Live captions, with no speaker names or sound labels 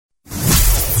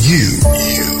You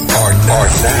are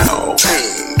now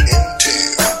tuned into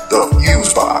the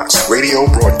FuseBox radio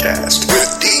broadcast with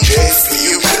DJ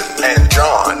Fusion and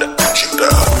John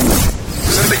Judah.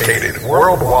 Syndicated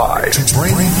worldwide to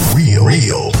bring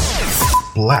real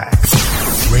black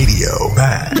radio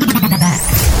back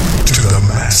to the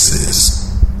masses.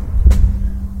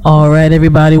 All right,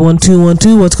 everybody, 1 2 1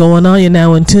 2. What's going on? You're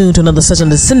now in tune to another session of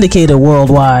the syndicated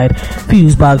worldwide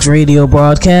FuseBox radio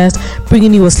broadcast,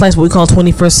 bringing you a slice of what we call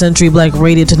 21st century black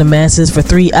radio to the masses for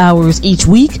 3 hours each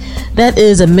week. That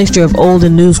is a mixture of old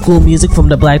and new school music from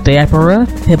the black diaspora,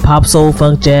 hip hop, soul,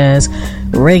 funk, jazz,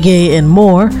 reggae, and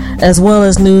more, as well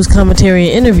as news,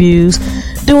 commentary, and interviews.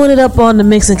 Doing it up on the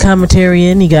mix and commentary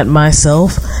end, you got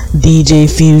myself, DJ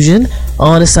Fusion.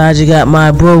 On the side, you got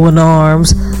my bro in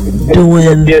arms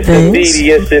doing yes, things.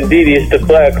 Yes, indeed, it's the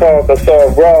Black Hawk. I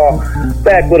saw Raw.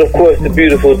 Back with, of course, the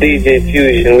beautiful DJ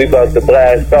Fusion. We about to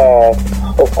blast off.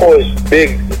 Of course,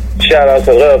 big shout out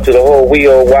to love to the whole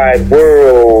wide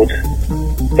world.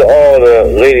 To all the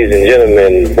ladies and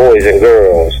gentlemen, boys and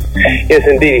girls. Yes,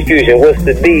 indeed, Fusion. What's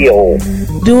the deal?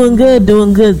 Doing good.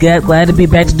 Glad to be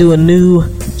back to do a new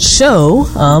show.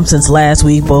 Since last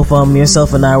week, both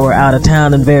yourself and I were out of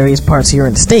town in various parts here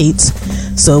in the States.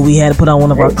 So we had to put on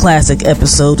one of our classic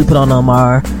episodes. We put on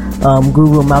our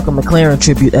Guru Malcolm McLaren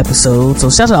tribute episode. So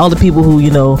shout out to all the people who,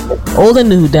 old and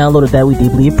new, who downloaded that. We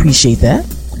deeply appreciate that.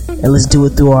 And listen to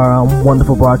it through our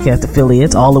wonderful broadcast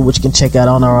affiliates, all of which you can check out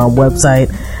on our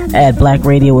website at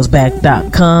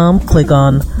blackradioisback.com. Click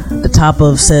on the top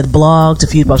of said blog to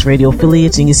FuseBox Radio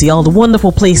affiliates, and you can see all the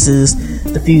wonderful places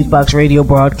the FuseBox Radio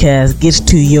broadcast gets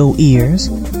to your ears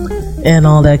and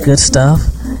all that good stuff.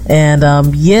 And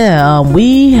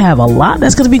we have a lot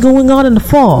that's going to be going on in the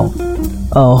fall.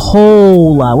 A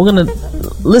whole lot. We're going to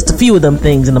list a few of them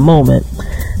things in a moment.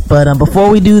 But before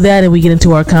we do that and we get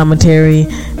into our commentary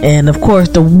and, of course,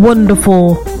 the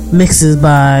wonderful mixes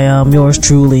by yours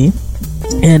truly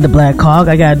and the Black Hawk,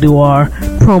 I got to do our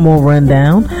promo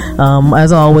rundown.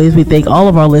 As always, we thank all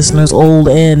of our listeners, old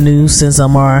and new, since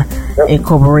our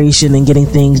incorporation and getting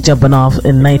things jumping off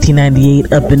in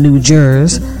 1998 up in New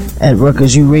Jersey at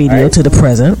Rutgers U Radio to the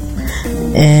present.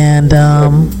 And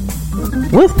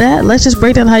with that, let's just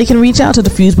break down how you can reach out to the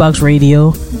FuseBox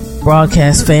Radio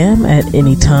broadcast fam at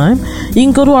any time. You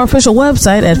can go to our official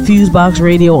website at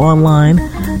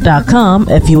FuseboxRadioOnline.com,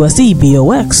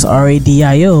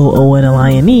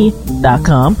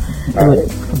 FuseboxRadioOnline.com. The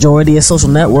majority of social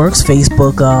networks,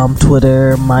 Facebook,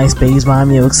 Twitter, MySpace,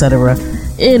 Vimeo, etc.,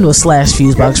 end with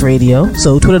 /Fusebox Radio.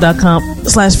 So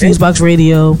Twitter.com/Fusebox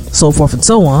Radio, so forth and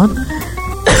so on.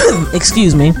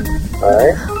 Excuse me.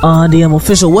 On the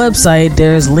official website,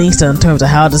 there's links in terms of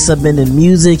how to submit in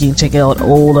music. You can check out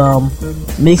old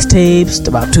mixtapes,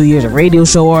 about 2 years of radio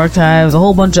show archives, a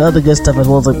whole bunch of other good stuff, as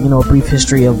well as a brief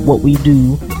history of what we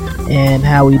do and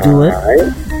how we do it.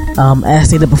 As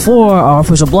stated before, our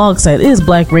official blog site is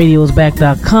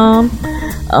blackradioisback.com.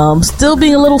 Still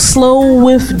being a little slow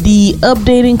with the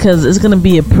updating because it's going to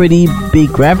be a pretty big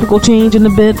graphical change in a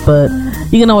bit, but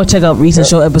you can always check out recent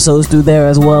show episodes through there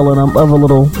as well, and other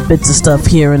little bits of stuff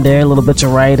here and there, little bits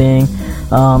of writing,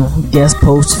 guest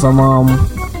posts from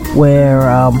where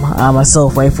I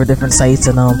myself write for different sites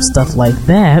and stuff like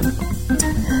that.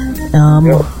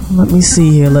 Let me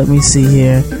see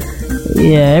here.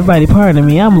 Yeah, everybody pardon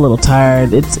me, I'm a little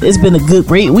tired. It's been a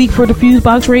great week for the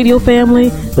FuseBox Radio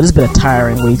family, but it's been a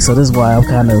tiring week, so this is why I'm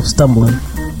kind of stumbling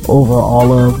over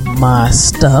all of my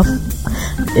stuff.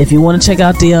 If you want to check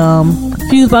out the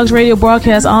FuseBox Radio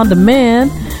broadcast on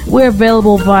demand, we're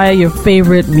available via your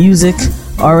favorite music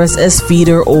RSS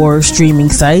feeder or streaming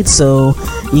site, so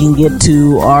you can get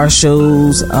to our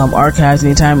shows archives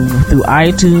anytime through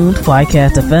iTunes,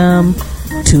 Flycast FM,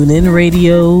 TuneIn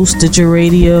Radio, Stitcher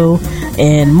Radio,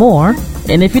 and more.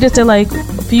 And if you just say like,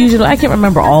 Fusion, I can't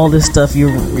remember all this stuff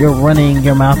you're running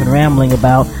your mouth and rambling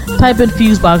about, type in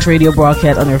FuseBox Radio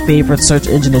broadcast on your favorite search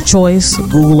engine of choice,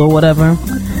 Google or whatever,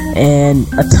 and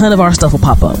a ton of our stuff will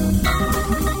pop up.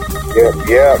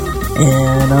 Yep.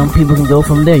 And people can go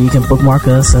from there. You can bookmark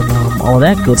us and all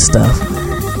that good stuff.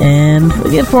 And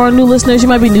again, for our new listeners, you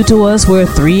might be new to us, we're a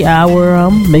 3-hour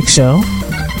mix show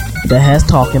that has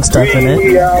talking stuff in it.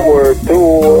 3-hour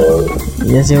tour.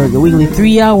 Yes, there we go. Weekly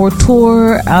 3-hour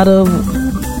tour out of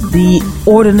the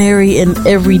ordinary and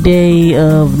everyday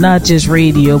of not just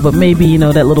radio, but maybe,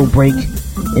 that little break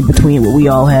in between where we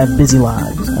all have busy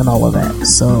lives and all of that.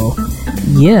 So,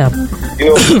 yeah.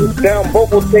 Down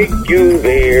Book will take you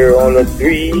there on a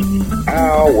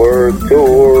 3-hour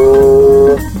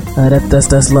tour.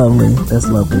 That's lovely. That's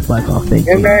lovely. Black Hawk, thank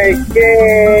you. Yeah.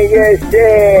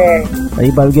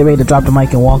 You about to get ready to drop the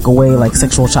mic and walk away like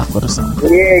sexual chocolate or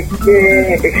something. Yeah.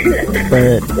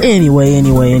 But anyway.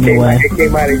 It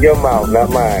came out of your mouth, not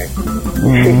mine.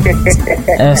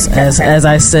 As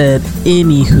I said,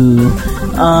 anywho,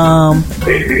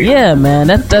 yeah, man,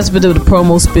 that's been the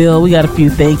promo spiel. We got a few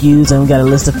thank yous and we got a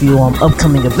list of few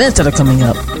upcoming events that are coming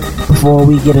up before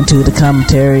we get into the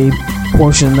commentary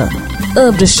portion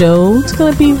of the show. It's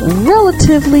gonna be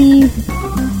relatively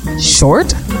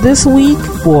short this week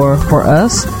for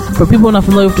us. For people who are not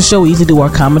familiar with the show, we usually do our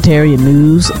commentary and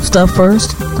news stuff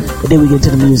first, and then we get to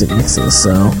the music mixes.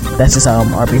 So that's just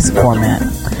our basic format.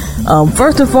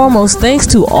 First and foremost, thanks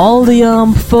to all the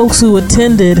folks who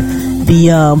attended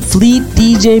the Fleet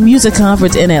DJ Music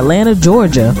Conference in Atlanta,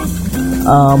 Georgia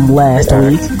last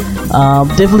week.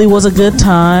 Definitely was a good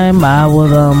time. I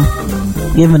was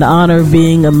given the honor of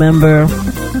being a member of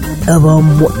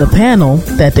the panel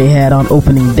that they had on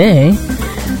opening day,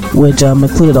 which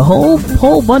included a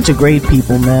whole bunch of great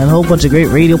people, man. A whole bunch of great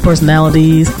radio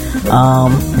personalities.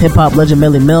 Hip-hop legend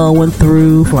Melly Mel went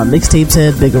through. For my mixtape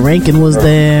head, Bigger Rankin was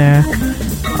there.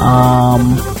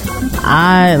 I'm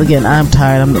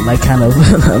tired. I'm like kind of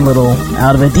a little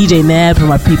out of it. DJ Nab from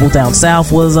my people down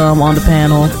south was on the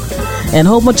panel. And a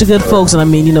whole bunch of good folks. And I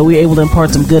mean, we were able to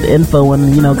impart some good info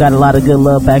and, got a lot of good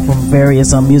love back from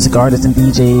various music artists and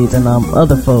DJs and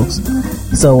other folks.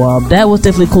 So that was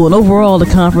definitely cool. And overall, the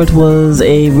conference was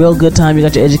a real good time. You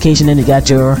got your education in, you got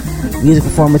your music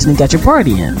performance, and you got your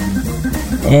party in.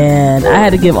 And I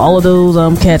had to give all of those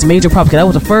cats major props, because that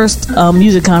was the first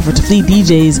music conference Fleet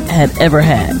DJs had ever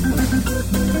had.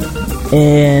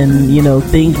 And,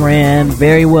 things ran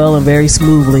very well and very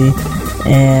smoothly.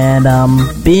 And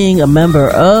being a member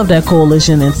of that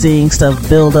coalition and seeing stuff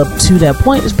build up to that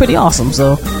point is pretty awesome.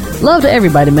 So love to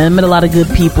everybody, man. Met a lot of good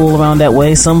people around that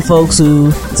way. Some folks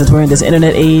who, since we're in this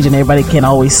internet age and everybody can't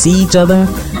always see each other,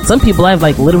 some people I've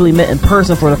literally met in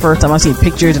person for the first time. I've seen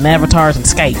pictures and avatars and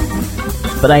Skype,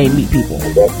 but I ain't meet people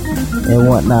and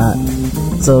whatnot.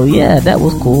 So yeah, that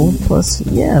was cool. Plus,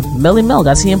 yeah, Melly Mel,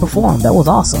 got to see him perform. That was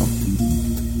awesome.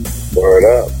 Word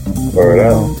up.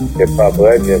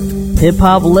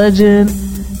 Hip-hop legend.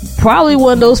 Probably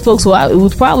one of those folks who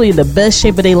was probably in the best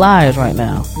shape of their lives right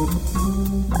now.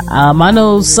 I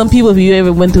know some people, if you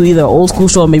ever went to either an old school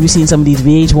show or maybe seen some of these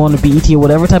VH1 or BET or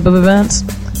whatever type of events,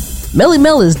 Melly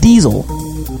Mel is Diesel.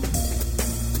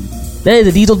 That is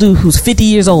a Diesel dude who's 50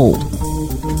 years old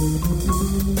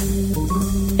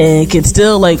and can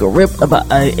still rip about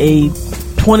a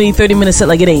 20-30 minute set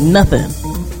like it ain't nothing.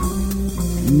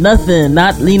 Not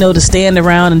to stand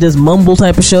around and just mumble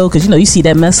type of show, because you see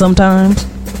that mess sometimes.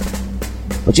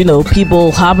 But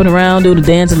people hopping around doing the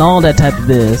dance and all that type of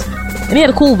biz. And he had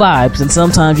a cool vibes, and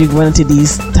sometimes you run into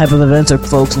these type of events or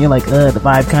folks and you're like, the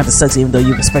vibe kind of sucks, even though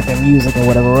you respect their music or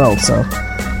whatever else. So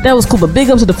that was cool. But big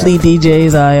up to the Fleet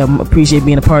DJs. I appreciate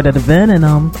being a part of that event, and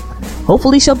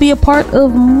hopefully shall be a part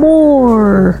of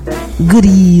more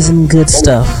goodies and good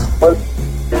stuff.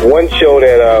 One show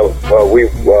that we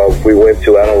went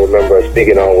to, I don't remember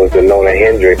speaking on, was the Nona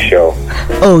Hendrix show.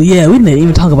 Oh yeah, we didn't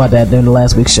even talk about that during the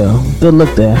last week's show. Good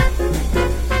look there.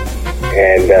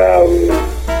 And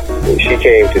she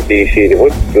came to DC.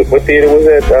 What theater was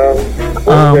that? What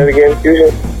was that again,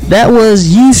 Fusion? That was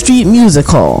U Street Music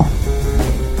Hall.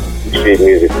 Street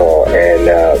Music Hall, and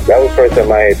that was the first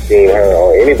time I had seen her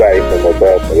or anybody from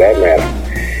above, for that matter.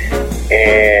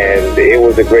 And it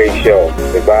was a great show.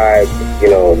 The vibe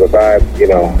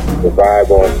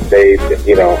on stage,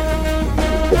 the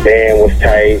band was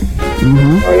tight.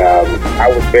 Mm-hmm. And I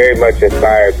was very much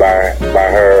inspired by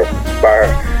her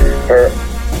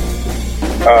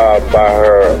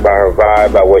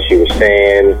vibe, by what she was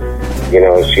saying.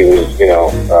 She was,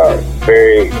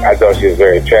 I thought she was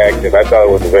very attractive. I thought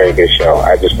it was a very good show.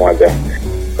 I just wanted to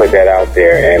put that out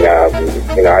there. And,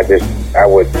 I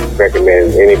would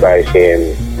recommend anybody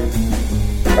seeing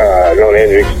Nona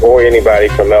Hendrix or anybody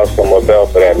from Elson LaBelle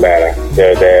for that matter.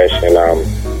 Sarah Dash and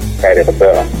Patti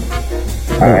LaBelle.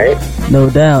 Alright? No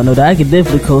doubt. I can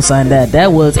definitely co-sign that.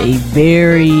 That was a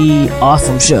very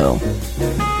awesome show.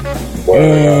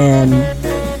 And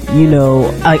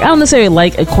I don't necessarily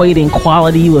like equating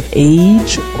quality with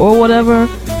age or whatever,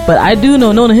 but I do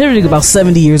know Nona Hendrix is about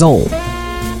 70 years old.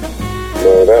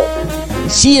 No doubt.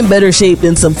 She in better shape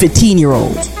than some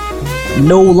 15-year-olds.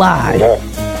 No lie. Yeah.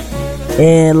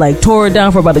 And tore it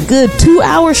down for about a good 2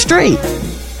 hours straight.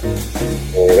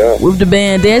 Yeah. With the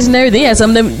band dancing and everything. Yeah,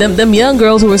 some of them young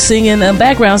girls who were singing,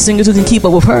 background singers who can keep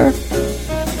up with her.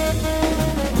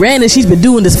 Granted, she's been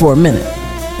doing this for a minute.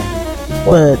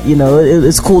 But, you know,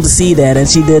 it's cool to see that. And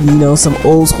she did, you know, some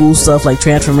old school stuff like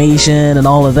Transformation and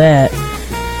all of that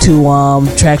to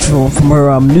tracks from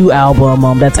her new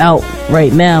album that's out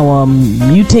right now,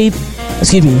 Mutatis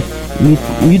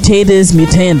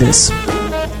Mutandis.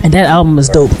 And that album is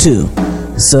dope too.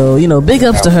 So, you know, big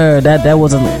ups to her. That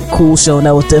was a cool show, and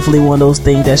that was definitely one of those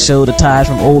things that showed the ties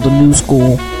from old to new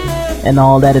school and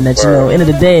all that. And that, you know, end of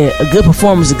the day, a good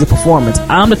performance is a good performance.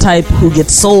 I'm the type who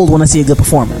gets sold when I see a good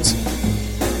performance.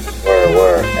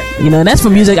 You know, and that's for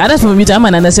music. That's for music I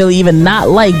might not necessarily even not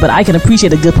like, but I can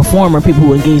appreciate a good performer, people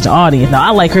who engage the audience. Now,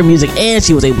 I like her music, and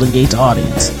she was able to engage the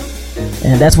audience,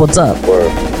 and that's what's up.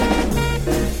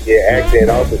 Yeah, actually,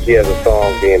 and also she has a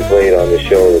song being played on the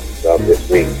show this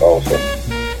week also.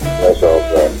 That's all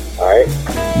good. Alright?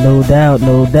 No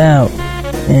doubt.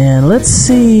 And let's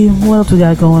see what else we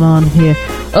got going on here.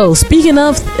 Oh, speaking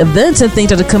of events and things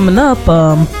that are coming up,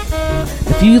 the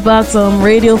FuseBox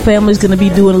radio family is going to be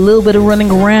doing a little bit of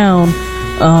running around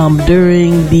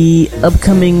during the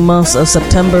upcoming months of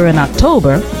September and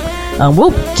October.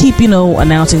 We'll keep, you know,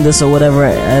 announcing this or whatever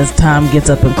as time gets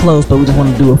up and close, but we just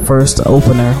want to do a first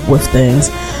opener with things.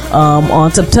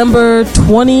 On September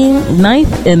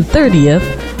 29th and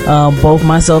 30th, both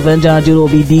myself and John Judah will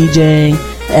be DJing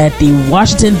at the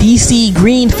Washington, D.C.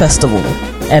 Green Festival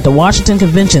at the Washington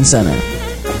Convention Center.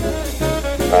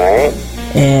 Alright.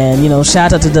 And, you know,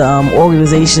 shout out to the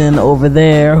organization over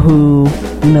there who,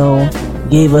 you know,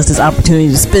 gave us this opportunity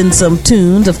to spin some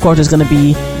tunes. Of course, it's going to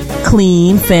be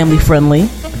clean, family friendly.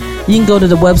 You can go to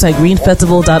the website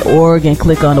greenfestival.org and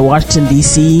click on the Washington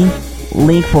DC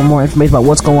link for more information about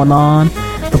what's going on.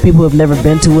 For people who have never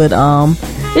been to it,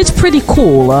 it's pretty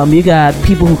cool. You got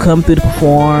people who come through to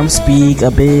perform, speak, a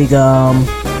big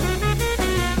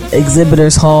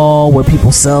exhibitors hall where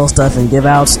people sell stuff and give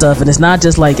out stuff, and it's not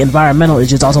just like environmental, it's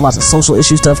just also lots of social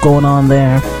issue stuff going on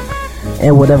there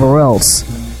and whatever else.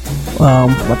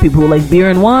 For people who like beer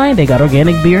and wine, they got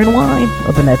organic beer and wine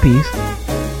up in that piece.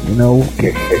 You know,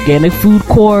 organic food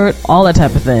court, all that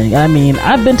type of thing. I mean,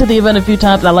 I've been to the event a few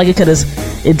times. I like it because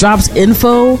it drops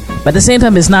info, but at the same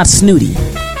time, it's not snooty.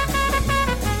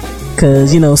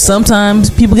 Because, you know, sometimes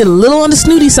people get a little on the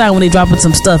snooty side when they drop in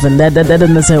some stuff, and that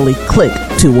doesn't necessarily click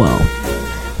too well.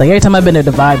 Like, every time I've been there,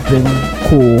 the vibe's been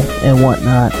cool and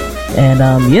whatnot.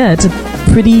 And, yeah, it's a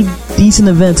pretty decent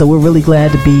event, so we're really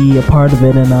glad to be a part of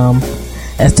it. And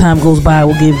as time goes by,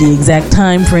 we'll give the exact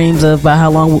time frames of about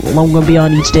how long we're going to be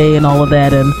on each day and all of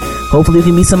that, and hopefully we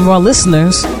can meet some of our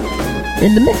listeners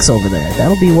in the mix over there.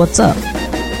 That'll be what's up.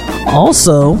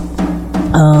 Also,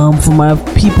 for my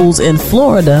peoples in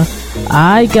Florida,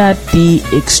 I got the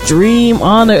extreme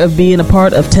honor of being a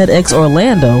part of TEDx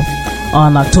Orlando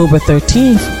on October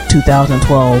 13th,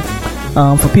 2012.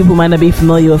 For people who might not be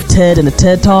familiar with TED and the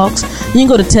TED Talks, you can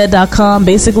go to TED.com.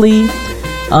 Basically,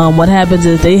 what happens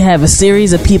is they have a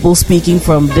series of people speaking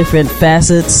from different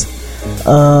facets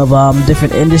of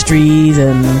different industries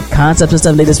and concepts and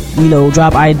stuff. They just, you know,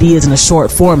 drop ideas in a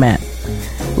short format,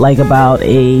 like about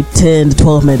a 10 to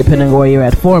 12 minute, depending on where you're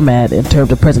at, format in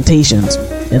terms of presentations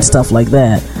and stuff like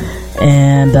that.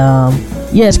 And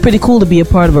yeah, it's pretty cool to be a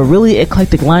part of a really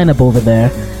eclectic lineup over there.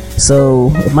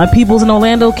 So if my peoples in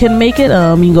Orlando can make it, you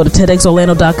can go to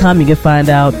TEDxOrlando.com. You can find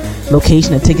out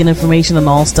location and ticket information and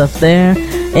all stuff there.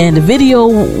 And the video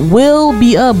will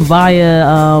be up via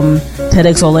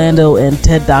TEDx Orlando and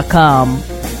TED.com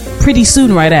pretty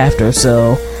soon right after.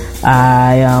 So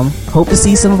I hope to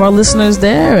see some of our listeners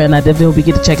there, and I definitely hope we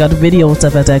get to check out the video and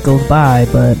stuff as that goes by.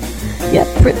 But yeah,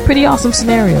 pretty awesome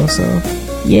scenario. So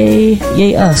yay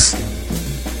us.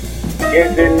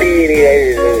 Yes, indeed,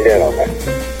 ladies and gentlemen.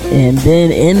 And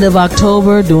then end of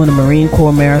October, doing the Marine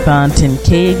Corps Marathon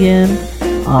 10K again.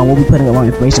 We'll be putting up more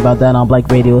information about that on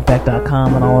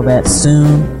blackradioeffect.com and all of that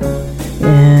soon.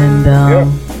 And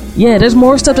yeah, there's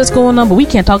more stuff that's going on, but we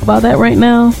can't talk about that right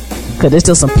now because there's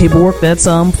still some paperwork that's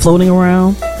floating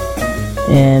around.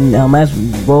 And as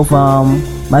both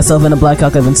myself and the Black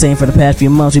Hawk have been saying for the past few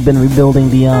months, we've been rebuilding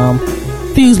the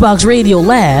FuseBox Radio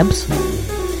Labs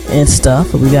and stuff.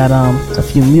 But we got a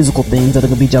few musical things that are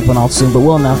going to be jumping off soon, but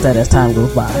we'll announce that as time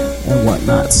goes by and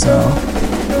whatnot. So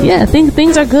yeah,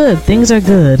 things are good. Things are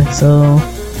good. So,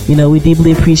 you know, we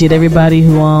deeply appreciate everybody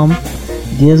who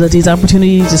gives us these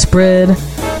opportunities to spread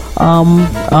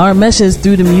our message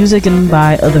through the music and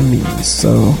by other means.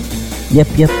 So, yep,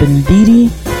 indeedy.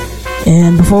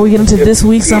 And before we get into this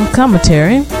week's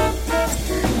commentary,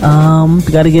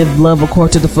 we got to give love, of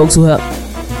course, to the folks who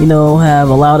have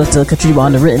allowed us to contribute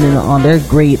on the written and on their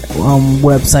great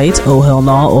websites,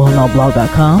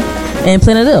 ohellno.blog.com, and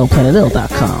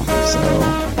planetill.com. So,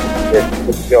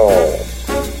 yes,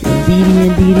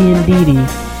 indeedy.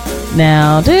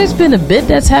 Now, there's been a bit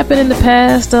that's happened in the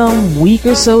past week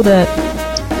or so that,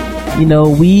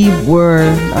 we were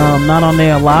not on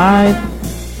there live,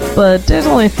 but there's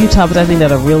only a few topics I think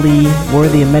that are really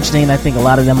worthy of mentioning. I think a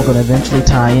lot of them are going to eventually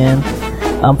tie in.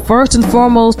 First and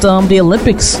foremost, the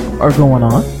Olympics are going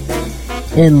on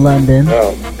in London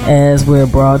as we're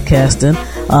broadcasting.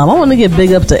 I want to give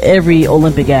big up to every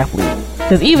Olympic athlete,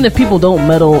 because even if people don't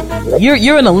medal,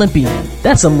 you're an Olympian.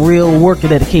 That's some real work and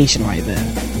dedication right there.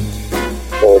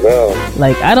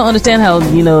 Like, I don't understand how,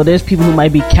 there's people who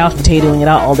might be couch potatoing it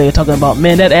out all day talking about,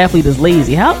 man, that athlete is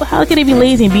lazy. How can they be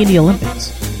lazy and be in the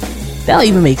Olympics? That don't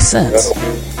even make sense. So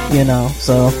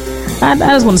I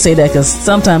just want to say that, because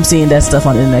sometimes seeing that stuff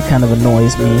on the internet kind of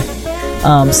annoys me.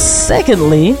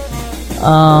 Secondly, in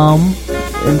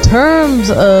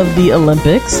terms of the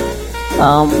Olympics,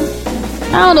 I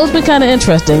don't know, it's been kind of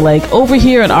interesting. Like, over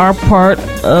here in our part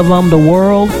of the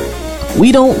world,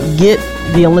 we don't get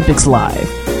the Olympics live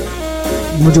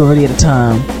majority of the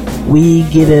time. We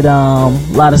get it a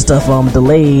lot of stuff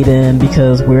delayed, and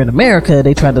because we're in America,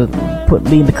 they try to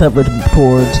lean the coverage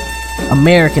towards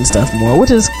American stuff more,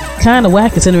 which is kind of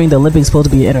whack considering the Olympics is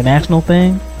supposed to be an international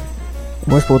thing.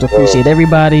 We're supposed to appreciate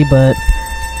everybody, but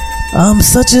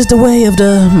such is the way of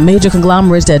the major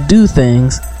conglomerates that do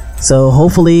things. So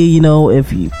hopefully,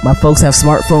 if my folks have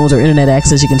smartphones or internet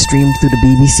access, you can stream through the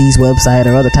BBC's website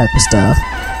or other type of stuff,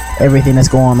 everything that's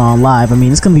going on live. I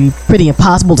mean, it's going to be pretty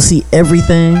impossible to see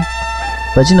everything,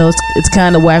 but it's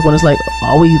kind of whack when it's like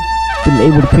all we've been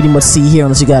able to pretty much see here,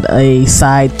 unless you got a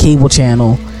side cable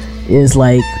channel, is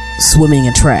like swimming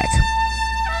and track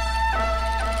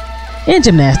and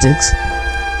gymnastics,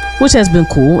 which has been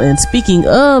cool. And speaking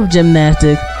of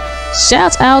gymnastics,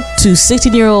 shouts out to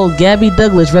 16-year-old Gabby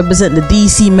Douglas representing the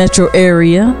DC metro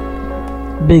area.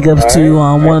 Big ups to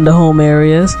one of the home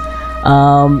areas.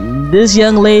 This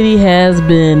young lady has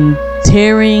been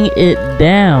tearing it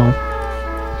down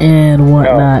and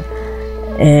whatnot.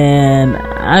 And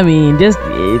I mean, just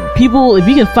people, if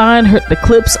you can find the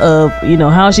clips of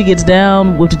how she gets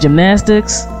down with the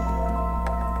gymnastics,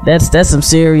 that's some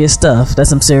serious stuff.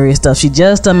 She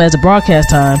just as a broadcast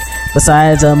time,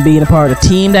 besides being a part of the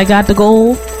team that got the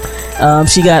gold,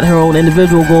 she got her own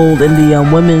individual gold in the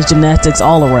women's gymnastics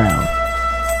all around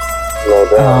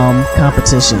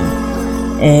competition.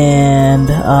 And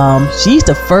she's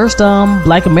the first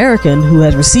Black American who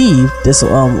has received this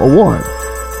award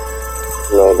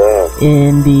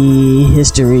in the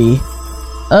history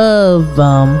of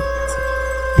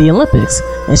the Olympics.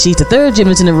 And she's the third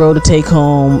gymnast in a row to take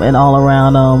home an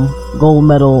all-around gold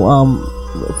medal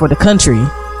for the country.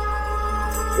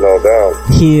 No doubt.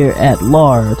 Here at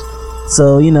Lard.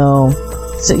 So,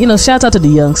 shouts out to the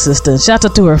young sister. Shouts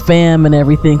out to her fam and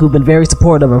everything who've been very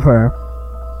supportive of her.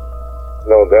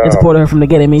 No doubt. And supported her from the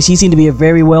get. I mean, she seemed to be a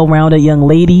very well-rounded young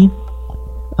lady.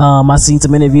 I've seen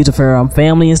some interviews of her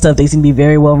family and stuff. They seem to be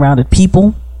very well-rounded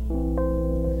people.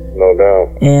 No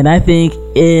doubt. And I think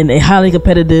in a highly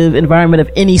competitive environment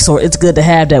of any sort, it's good to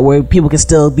have that, where people can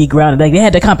still be grounded. Like, they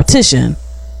had the competition,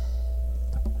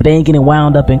 but they ain't getting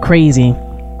wound up and crazy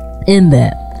in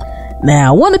that.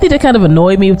 Now, one of the things that kind of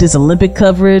annoyed me with this Olympic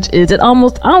coverage is that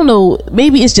almost, I don't know,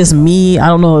 maybe it's just me, I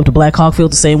don't know if the Black Hawk feels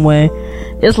the same way.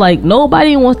 It's like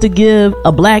nobody wants to give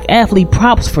a black athlete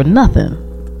props for nothing.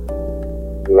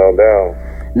 No doubt.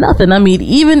 Nothing. I mean,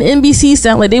 even NBC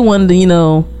sound like they wanted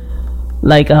to,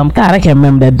 like, God, I can't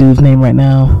remember that dude's name right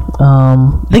now.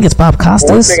 I think it's Bob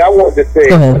Costas. One thing I wanted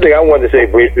to say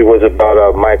briefly was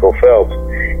about Michael Phelps,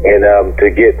 and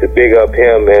to big up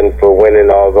him and for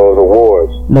winning all those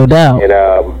awards. No doubt. And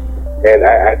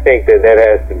I think that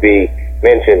has to be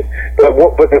mentioned.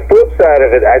 But the flip side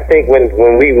of it, I think when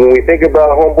we think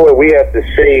about Homeboy, we have to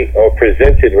say or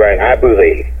present it right, I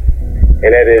believe,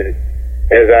 and that is,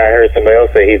 as I heard somebody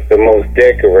else say, he's the most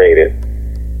decorated.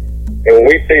 And when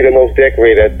we say the most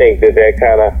decorated, I think that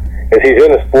kind of, because he's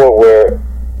in a sport where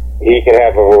he can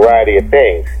have a variety of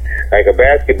things. Like a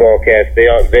basketball cast, the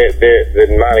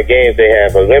amount of games they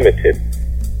have are limited.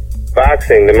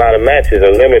 Boxing, the amount of matches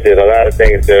are limited. A lot of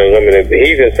things that are limited. But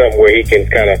he's in something where he can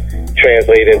kind of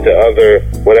translate into other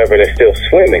whatever, and it's still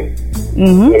swimming. Mm-hmm.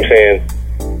 You know what I'm saying?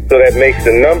 So that makes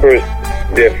the numbers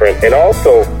different. And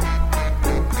also,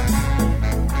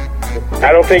 I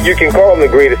don't think you can call him the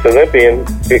greatest Olympian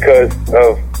because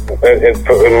of, and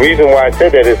the reason why I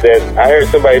said that is that I heard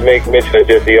somebody make mention of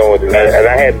Jesse Owens, and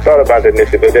I hadn't thought about that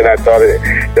initially, but then I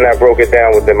broke it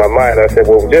down within my mind. I said,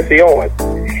 well, Jesse Owens,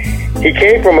 he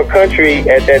came from a country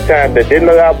at that time that didn't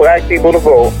allow black people to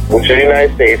vote, which is the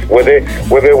United States, where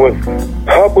there was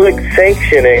public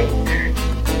sanctioning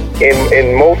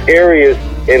in most areas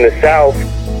in the South,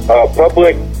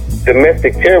 public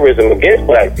domestic terrorism against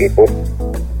black people.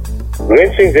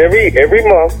 Lynchings every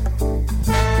month.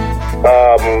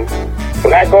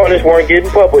 Black artists weren't getting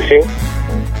publishing.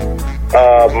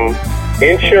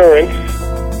 Insurance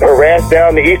harassed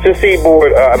down the Eastern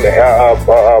Seaboard,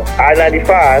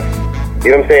 I-95.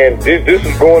 You know what I'm saying? This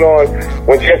was going on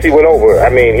when Jesse went over. I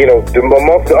mean, you know,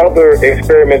 amongst the other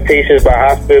experimentations by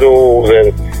hospitals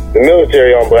and the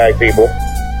military on black people,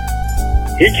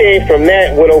 he came from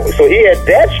that, went over. So he had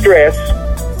that stress.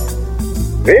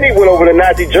 Then he went over to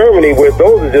Nazi Germany, where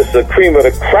those are just the cream of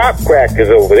the crop crackers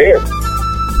over there.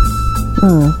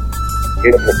 You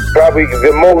know, probably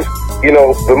the most,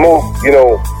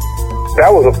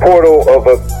 that was a portal of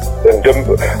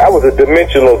that was a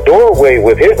dimensional doorway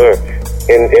with Hitler,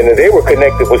 and they were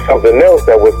connected with something else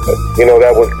that was,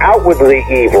 that was outwardly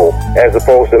evil, as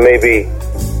opposed to maybe,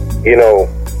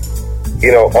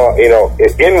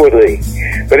 inwardly.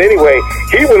 But anyway,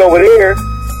 he went over there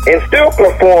and still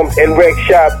performed and wrecked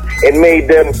shop and made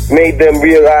them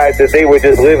realize that they were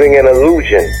just living an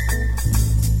illusion.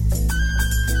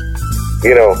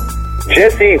 You know,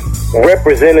 Jesse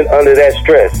represented under that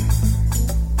stress.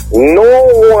 No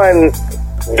one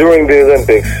during the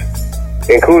Olympics,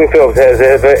 including Phelps, has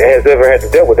ever had to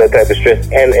deal with that type of stress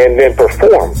and then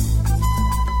perform.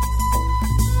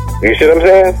 You see what I'm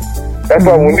saying? That's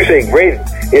why when you say great,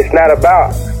 it's not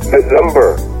about the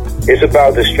number. It's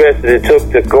about the stress that it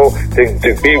took to go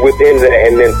to be within that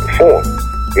and then perform.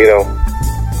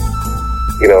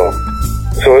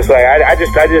 So it's like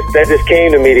that just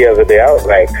came to me the other day. I was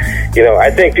like,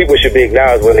 I think people should be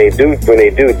acknowledged when they do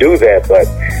that. But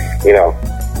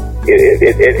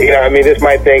this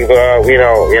might think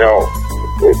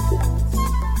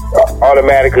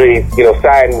automatically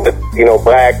siding with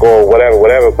black or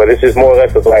whatever. But it's just more or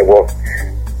less of like, well,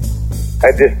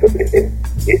 I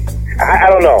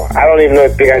don't know. I don't even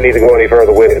think I need to go any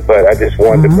further with it. But I just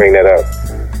wanted to bring that up.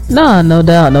 No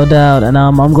doubt, and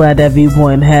I'm glad that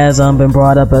viewpoint has been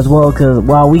brought up as well, because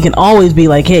while we can always be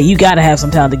like, hey, you gotta have some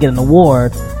talent to get an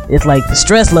award, it's like the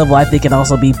stress level, I think, can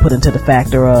also be put into the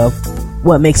factor of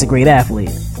what makes a great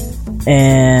athlete.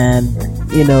 And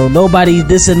nobody's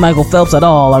dissing Michael Phelps at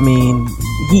all. I mean,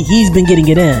 he's been getting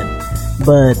it in,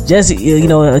 but Jesse,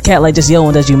 a cat like Jesse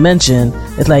Owens, as you mentioned,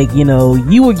 it's like,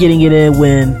 you were getting it in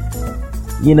when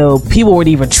people weren't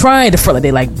even trying to front like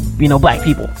they like black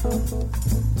people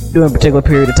during a particular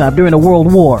period of time, during the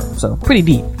World War. So pretty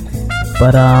deep.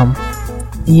 But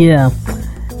yeah.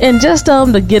 And just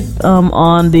to get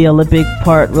on the Olympic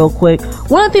part real quick,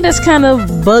 one thing that's kind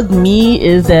of bugged me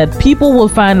is that people will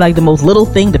find like the most little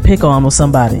thing to pick on with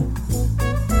somebody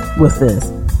with this.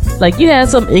 Like, you had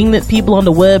some ignorant people on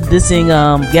the web dissing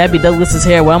Gabby Douglas's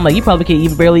hair, where I'm like, you probably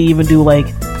can't barely even do like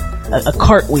a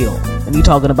cartwheel, and you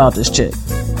talking about this chick.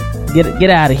 Get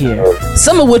out of here.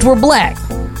 Some of which were black.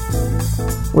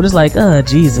 We're just like,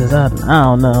 Jesus, I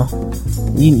don't know.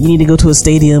 You need to go to a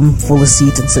stadium full of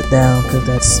seats and sit down,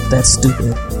 because that's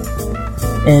stupid.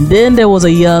 And then there was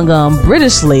a young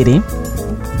British lady,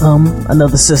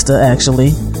 another sister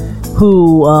actually,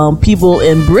 who people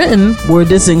in Britain were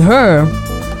dissing her.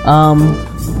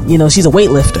 She's a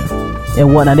weightlifter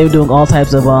and whatnot. They were doing all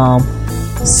types of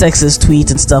sexist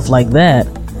tweets and stuff like that.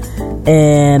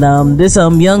 And this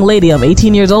young lady,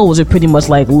 18 years old, was pretty much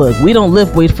like, look, we don't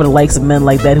lift weights for the likes of men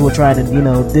like that who are trying to,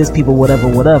 diss people, whatever.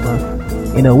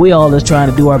 We all just trying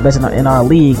to do our best in our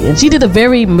league. And she did a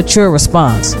very mature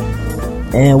response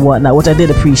and whatnot, which I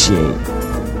did appreciate.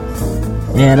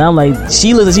 And I'm like,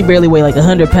 she looks like she barely weighed like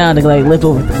 100 pounds and like lift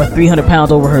over like 300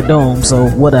 pounds over her dome, so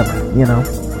whatever,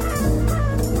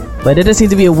 But it just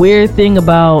seems to be a weird thing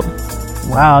about,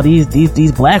 wow,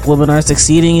 these black women are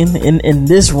succeeding in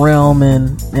this realm,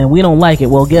 and we don't like it.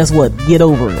 Well, guess what? Get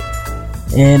over it.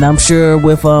 And I'm sure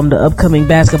with the upcoming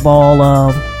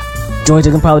basketball joints,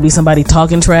 there can probably be somebody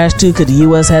talking trash too, because the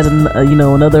U.S. has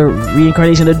another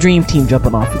reincarnation of Dream Team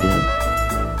jumping off again.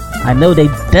 I know they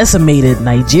decimated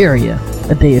Nigeria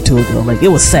a day or two ago. Like, it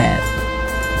was sad.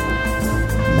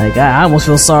 Like, I almost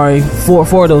feel sorry for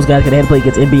those guys, because they had to play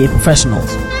against NBA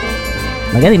professionals.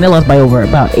 Like, I think they lost by over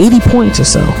about 80 points or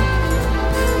so.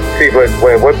 See, but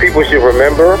what people should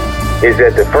remember is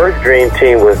that the first Dream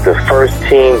Team was the first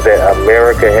team that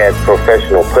America had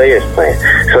professional players playing.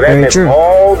 So that meant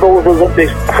all those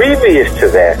Olympics previous to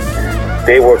that,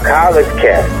 they were college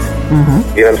cats. Mm-hmm.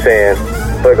 You know what I'm saying?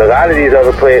 But a lot of these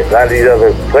other places had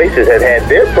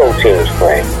their pro teams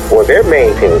playing, or their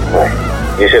main teams playing.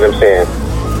 You see what I'm saying?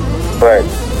 But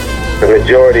the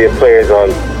majority of players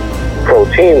on pro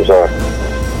teams are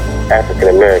African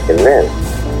American men.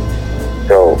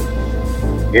 So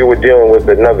you were dealing with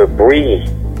another breed,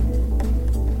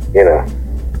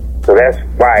 So that's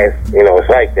why why it's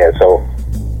like that. So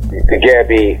the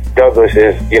Gabby Douglas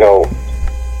is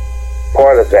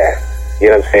part of that. You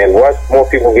know what I'm saying? Once more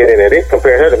people get in there, they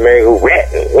compare her to Mary Lou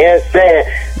Retton. You know what I'm saying?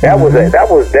 That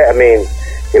was that. I mean,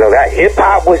 that hip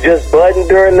hop was just budding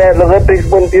during that Olympics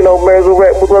when Mary Lou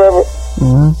Retton was whatever.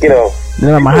 Mm-hmm.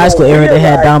 In my high school era, they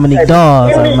had Dominique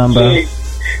Dawes. I remember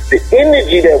the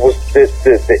energy that was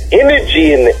the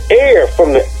energy in the air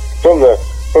from the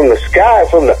sky,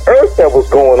 from the earth that was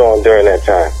going on during that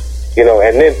time.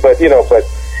 And then but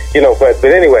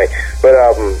anyway,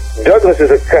 Douglas is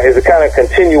a kind of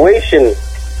continuation, of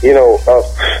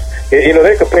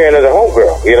they're comparing her to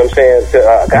homegirl. You know what I'm saying?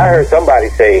 I heard somebody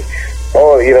say,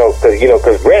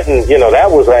 because Retton, that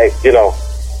was like,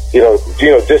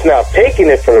 just now taking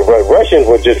it from the Russians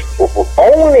were just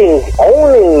owning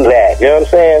that. You know what I'm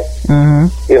saying? Mm-hmm.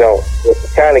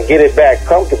 Kind of get it back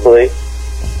comfortably.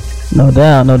 No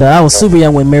doubt. I was super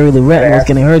young when Mary Lou Retton was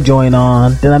getting her joint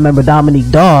on. Then I remember Dominique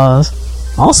Dawes,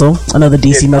 also another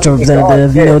DC Metro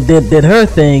representative, did her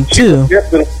thing too.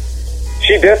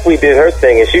 She definitely did her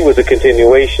thing, and she was a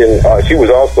continuation. She was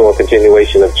also a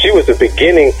continuation of. She was the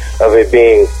beginning of it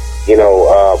being,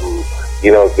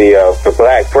 the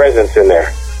black presence in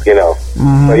there.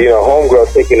 Mm-hmm. But homegirl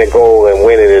taking the gold and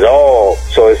winning it all.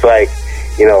 So it's like,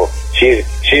 she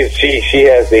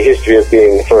has the history of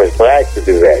being the first black to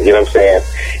do that. You know what I'm saying?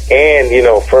 And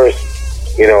first,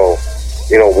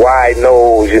 wide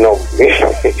nose,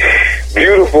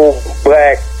 beautiful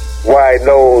black wide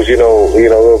nose,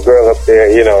 little girl up there,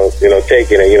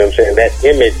 taking it. You know what I'm saying? That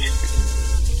image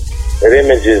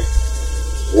is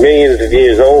millions of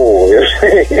years old. You know what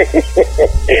I'm saying?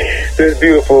 So it's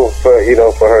beautiful for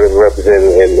her to represent,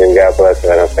 and God bless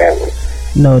her and her family.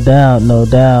 No doubt.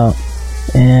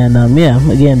 And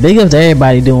again, big up to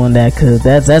everybody doing that, because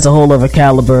that's a whole other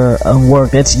caliber of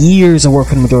work. That's years of work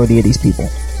for the majority of these people.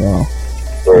 So,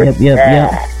 yep.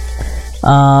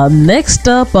 Next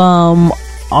up,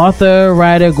 author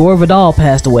writer Gore Vidal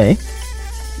passed away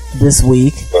this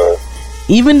week.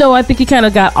 Even though I think he kind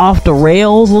of got off the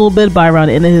rails a little bit by around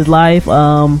the end of his life,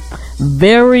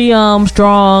 very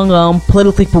strong,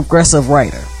 politically progressive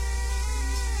writer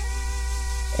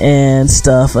and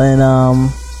stuff, and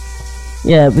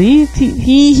but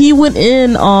he went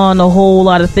in on a whole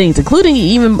lot of things, including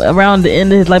even around the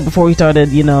end of his life before he started,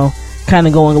 kind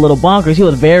of going a little bonkers. He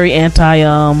was very anti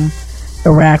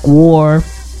Iraq war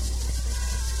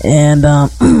and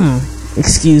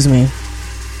excuse me,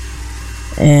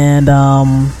 and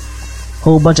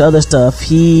whole bunch of other stuff.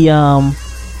 He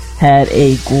had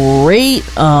a great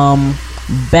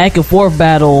back and forth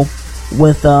battle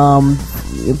with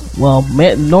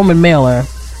Norman Mailer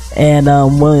and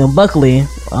William Buckley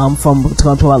from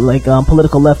talking about like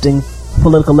political left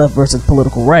versus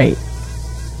political right,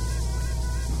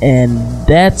 and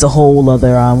that's a whole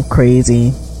other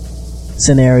crazy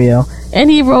scenario. And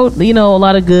he wrote a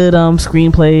lot of good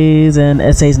screenplays and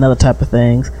essays and other type of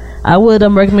things. I would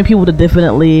recommend people to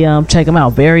definitely check him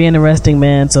out. Very interesting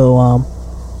man. So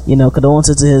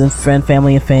condolences to his friend,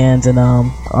 family, and fans, and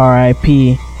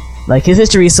R.I.P. Like, his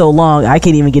history is so long, I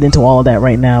can't even get into all of that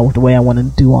right now with the way I want to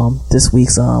do this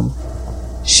week's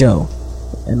show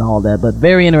and all that. But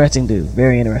very interesting dude.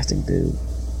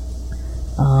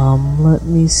 Let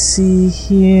me see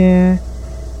here.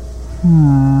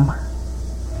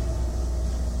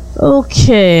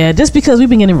 Okay, just because we've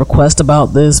been getting requests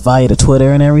about this via the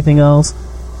Twitter and everything else,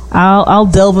 I'll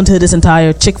delve into this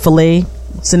entire Chick-fil-A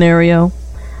scenario.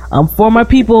 For my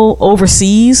people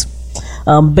overseas,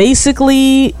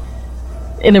 basically,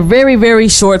 in a very, very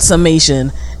short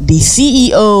summation, the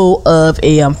CEO of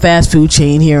a fast food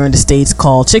chain here in the States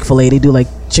called Chick-fil-A, they do like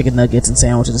chicken nuggets and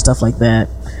sandwiches and stuff like that,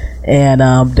 and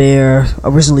they're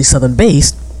originally Southern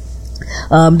based.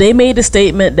 They made a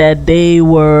statement that they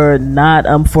were not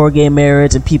for gay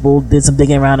marriage, and people did some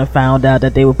digging around and found out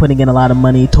that they were putting in a lot of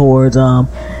money towards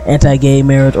anti-gay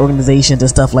marriage organizations and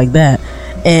stuff like that.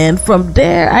 And from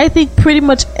there, I think pretty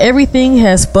much everything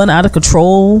has spun out of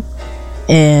control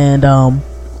and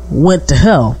went to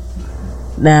hell.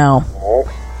 Now,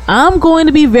 I'm going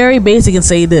to be very basic and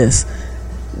say this.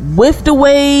 With the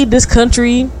way this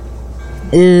country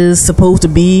is supposed to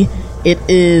be, it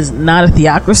is not a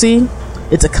theocracy.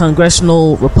 It's a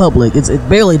congressional republic. It's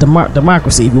barely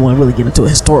democracy if you want to really get into a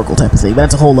historical type of thing. But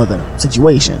that's a whole other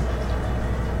situation.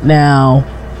 Now,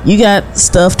 you got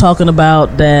stuff talking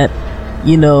about that,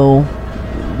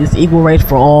 it's equal rights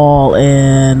for all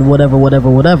and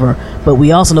whatever. But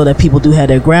we also know that people do have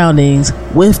their groundings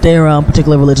with their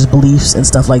particular religious beliefs and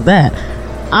stuff like that.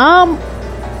 I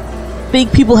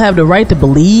think people have the right to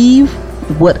believe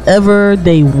whatever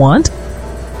they want.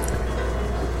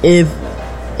 If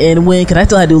and when, because I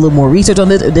still had to do a little more research on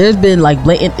this, there's been like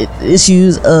blatant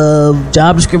issues of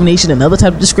job discrimination and other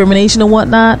type of discrimination and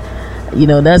whatnot,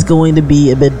 that's going to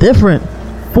be a bit different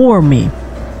for me.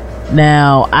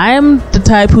 Now, I'm the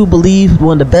type who believes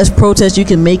one of the best protests you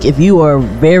can make if you are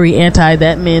very anti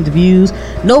that man's views,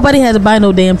 nobody has to buy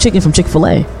no damn chicken from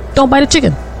Chick-fil-A. Don't buy the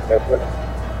chicken.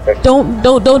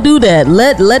 Don't do that.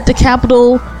 Let the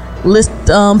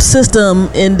capitalist system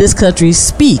in this country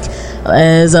speak.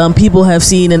 As people have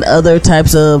seen in other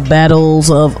types of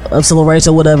battles of civil rights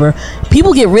or whatever,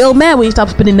 people get real mad when you stop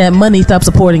spending that money, stop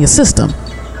supporting a system,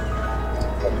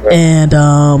 and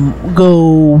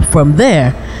go from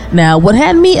there. Now, what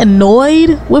had me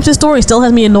annoyed with this story, still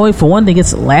has me annoyed, for one thing,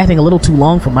 it's lasting a little too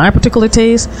long for my particular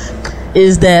taste,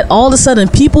 is that all of a sudden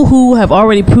people who have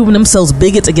already proven themselves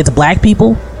bigots against black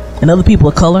people and other people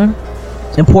of color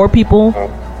and poor people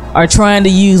are trying to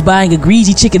use buying a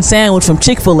greasy chicken sandwich from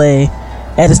Chick-fil-A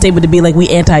as a statement to be like, we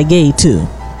anti-gay too.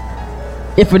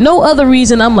 If for no other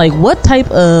reason, I'm like, what type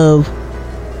of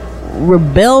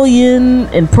rebellion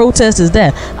and protest is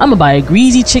that? I'm gonna buy a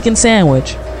greasy chicken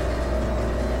sandwich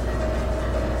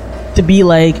to be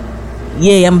like,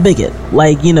 yeah, I'm a bigot,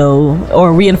 like,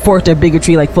 or reinforce their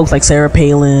bigotry, like folks like Sarah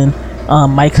Palin,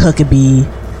 Mike Huckabee,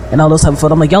 and all those type of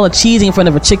folks. I'm like, y'all are cheesing in front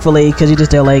of a Chick-fil-A because you're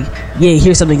just there like, yeah,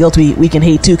 here's something else we can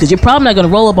hate too, because you're probably not going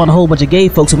to roll up on a whole bunch of gay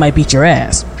folks who might beat your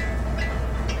ass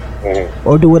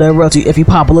or do whatever else if you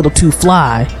pop a little too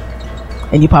fly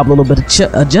and you pop a little bit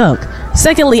of junk.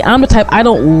 Secondly, I'm the type, I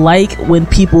don't like when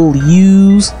people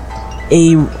use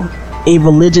a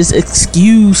religious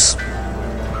excuse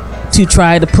to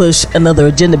try to push another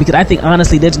agenda, because I think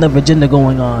honestly there's another agenda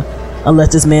going on,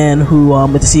 unless this man who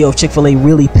is the CEO of Chick-fil-A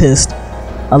really pissed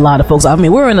a lot of folks. I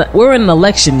mean, we're in an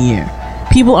election year.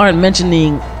 People aren't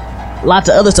mentioning lots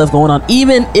of other stuff going on,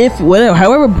 even if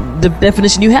however the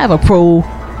definition you have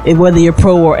whether you're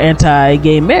pro or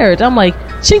anti-gay marriage. I'm like,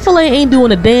 Chick-fil-A ain't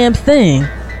doing a damn thing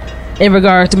in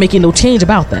regards to making no change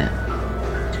about that.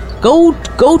 Go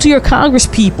to your Congress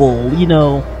people,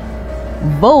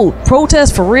 vote,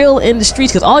 protest for real in the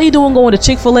streets, because all you're doing going to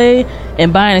Chick-fil-A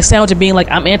and buying a sandwich and being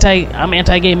like, I'm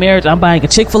anti-gay marriage, I'm buying a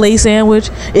Chick-fil-A sandwich,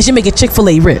 it should make a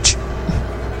Chick-fil-A rich.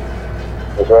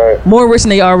 That's right. More rich than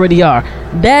they already are.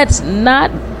 That's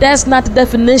not the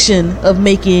definition of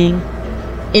making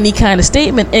any kind of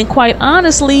statement. And quite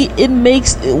honestly, it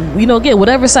makes, again,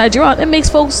 whatever side you're on, it makes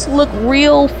folks look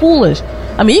real foolish.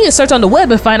 I mean, you can search on the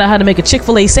web and find out how to make a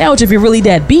Chick-fil-A sandwich if you're really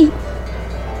that beat.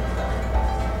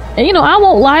 And I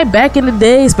won't lie, back in the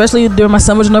day, especially during my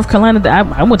summers in North Carolina,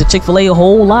 I went to Chick-fil-A a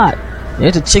whole lot.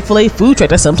 There's a Chick-fil-A food truck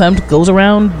that sometimes goes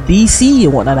around DC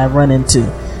and whatnot I run into.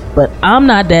 But I'm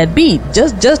not that beat.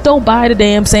 Just don't buy the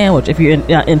damn sandwich if you're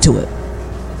into it.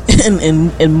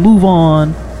 and move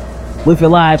on with your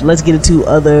lives. Let's get into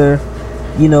other,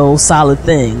 solid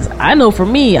things. I know for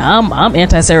me, I'm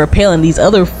anti-Sarah Palin, these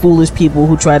other foolish people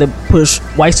who try to push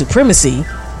white supremacy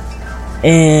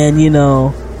and,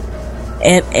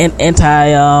 and anti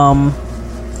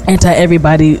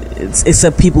everybody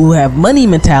except people who have money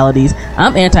mentalities.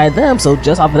 I'm anti them, so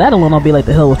just off of that alone, I'll be like,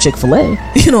 the hell with Chick-fil-A.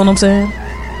 You know what I'm saying?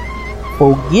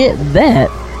 Forget that.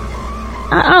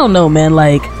 I don't know, man.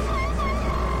 Like,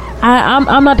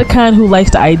 I'm not the kind who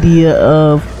likes the idea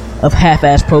of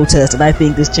half-ass protest, and I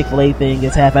think this Chick-fil-A thing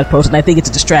is half-ass protest, and I think it's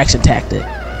a distraction tactic,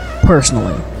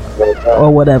 personally,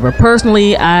 or whatever.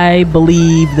 Personally, I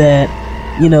believe that,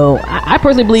 I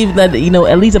personally believe that,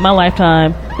 at least in my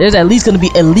lifetime, there's at least going to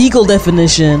be a legal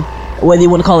definition, whether you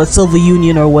want to call it civil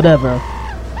union or whatever,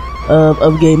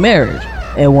 of gay marriage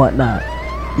and whatnot,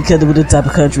 because of the type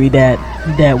of country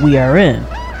that we are in.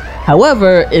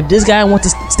 However, if this guy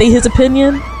wants to state his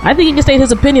opinion, I think he can state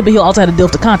his opinion, but he'll also have to deal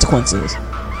with the consequences.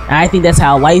 And I think that's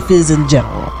how life is in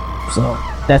general. So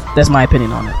that's my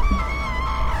opinion on it.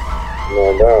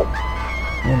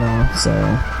 No. So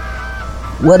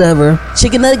whatever.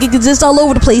 Chicken nugget exists all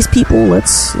over the place, people.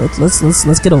 Let's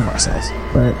get over ourselves.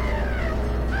 But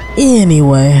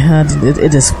anyway,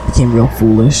 it just became real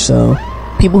foolish. So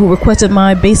people who requested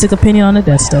my basic opinion on it,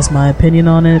 that's my opinion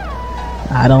on it.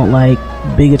 I don't like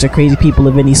bigots or crazy people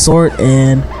of any sort,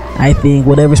 and I think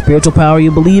whatever spiritual power you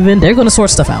believe in, they're going to sort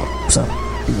stuff out. So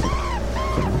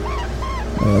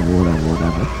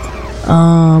whatever.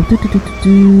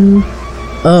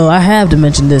 Oh, I have to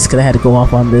mention this because I had to go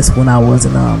off on this when I was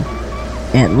in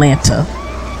Atlanta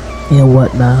and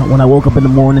whatnot. When I woke up in the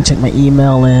morning, checked my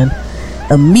email, and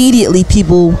immediately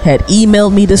people had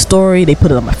emailed me this story. They put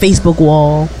it on my Facebook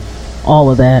wall, all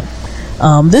of that.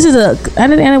 This is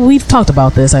and we've talked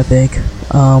about this, I think,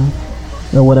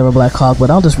 or whatever, Black Hawk,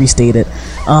 but I'll just restate it.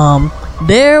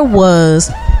 There was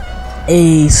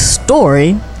a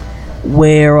story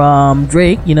where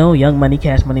Drake, Young Money,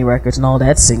 Cash Money Records and all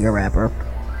that singer rapper,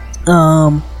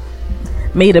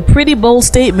 made a pretty bold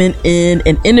statement in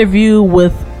an interview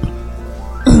with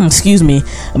excuse me,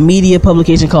 a media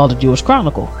publication called the Jewish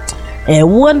Chronicle.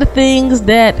 And one of the things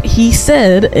that he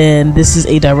said, and this is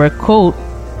a direct quote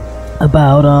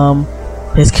about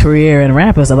his career in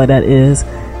rap and stuff like that, is,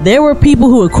 there were people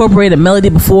who incorporated melody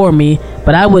before me,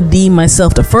 but I would deem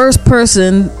myself the first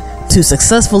person to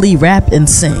successfully rap and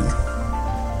sing.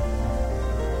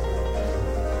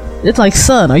 It's like,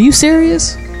 son, are you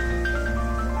serious?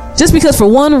 Just because for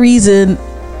one reason,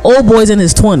 old boy's in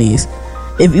his 20s,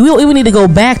 if we don't even need to go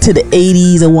back to the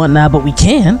 80s and whatnot, but we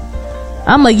can.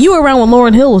 I'm like, you were around when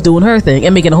Lauryn Hill was doing her thing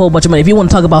and making a whole bunch of money. If you want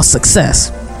to talk about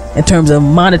success in terms of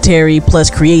monetary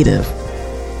plus creative,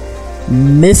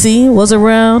 Missy was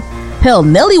around. Hell,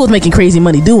 Nelly was making crazy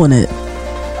money doing it.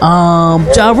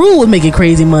 Ja Rule was making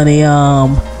crazy money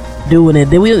doing it.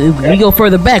 Then we go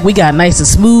further back. We got Nice and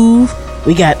Smooth.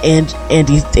 We got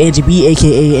Angie B,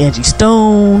 aka Angie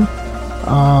Stone.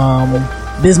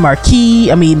 Biz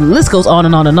Markie. I mean, the list goes on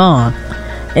and on and on.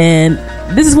 And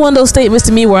this is one of those statements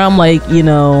to me where I'm like,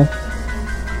 even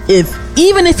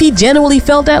if he genuinely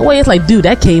felt that way, it's like, dude,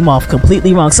 that came off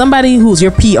completely wrong. Somebody who's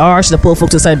your PR should have pulled folks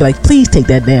to the side and be like, please take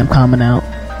that damn comment out,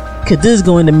 because this is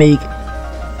going to make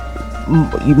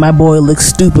my boy look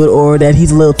stupid, or that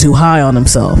he's a little too high on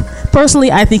himself.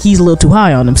 Personally, I think he's a little too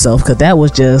high on himself, because that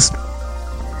was just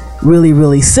really,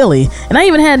 really silly. And I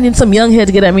even had some young head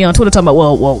to get at me on Twitter talking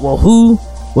about,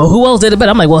 who else did it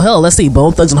better? I'm like, well, hell, let's see.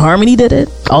 Bone Thugs and Harmony did it.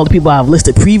 All the people I've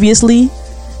listed previously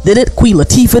did it. Queen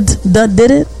Latifah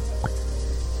did it.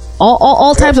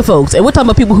 All types of folks. And we're talking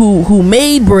about people who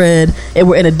made bread and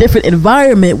were in a different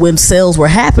environment when sales were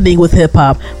happening with hip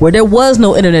hop, where there was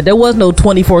no internet, there was no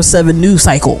 24/7 news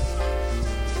cycle.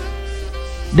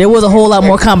 There was a whole lot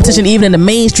more competition even in the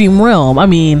mainstream realm. I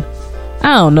mean,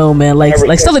 I don't know, man. Like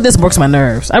stuff like this works my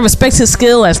nerves. I respect his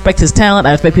skill, I respect his talent,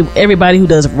 I respect everybody who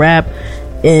does rap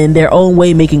in their own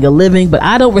way, making a living, but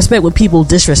I don't respect when people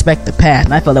disrespect the past,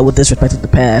 and I felt that with disrespecting the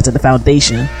past and the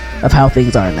foundation of how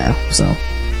things are now. So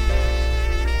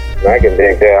I can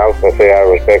dig that. I was gonna say I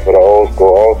respect for the old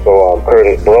school. Also,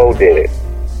 Curtis Blow did it,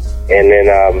 and then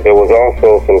there was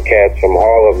also some cats from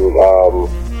Harlem,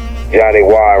 Johnny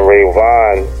Y and Ray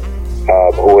Vaughn,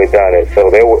 who had done it. So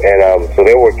there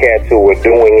were cats who were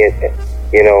doing it,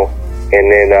 and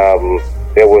then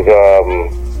there was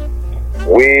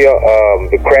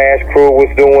the Crash crew was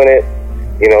doing it.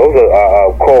 It was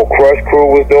a Cold Crush crew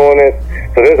was doing it.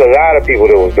 So there's a lot of people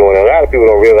that was doing it. A lot of people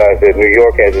don't realize that New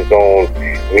York has its own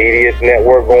media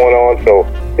network going on. So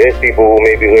there's people who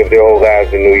maybe live their whole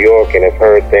lives in New York and have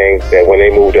heard things that when they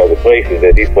move to other places,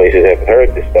 that these places haven't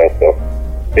heard this stuff. So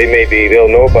they'll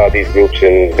know about these groups,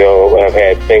 and they'll have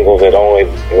had singles that only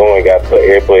got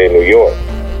airplay in New York.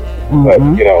 Mm-hmm. But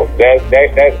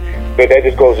but that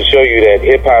just goes to show you that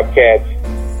hip hop cats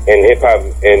and hip hop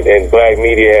and black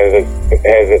media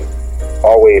hasn't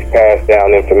always passed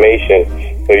down information,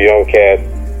 so young cats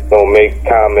don't make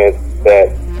comments that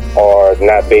are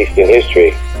not based in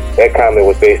history. That comment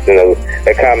was based in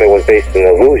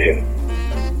illusion.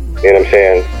 You know what I'm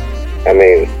saying? I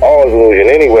mean, all illusion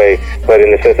anyway, but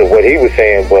in the sense of what he was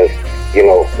saying was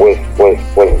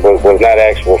not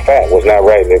actual fact, was not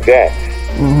right and exact.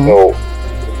 Mm-hmm. So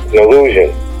an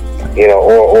illusion,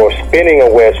 or spinning an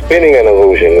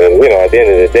illusion, and at the end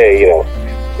of the day,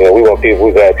 we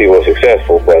glad people are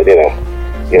successful, but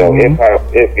mm-hmm.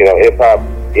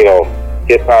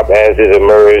 hip hop as it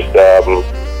emerged, that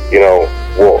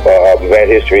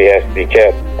history has to be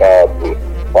kept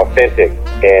authentic,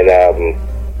 and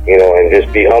and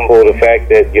just be humble of the fact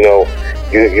that you're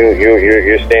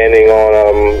standing on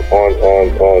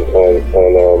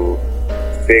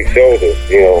big shoulders,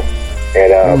 and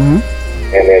mm-hmm.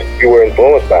 and that you were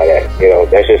influenced by that.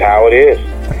 That's just how it is.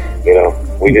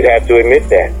 We just have to admit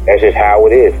that. That's just how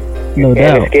it is. You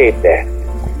can't escape that.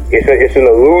 It's an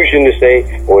illusion to say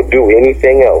or do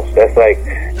anything else. That's like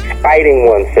fighting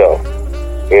oneself.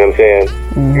 You know what I'm saying?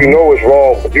 Mm-hmm. You know it's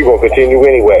wrong, but you're going to continue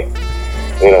anyway.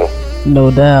 No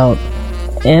doubt.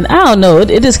 And I don't know,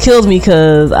 it just kills me,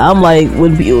 because I'm like,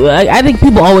 I think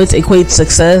people always equate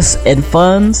success and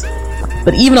funds,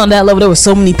 but even on that level, there were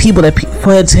so many people that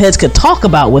heads could talk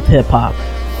about with hip hop.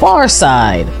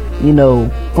 Farside,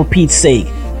 for Pete's sake,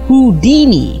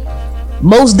 Houdini,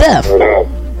 Mos Def,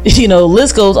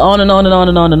 list goes on and on and on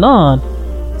and on and on.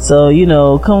 So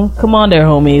come on there,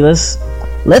 homie.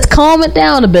 Let's calm it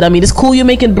down a bit. I mean, it's cool you're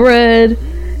making bread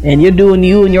and you're doing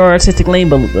you in your artistic lane,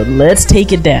 but let's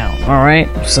take it down. All right.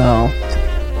 So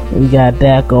we got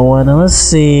that going, and let's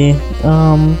see.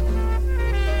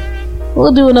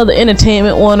 we'll do another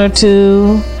entertainment one or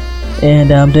two, and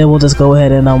then we'll just go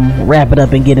ahead and wrap it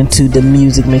up and get into the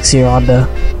music mix here on the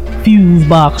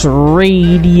FuseBox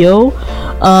Radio.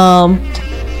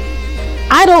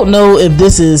 I don't know if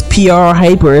this is PR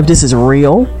hype or if this is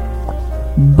real,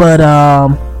 but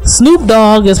Snoop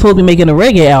Dogg is supposed to be making a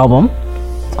reggae album,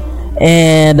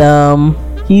 and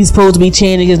he's supposed to be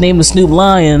changing his name to Snoop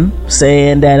Lion,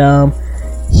 saying that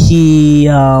he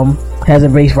has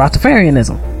embraced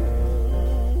Rastafarianism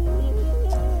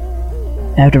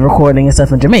after recording and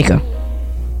stuff in Jamaica.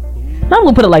 Now, I'm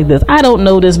gonna put it like this: I don't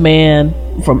know this man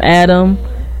from Adam,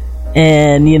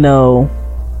 and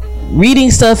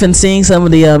reading stuff and seeing some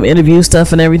of the interview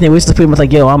stuff and everything, which is pretty much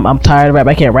like, yo, I'm tired of rap.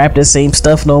 I can't rap this same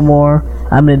stuff no more.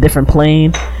 I'm in a different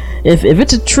plane. If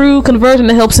it's a true conversion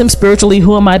that helps him spiritually,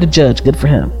 who am I to judge? Good for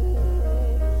him.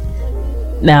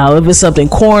 Now, if it's something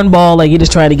cornball, like you're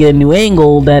just trying to get a new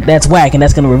angle, that's whack, and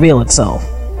that's going to reveal itself,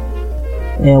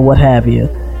 and what have you.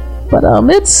 But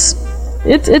it's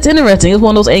interesting. It's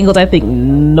one of those angles I think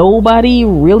nobody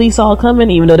really saw coming,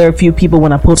 even though there are a few people,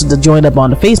 when I posted the joint up on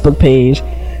the Facebook page,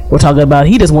 were talking about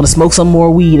he just want to smoke some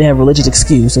more weed and have a religious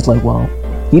excuse. It's like, well,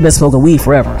 he's been smoking weed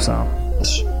forever, so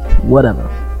whatever.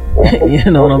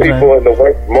 You know what I'm saying?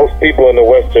 Most people in the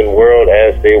Western world,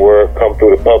 as they come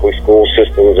through the public school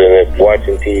systems and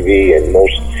watching TV and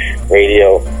most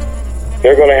radio,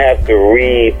 they're going to have to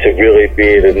read to really be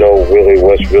able to know really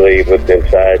what's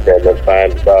inside them and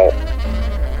find about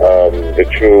the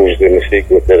truths and the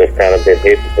secrets that have kind of been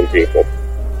hidden from people.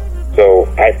 So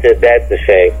I said that to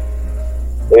say,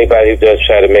 anybody who does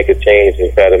try to make a change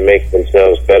and try to make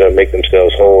themselves better, make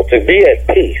themselves whole, to be at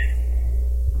peace.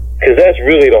 Because that's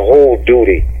really the whole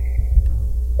duty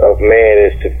of man,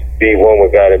 is to be one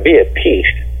with God and be at peace.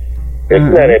 If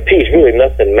you're not at peace, really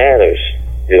nothing matters.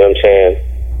 You know what I'm saying?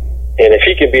 And if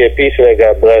he can be at peace, then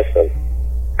God bless him.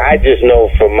 I just know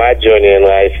from my journey in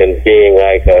life and being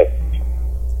like a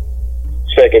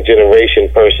second generation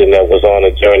person that was on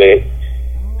a journey,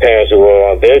 parents who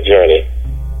were on their journey,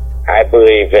 I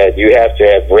believe that you have to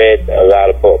have read a lot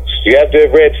of books. You have to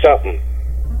have read something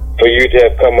for you to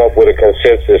have come up with a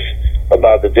consensus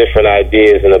about the different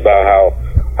ideas and about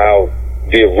how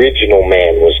the original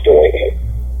man was doing it.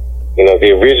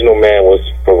 The original man was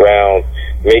around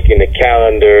making the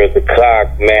calendar, the clock,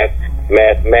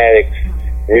 mathematics,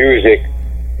 music,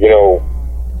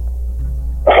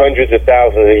 hundreds of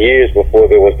thousands of years before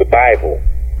there was the Bible.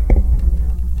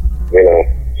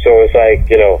 So it's like,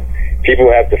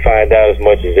 people have to find out as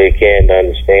much as they can to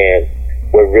understand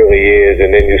what really is,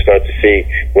 and then you start to see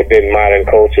within modern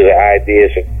culture the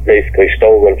ideas are basically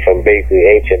stolen from basically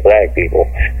ancient black people.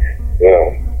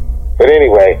 But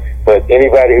anyway,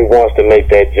 anybody who wants to make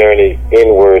that journey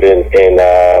inward and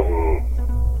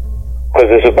because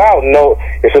it's about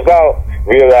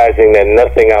realizing that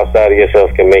nothing outside of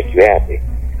yourself can make you happy.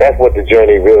 That's what the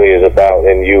journey really is about,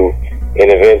 and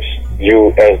events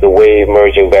you as the wave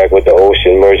merging back with the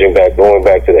ocean, going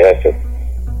back to the essence.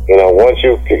 Once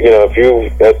if you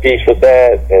at peace with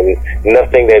that, and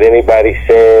nothing that anybody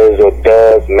says or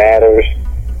does matters,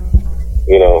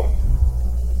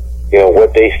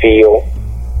 what they feel,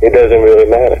 it doesn't really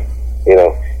matter. And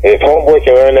if homeboy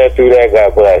can learn that through that,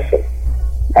 God bless him.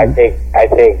 I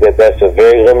think that's a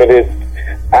very limited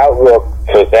outlook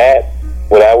for that,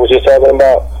 what I was just talking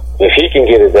about. If he can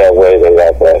get it that way, then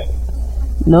God bless him.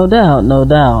 No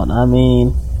doubt. I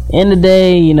mean, in the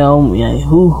day,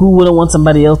 who wouldn't want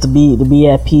somebody else to be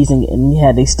at peace and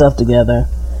had their stuff together?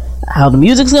 How the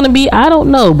music's gonna be, I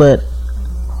don't know, but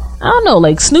I don't know.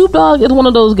 Like, Snoop Dogg is one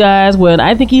of those guys when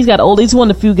I think he's got older. He's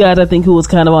one of the few guys I think who was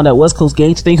kind of on that West Coast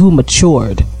gangster thing, who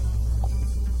matured.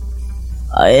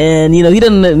 And he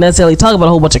doesn't necessarily talk about a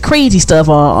whole bunch of crazy stuff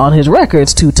on his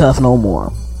records, Too Tough No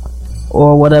More,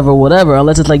 or whatever,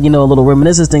 unless it's like, a little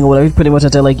reminiscence thing or whatever. He's pretty much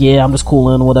out there like, yeah, I'm just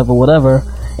coolin', whatever.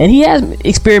 And he has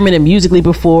experimented musically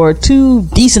before to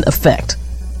decent effect.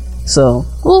 So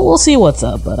we'll see what's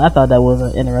up. But I thought that was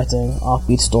an interesting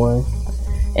offbeat story.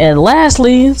 And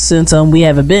lastly, since we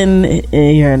haven't been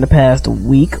here in the past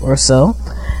week or so,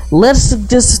 let's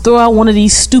just throw out one of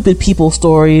these stupid people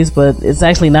stories. But it's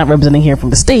actually not representing here from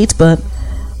the States, but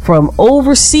from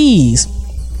overseas.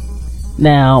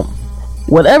 Now,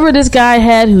 whatever this guy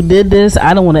had who did this,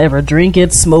 I don't want to ever drink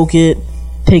it, smoke it,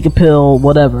 take a pill,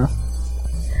 whatever.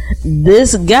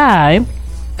 This guy,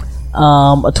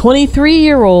 a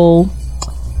 23-year-old,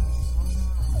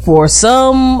 for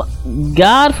some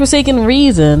godforsaken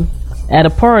reason, at a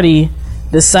party,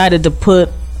 decided to put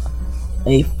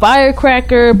a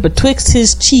firecracker betwixt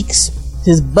his cheeks,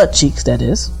 his butt cheeks, that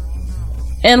is,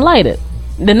 and light it.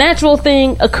 The natural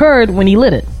thing occurred when he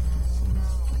lit it.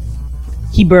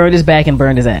 he burned his back and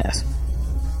burned his ass.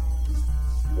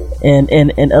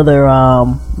 And other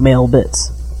male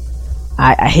bits.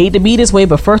 I hate to be this way,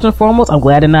 but first and foremost, I'm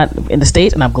glad they're not in the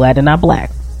States, and I'm glad they're not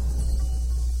black.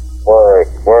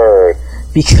 Word.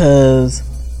 Because,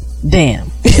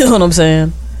 damn, you know what I'm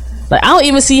saying? Like, I don't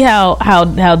even see how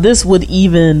this would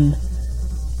even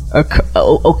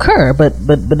occur, but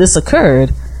this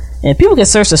occurred, and people can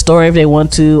search the story if they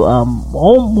want to.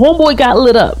 Homeboy got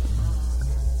lit up.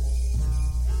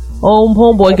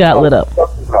 Homeboy got lit up.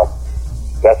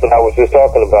 That's what I was just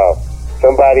talking about.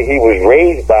 Somebody he was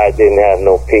raised by didn't have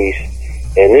no peace,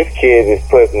 and this kid is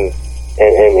putting,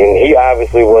 and he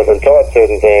obviously wasn't taught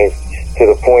certain things to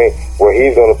the point where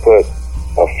he's going to put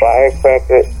a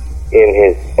firecracker in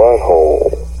his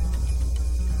butthole.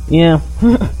 Yeah.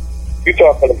 You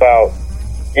talking about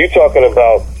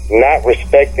not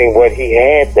respecting what he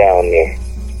had down there.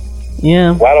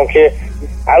 Yeah. Well,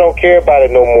 I don't care about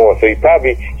it no more. So he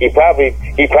probably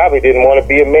didn't want to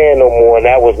be a man no more, and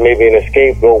that was maybe an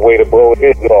scapegoat way to blow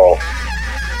his off.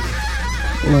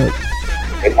 Right.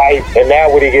 And now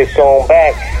when he gets thrown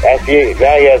back, now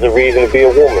he has a reason to be a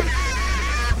woman.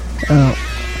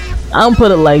 I'm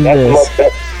put it like this.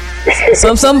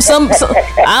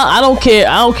 I don't care.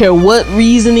 I don't care what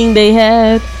reasoning they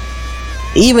had.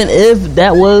 Even if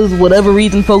that was whatever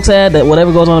reason folks had, that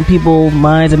whatever goes on in people's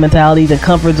minds and mentalities and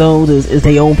comfort zones is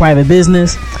their own private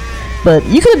business. But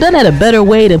you could have done that a better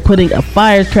way than putting a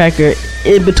firecracker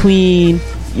in between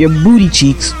your booty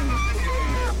cheeks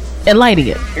and lighting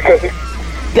it.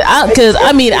 Because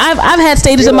I mean, I've had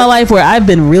stages in my life where I've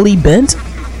been really bent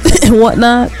and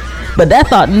whatnot, but that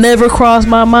thought never crossed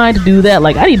my mind to do that.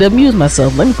 Like, I need to amuse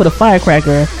myself. Let me put a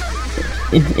firecracker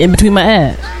in between my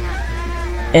ass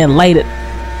and light it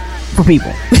for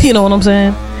people. You know what I'm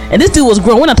saying? And this dude was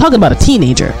grown. We're not talking about a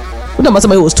teenager. We're talking about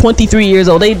somebody who was 23 years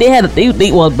old. They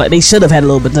should have had a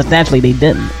little bit. Naturally, they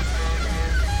didn't.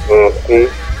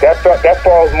 That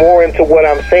falls more into what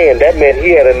I'm saying. That meant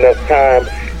he had enough time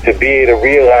to be able to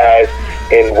realize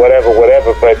and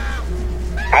whatever. But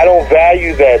I don't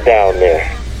value that down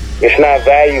there. It's not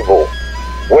valuable.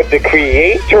 What the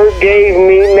Creator gave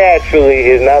me naturally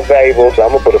is not valuable, so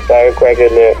I'm going to put a firecracker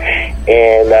in there.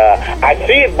 And I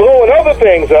see it blowing other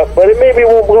things up, but it maybe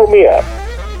won't blow me up.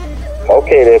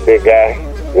 Okay there, big guy.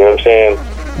 You know what I'm saying?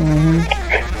 Mm-hmm.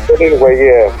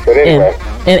 But anyway.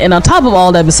 And on top of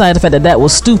all that, besides the fact that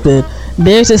was stupid,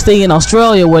 there's this thing in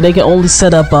Australia where they can only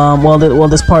set up,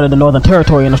 this part of the Northern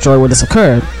Territory in Australia where this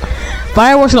occurred.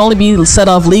 Fireworks can only be set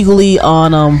off legally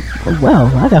on, I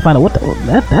gotta find out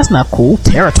that's not cool.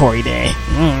 Territory Day.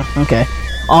 Okay.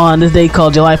 On this day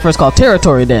called July 1st called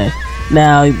Territory Day.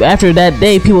 Now, after that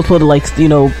day, people supposed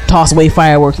to, toss away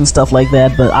fireworks and stuff like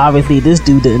that, but obviously this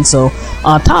dude didn't. So,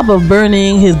 on top of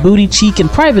burning his booty cheek and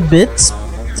private bits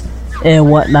and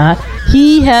whatnot,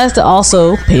 he has to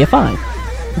also pay a fine.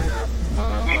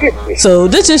 So,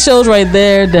 this just shows right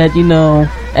there that,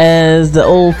 as the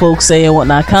old folks say and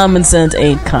whatnot, common sense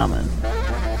ain't common.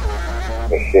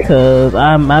 Because,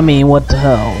 I mean, what the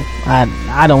hell?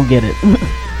 I don't get it.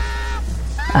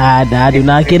 I do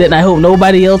not get it, and I hope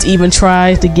nobody else even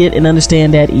tries to get and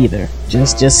understand that either.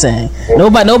 Just saying.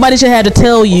 Nobody should have to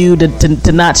tell you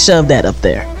to not shove that up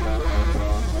there.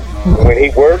 When he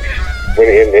works, at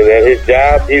his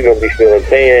job, he's going to be feeling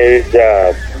pain at his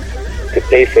job to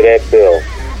pay for that bill.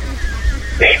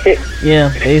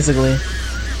 Yeah, basically.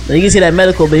 You can see that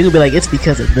medical bill, he'll be like, it's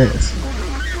because of this.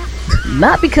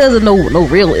 Not because of no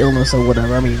real illness or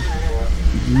whatever. I mean,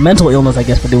 mental illness, I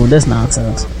guess, for doing this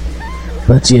nonsense.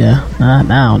 But yeah, I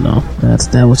don't know.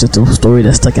 That was just a story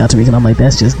that stuck out to me, and I'm like,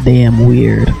 that's just damn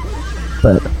weird.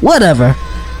 But whatever.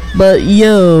 But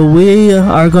yo, we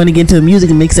are going to get into a music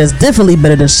mix that's definitely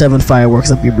better than shoving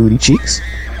fireworks up your booty cheeks.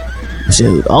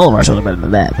 Shoot, all of our shows are better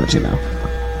than that, but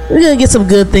we're gonna get some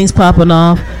good things popping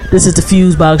off. This is the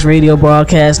FuseBox radio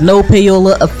broadcast. No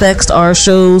payola affects our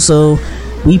show, so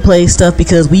we play stuff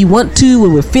because we want to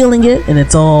when we're feeling it, and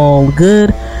it's all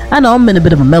good. I know I'm in a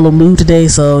bit of a mellow mood today,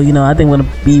 so I think I'm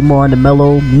gonna be more on the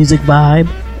mellow music vibe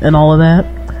and all of that.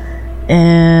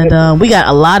 And we got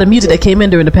a lot of music that came in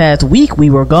during the past week. We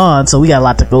were gone, so we got a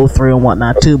lot to go through and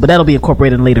whatnot too. But that'll be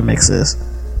incorporated in later mixes.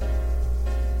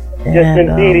 Yes,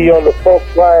 indeed, on the funk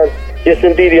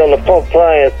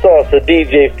flying sauce of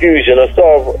DJ Fusion. I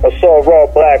saw Raw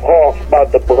Black Hawk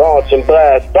about to launch and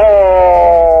blast.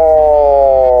 Oh!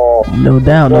 No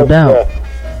doubt.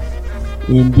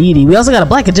 Indeed. We also got a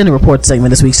Black Agenda Report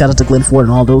segment this week. Shout out to Glenn Ford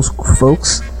and all those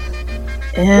folks.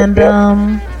 And,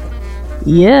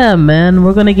 yeah, man,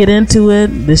 we're gonna get into it.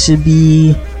 This should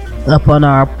be up on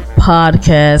our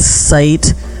podcast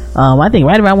site I think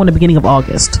right around when the beginning of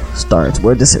August starts.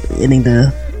 We're just ending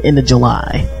the end of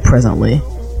July presently,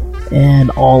 and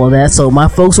all of that. So my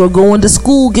folks who are going to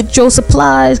school, get your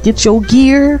supplies, get your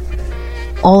gear,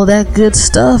 all of that good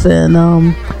stuff,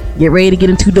 and get ready to get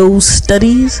into those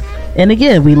studies. And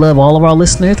again, we love all of our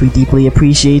listeners. We deeply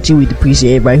appreciate you. We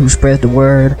appreciate everybody who spreads the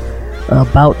word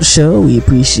about the show. We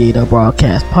appreciate our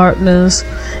broadcast partners,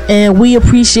 and we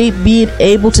appreciate being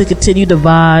able to continue the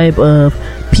vibe of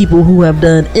people who have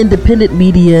done independent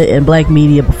media and black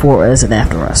media before us and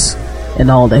after us, and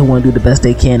all that, who want to do the best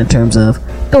they can in terms of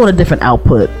throwing a different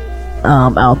output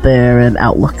out there and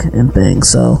outlook and things.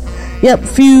 So yep,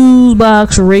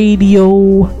 FuseBox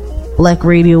Radio,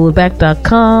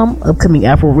 BlackRadioWithBack.com, upcoming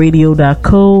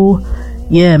AfroRadio.co.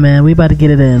 Yeah, man, we about to get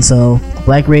it in. So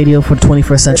Black Radio for the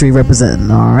 21st century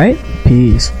representing. All right,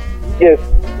 peace. Yes,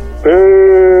 peace.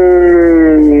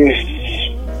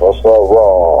 What's up,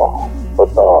 Raw?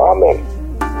 What's up? I'm in.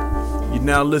 You're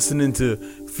now listening to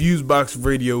FuseBox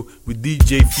Radio with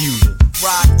DJ Fusion.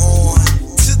 Rock on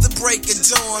to the break of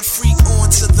dawn, freak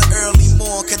on to the early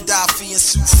morn. Gaddafi and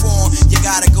Sufon, you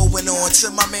got it going on.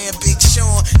 To my man Big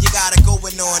Sean, you got it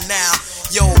going on now.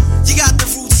 Yo, you got the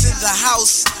roots in the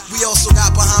house. We also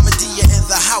got Bahamadia in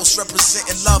the house,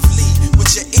 representing lovely. With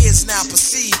your ears now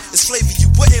perceive, it's flavor you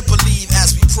wouldn't believe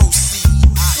as we proceed.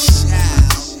 I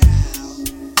shall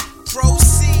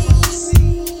proceed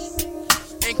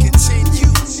and continue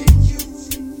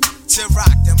to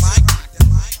rock the mic.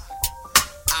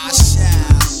 I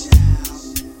shall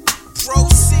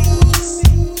proceed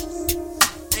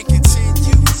and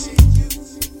continue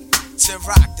to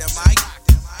rock the mic.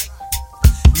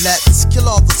 Let's kill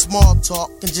all the small talk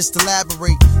and just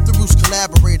elaborate. The roots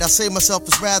collaborate. I say myself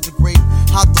is rather great.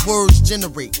 How the words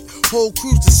generate. Whole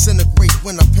crews disintegrate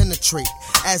when I penetrate.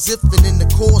 As if and in the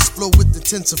chorus flow with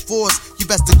intensive force. You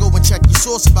best to go and check your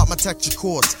source about my texture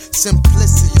chords.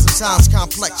 Simplicity, sometimes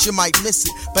complex, you might miss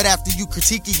it. But after you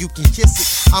critique it, you can kiss it.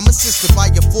 I'm assisted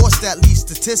by your force that leads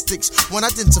statistics. When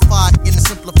identify and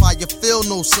simplify, you feel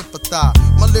no sympathize.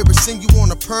 My lyrics send you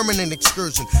on a permanent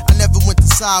excursion. I never went to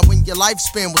side when your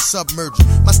lifespan was submerging.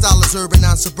 My style is urban,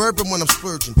 not suburban when I'm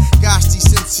splurging. Gosh, these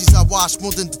senses I wash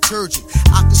more than detergent.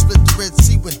 I can split the Red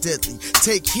Sea when deadly.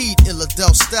 Take heed,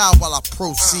 Illadelph style while I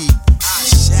proceed. I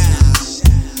shall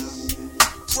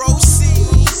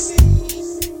proceed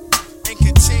and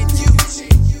continue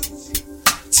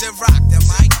to rock the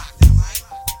mic.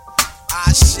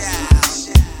 I shall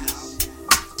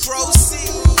proceed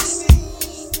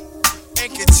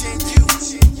and continue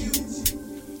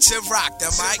to rock the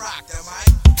mic.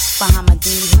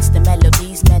 Bahamadia hits the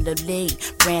melodies, melody,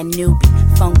 brand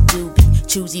newbie, funk doobie,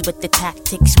 choosy with the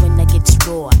tactics when I get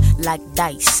raw, like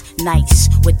dice, nice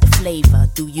with the flavor.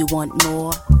 Do you want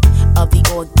more of the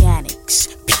organics?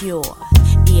 Pure,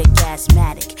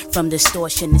 eargasmatic, from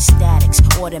distortion to statics,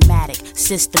 automatic,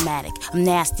 systematic. I'm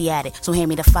nasty at it, so hand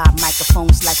me the 5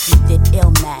 microphones like you did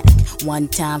Illmatic. One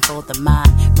time for the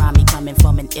mind, rhyming coming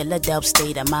from an Illadelph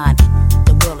state of mind.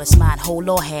 The world is mine, whole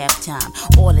or half time,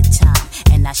 all the time,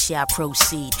 and I shall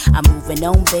proceed. I'm moving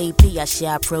on, baby, I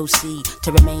shall proceed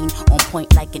to remain on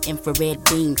point like an infrared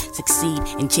beam. Succeed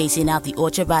in chasing out the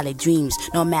ultraviolet dreams.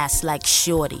 No mask like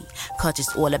Shorty, cause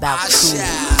it's all about cool.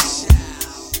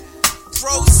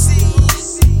 Proceed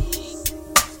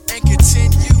and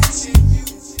continue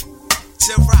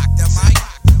to rock the mic.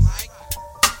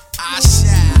 I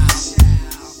shall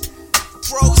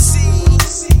proceed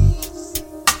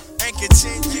and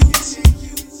continue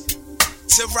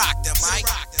to rock the mic.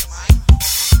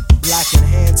 Black and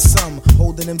handsome,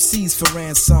 holding MCs for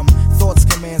ransom. Thoughts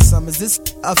command some. Is this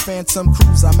a phantom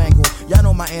cruise I mangle? Y'all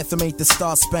know my anthem ain't the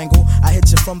Star Spangle. I hit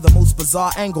you from the most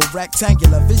bizarre angle.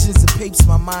 Rectangular visions and papes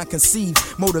my mind conceive,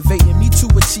 motivating me to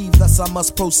achieve. Thus I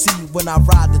must proceed when I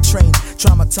ride the train.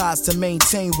 Traumatized to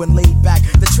maintain when laid back.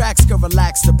 The tracks can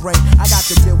relax the brain. I got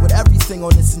to deal with everything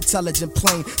on this intelligent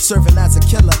plane. Serving as a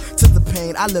killer to the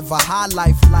pain. I live a high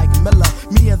life like Miller.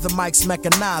 Me and the mics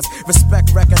mechanized.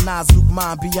 Respect, recognize, Luke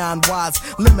mind beyond wise.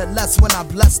 Limitless when I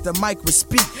bless the mic with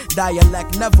speak.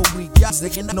 Dialect never weak. Y'all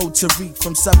know Tariq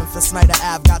from 7th and Snyder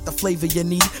Ave. Got the flavor you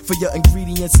need for your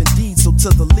ingredients indeed. So to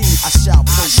the lead, I shall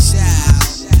proceed.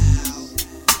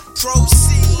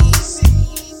 Proceed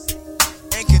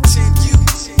and continue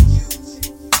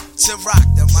to rock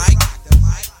the mic.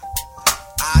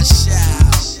 I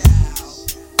shall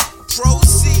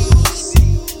proceed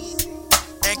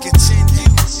and continue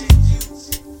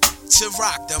to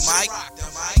rock the mic.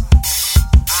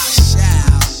 I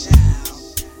shall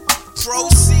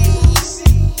proceed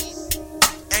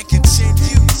and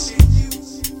continue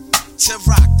to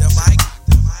rock the mic.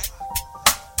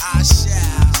 I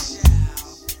shall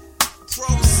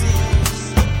proceed.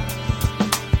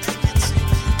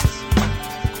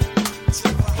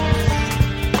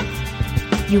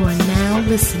 You are now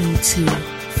listening to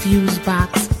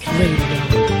FuseBox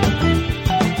Radio.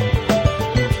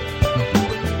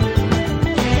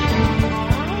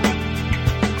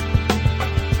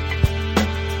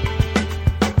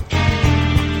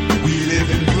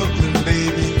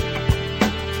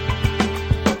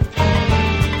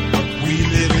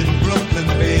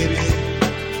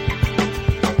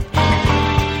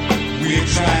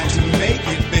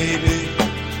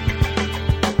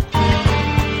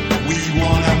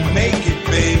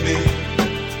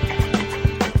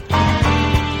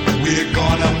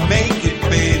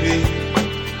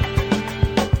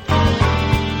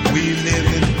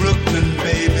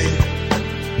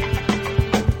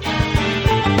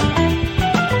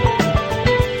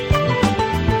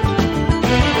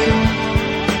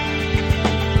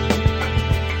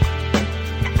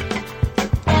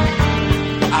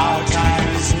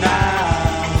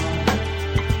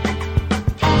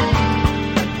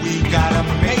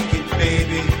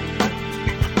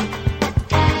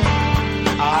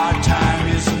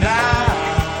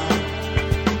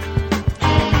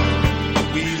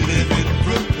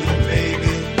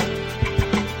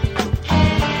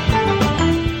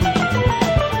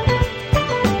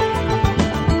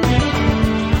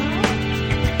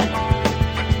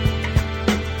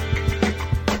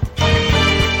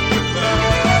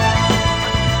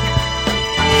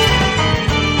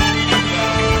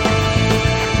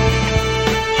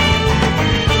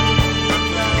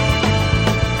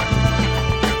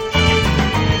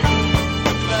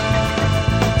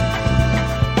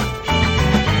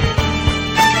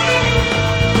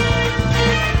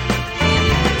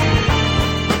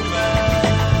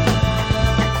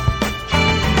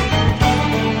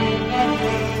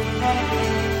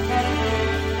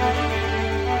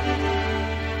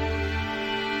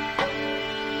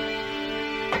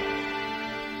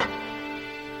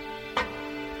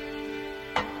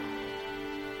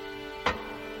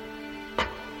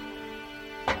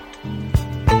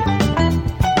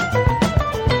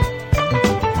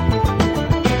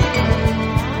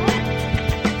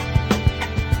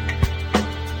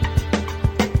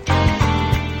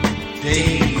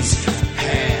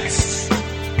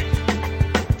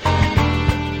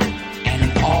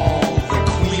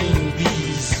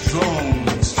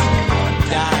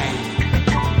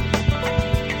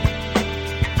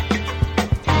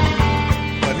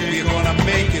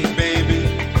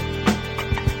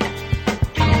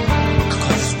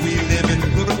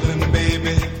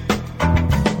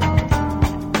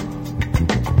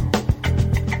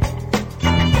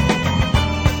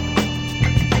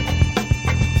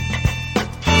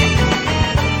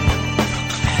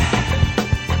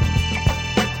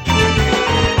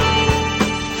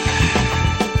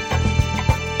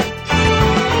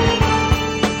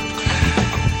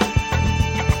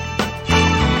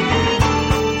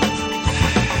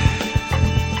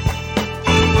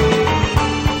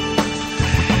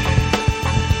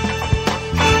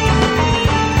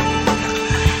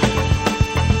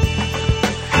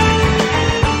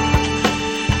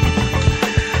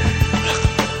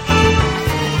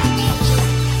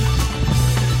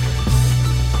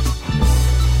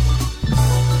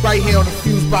 Right here on the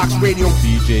FuseBox Radio.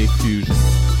 DJ Fusion.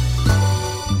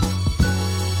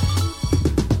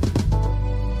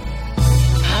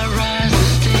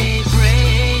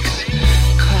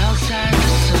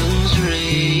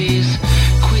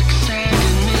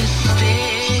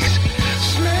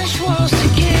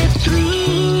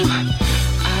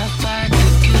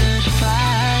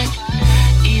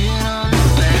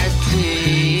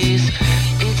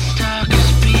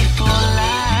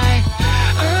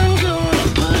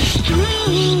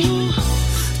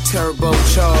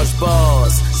 Turbocharged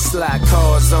bars, slot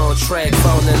cars on track,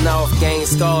 falling off, gain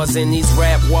scars in these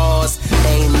rap wars.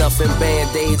 Ain't nothing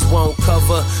band-aids won't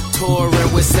cover.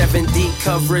 Touring with 7D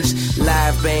coverage,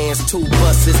 live bands, 2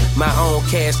 buses, my own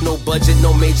cash, no budget,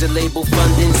 no major label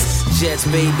funding. Jets,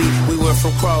 baby, we went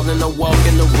from crawling to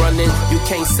walking to running. You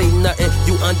can't say nothing,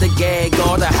 you under gag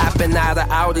order. Hopping out of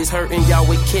Audis, hurting y'all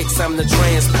with kicks, I'm the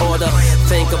transporter.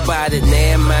 Think about it,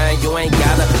 never mind, you ain't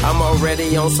gotta. I'm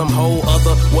already on some whole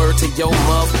other word to your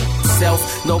mother.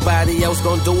 Nobody else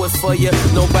gon' do it for you.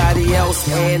 Nobody else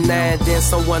had nine, then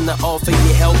someone to offer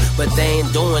you help, but they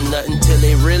ain't doing nothing till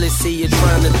they really see you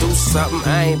trying to do something.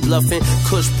 I ain't bluffing,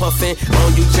 kush puffing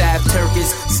on you jive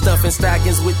turkeys, stuffing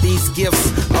stockings with these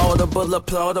gifts. Audible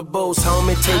applaudables,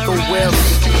 homie, take a whiff.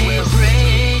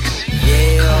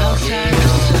 Yeah,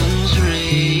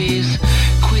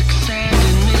 quicksand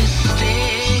and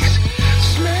mistakes,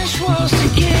 smash walls to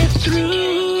get through.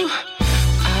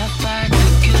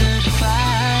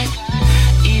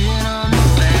 Even on the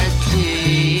bad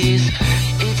days,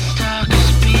 it's dark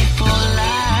as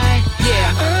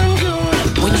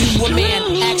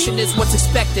most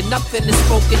expected. Nothing is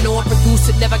spoken or produced.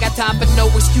 It never got time for no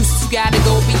excuses. You gotta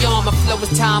go beyond. My flow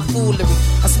is tomfoolery.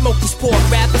 I smoke these pork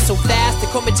rappers so fast they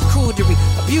come into cootery.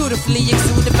 I beautifully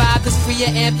exude the vibe that's free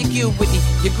of ambiguity.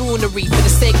 Your goonery for the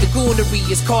sake of goonery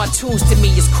is cartoons to me.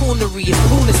 It's coonery.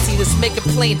 It's lunacy. Let's make it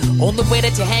plain. On the way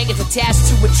that you hang is attached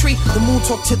to a tree. The moon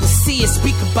talk to the sea and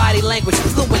speak a body language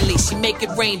fluently. She make it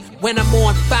rain when I'm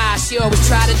on fire. She always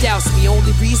try to douse me.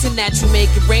 Only reason that you make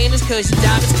it rain is cause your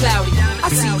diamond's cloudy. I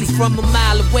see you from a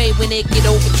mile away when it get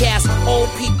overcast. Old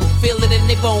people feel it in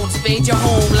their bones. Invade your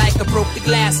home like I broke the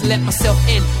glass and let myself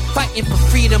in. Fighting for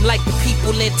freedom like the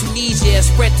people in Tunisia.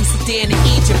 Spread through Sudan and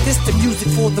Egypt. This the music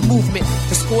for the movement.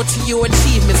 The score to your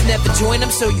achievements. Never join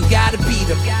them, so you gotta beat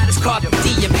them. It's called the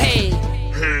DM. Hey.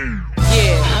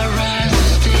 Yeah. I rise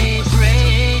as day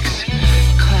breaks.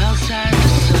 Clouds hide the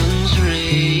sun's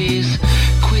rays.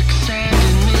 Quicksand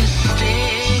and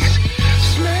mistakes.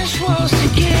 Smash walls to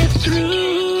get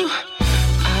through.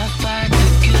 I fight the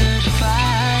good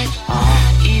fight.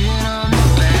 Even on the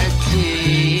bad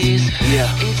days.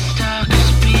 It's dark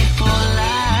as before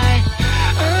light.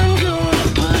 I'm gonna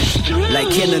push through. Like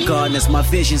kindergartners, my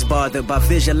vision's bothered by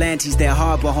vigilantes that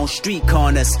harbor on street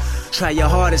corners. Try your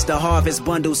hardest to harvest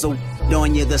bundles of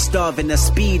on you, the starving, the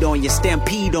speed on you,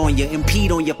 stampede on you,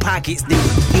 impede on your pockets, then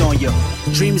on you.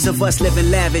 Dreams of us living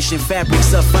lavish in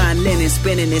fabrics of fine linen,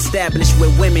 spinning established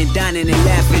with women dining and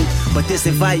laughing. But this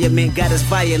environment got us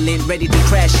violent, ready to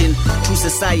crash in. True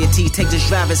society, take the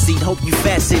driver's seat, hope you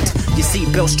fastened your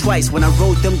seatbelts twice. When I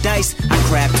rolled them dice, I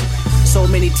crapped. So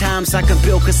many times I could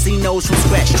build casinos from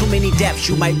scratch. Too many depths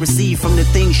you might receive from the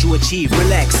things you achieve.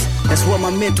 Relax, that's what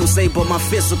my mental say, but my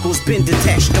physical's been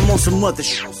detached. I'm on some other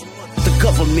shit. The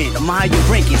government, I'm higher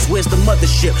rankings, where's the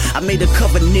mothership? I made a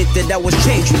covenant that I was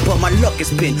changing, but my luck has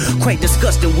been quite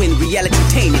disgusting when reality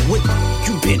tainted. What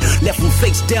you been? Left him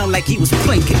face down like he was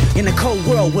planking. In a cold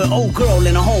world where old girl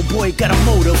and a homeboy got a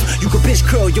motive. You could bitch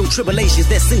curl your tribulations,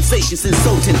 that sensation's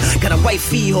insulting. Got a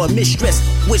wifey or a mistress,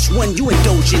 which one you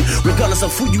indulging? Regardless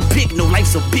of who you pick, no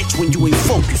life's a bitch when you ain't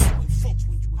focused.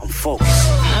 I'm focused.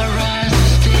 I rise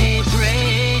as day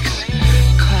breaks.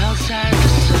 Clouds hide the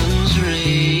sun's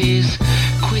rays.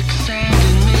 Quicksand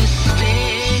and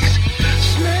mistakes.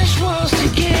 Smash walls to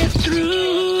get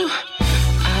through.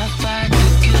 I fight the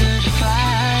good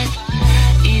fight.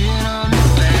 Even on the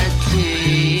bad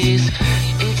days.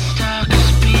 It's dark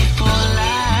as before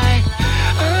light.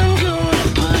 I'm gonna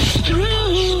push through.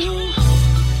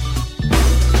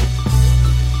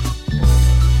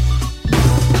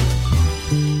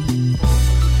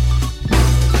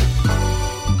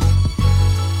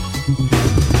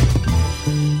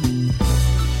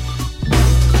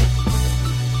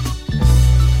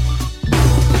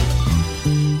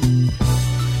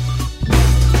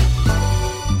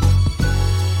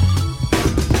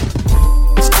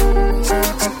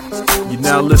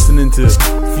 Now listening to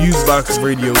FuseBox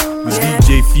Radio with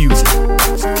DJ Fuse.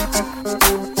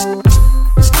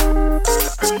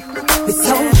 We're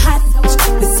so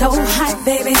hot,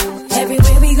 baby.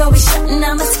 Everywhere we go, we shutting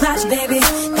down the spot, baby.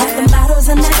 Got the bottles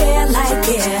in the air like,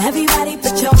 yeah. Everybody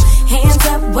put your hands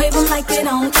up, wave them like you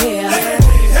don't care.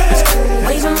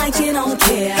 Wave them like you don't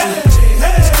care.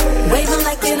 Wave them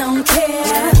like you don't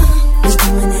care. We're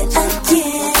doing it again.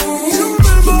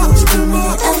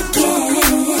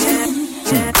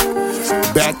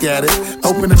 Back at it,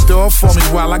 open the door for me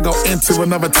while I go into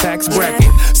another tax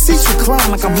bracket. Seats recline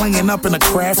like I'm laying up in a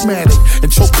Craftmatic and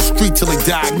choke the street till they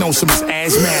diagnose him as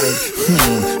asthmatic.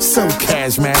 So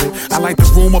charismatic. I light the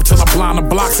room up till I blind the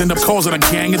blocks, end up causing a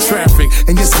gang of traffic.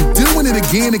 And yes, I'm doing it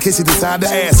again in case you decide to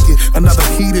ask it. Another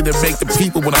heater to make the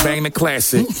people wanna bang the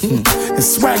classic. And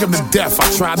swag them to death,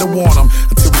 I tried to warn them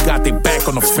until we got their back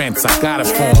on the fence. I got it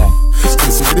for them.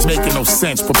 It's making no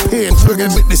sense. Prepared,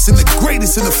 looking, witnessing the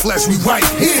greatest in the flesh. We right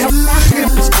here.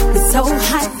 We're so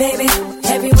hot, baby.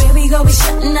 Everywhere we go, we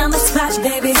shutting down the spot,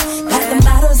 baby. Got them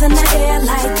bottles in the air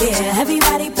like, yeah.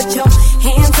 Everybody put your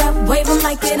hands up, wave them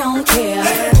like you don't care.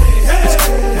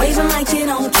 Wave them like you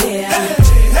don't care.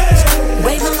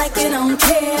 Wave them like you don't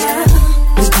care.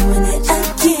 We're doing it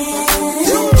again.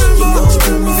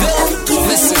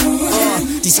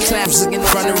 Listen, these claps looking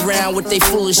running around with they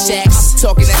foolish acts.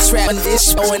 Talking that trap and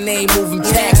this show and they ain't moving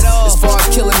packs. As far as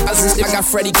killing buzzes, I got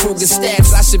Freddy Krueger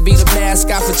stats. I should be the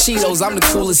mascot for Cheetos, I'm the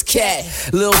coolest cat.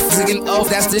 Lil' f***ing off,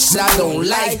 that's the shit I don't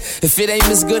like. If it ain't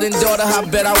Miss Good and daughter, I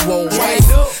bet I won't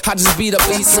wife. I just beat up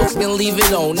these soap and leave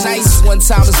it on nice. One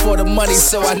time is for the money,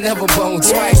 so I never bone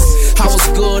twice. I was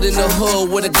good in the hood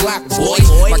with a Glock, boy.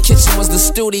 My kitchen was the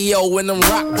studio when them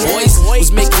rock boys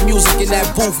was making music in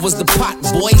that booth was the pot,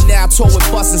 boy. Now I tour with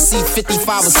Bus and see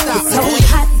 55 would stop.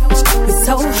 It's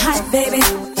so hot, baby.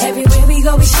 Everywhere we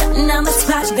go, we shutting down the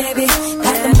spot, baby.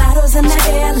 Got the bottles in the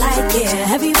air like,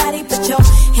 yeah. Everybody put your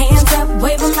hands up,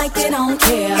 wave them like they don't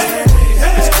care.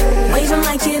 Wave them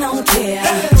like you don't care.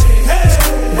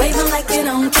 Wave them like you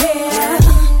don't care.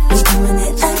 We're doing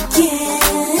it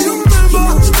again. You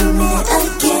know we're doing it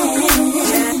again.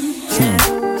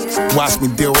 Watch me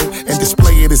do it and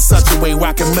display it in such a way where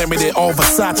I can limit it. All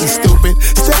Versace stupid.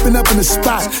 Stepping up in the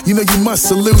spot, you know you must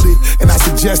salute it. And I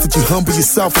suggest that you humble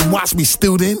yourself and watch me,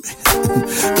 student.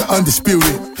 The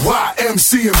undisputed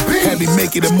YMCMB. Had me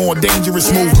make it a more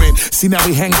dangerous movement. See, now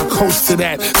we hang our coast to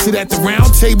that. Sit at the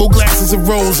round table, glasses of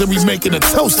rose, and we making a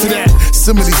toast to that.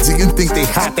 Some of these niggas think they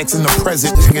hot, that's in the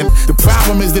present. The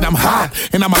problem is that I'm hot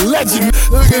and I'm a legend.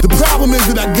 The problem is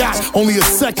that I got only a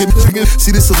second.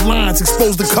 See, this alliance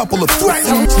exposed a couple of threats.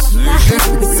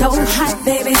 It's so hot,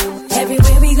 baby.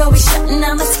 Everywhere we go, we shutting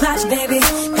down the spot, baby.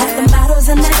 Got the bottles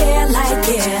in the air like,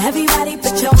 yeah. Everybody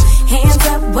put your hands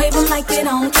up, wave them like you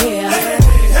don't care.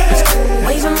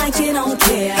 Wave them like you don't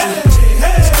care.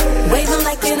 Wave them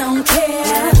like you don't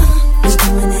care. We're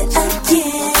doing it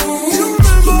again. You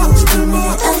know we're doing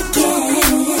it again.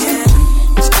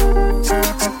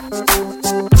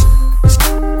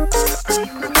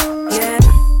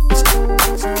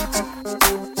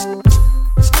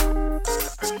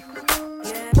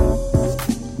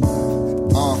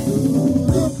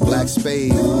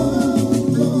 Spade.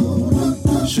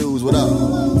 Shoes, what up?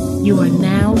 You are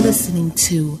now listening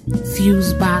to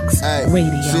FuseBox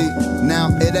Radio. See, now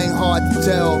it ain't hard to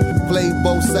tell. Played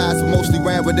both sides, mostly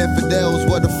ran with infidels.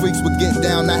 Where the freaks would get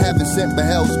down, I haven't sent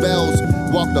beheld spells.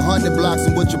 Walked 100 blocks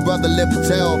and what your brother lived to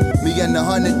tell. Me and the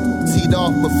 100 teed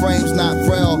off, but frames not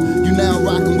frail. You now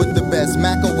rockin' with the best,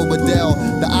 Mac over Waddell.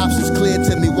 The options clear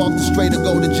to me, walk the straight or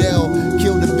go to jail.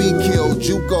 Kill to be killed,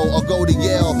 Juco or go to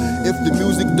Yale. If the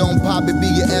music don't pop, it be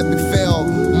your epic fail.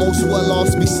 Most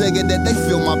well-offs be saying that they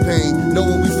feel my pain.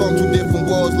 Knowing we from two different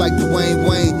worlds like Dwayne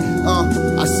Wayne.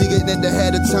 I see it in the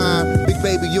head of time. Big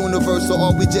baby universal,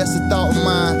 or we just a thought of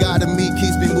mine. God in me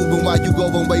keeps me moving while you go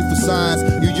and wait for signs.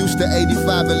 You used to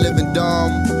 85 and living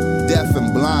dumb, deaf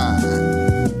and blind.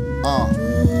 Or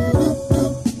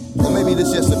maybe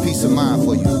this just a peace of mind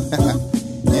for you.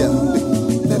 Yeah.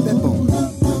 Boom.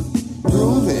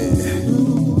 Groove it.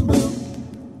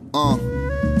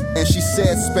 And she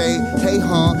said, Spade, hey,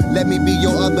 let me be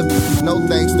your other. No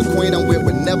thanks, the queen I'm with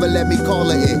would never let me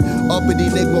call her it. Uppity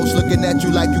niggas looking at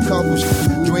you like you come from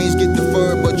Dreams get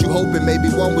deferred, but you hoping maybe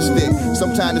one will stick.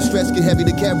 Sometimes the stress get heavy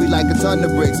to carry like a ton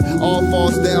of bricks. All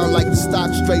falls down like the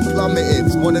stock straight plummeting.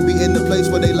 Wanna be in the place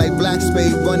where they like Black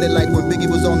Spade running, like when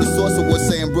Biggie was on the source of what's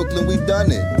saying Brooklyn, we've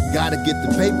done it. Gotta get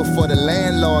the paper for the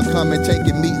landlord coming,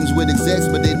 taking meetings with execs,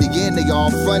 but in the end they all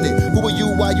fronted. Who are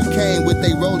you, why you came with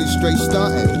they rolling straight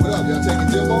stunting? What up, y'all taking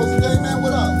demos today, man?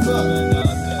 What up?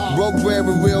 Broke bread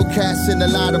with real cats in a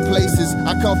lot of places.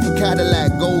 I come from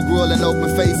Cadillac, gold grill and open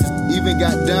faces. Even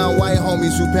got down white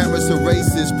homies who parents are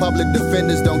racist. Public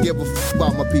defenders don't give a f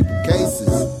about my people cases.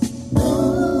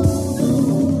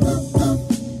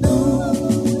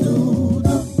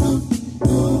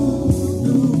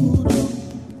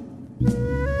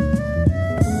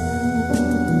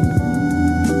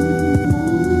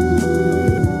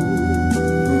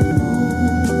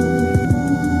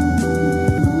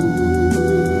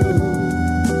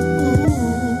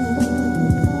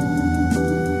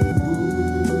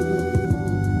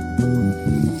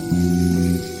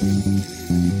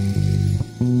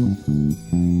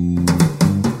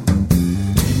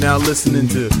 Now listening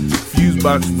to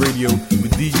FuseBox Radio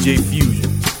with DJ Fusion.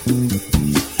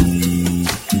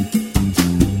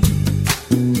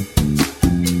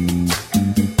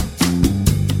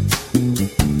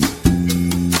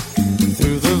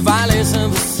 Through the valleys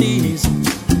of the seas,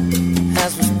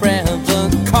 as we spread the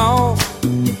call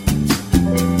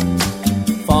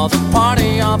for the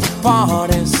party of the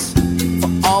parties, for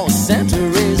all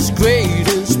centuries'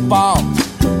 greatest ball.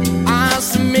 I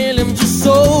see millions of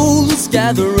souls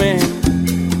gathering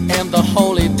in the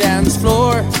holy dance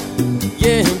floor.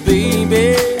 Yeah,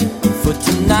 baby, for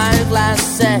tonight's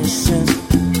last session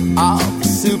of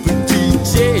Super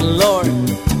DJ Lord.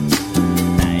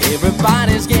 Now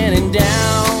everybody's getting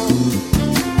down,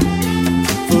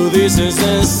 for this is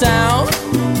the sound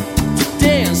to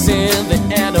dance in the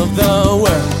end of the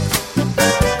world.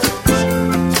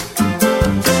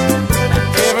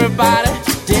 Now everybody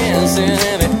dancing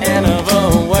in the end of the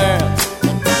world.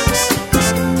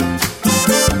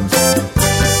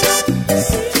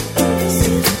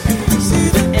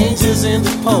 In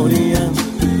the podium,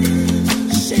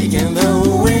 shaking the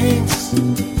wings.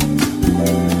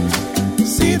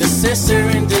 See the sister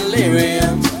in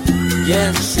delirium,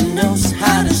 Yeah, she knows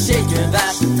how to shake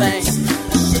that thing.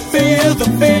 Feel the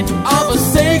beat of a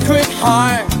sacred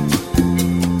heart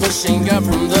pushing up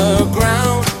from the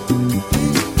ground,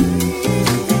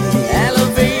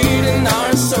 elevating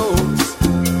our souls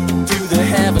to the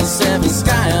heaven, seven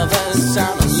sky of the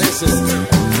sound. Listen,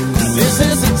 this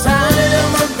is the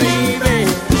time, my baby.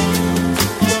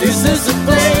 This is the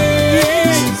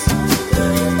place.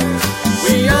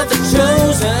 We are the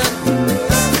chosen.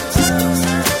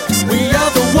 We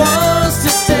are the ones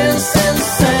to dance and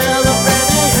celebrate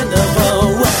the end of the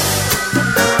world.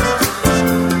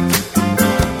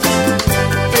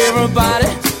 Everybody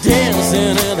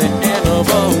dancing in the end of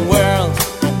the world.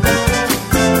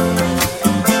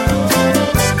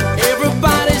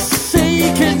 Everybody's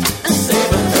shaking and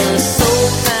saving their soul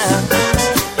now.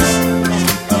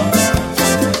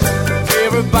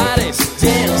 Everybody's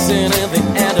dancing in the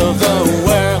end of the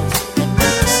world.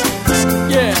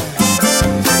 Yeah.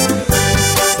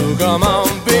 So come on,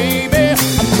 baby,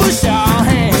 push your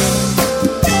hand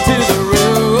to the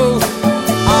roof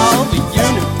of the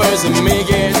universe and make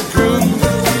it groove.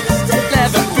 Let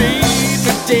the beat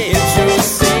predict your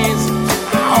sins.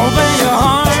 Open your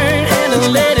heart and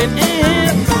let it in.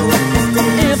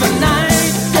 In the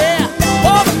night, yeah,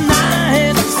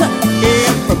 overnight.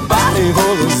 Everybody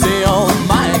hold and say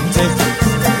almighty.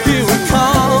 Here we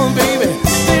come, baby.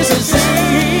 This is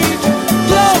it.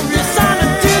 Glorious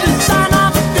honor to the son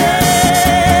of a day.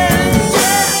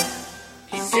 Yeah.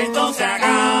 Y si esto se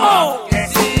acaba, que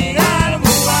siga el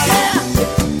búfalo. Yeah.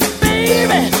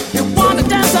 Baby, you wanna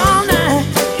dance all night.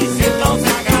 Y si esto se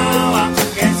acaba,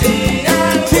 que siga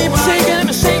el búfalo. Keep shaking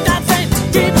and shake that thing.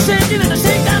 Keep shaking and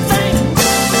shake that thing.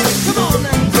 Come on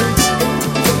now.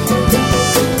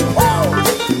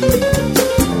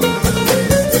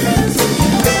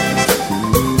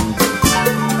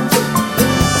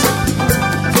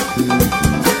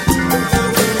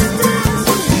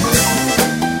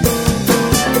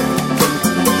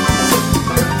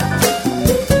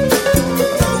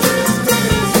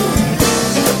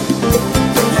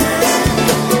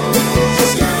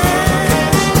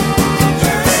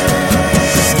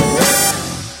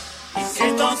 Y si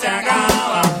esto se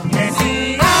acaba, que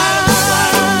siga el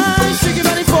búfalo. Shake your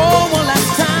body for one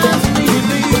last time for me,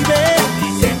 baby. Y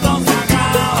si esto se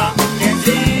acaba, que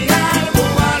siga el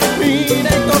búfalo.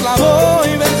 Miren con la voz y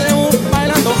vencemos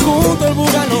bailando junto el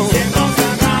búfalo. Y si esto se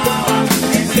acaba,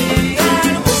 que siga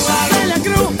el búfalo. En la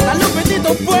cruz, la luz bendito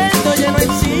puesto lleno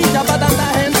en silla para tanta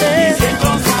gente. Y si esto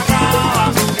se acaba,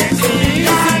 que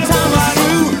siga el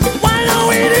búfalo. Why don't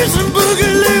we do some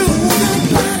boogaloo?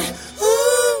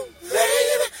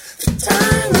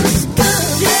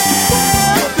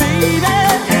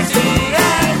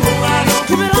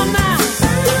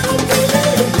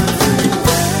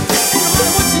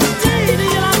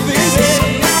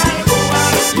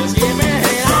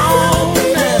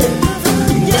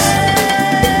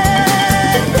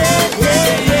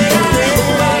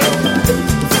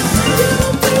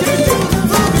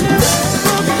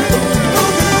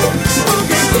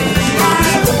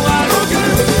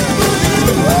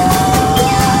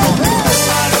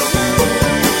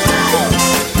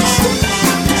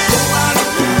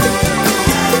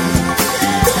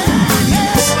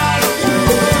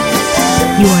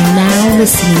 You are now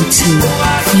listening to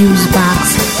FuseBox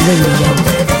Radio.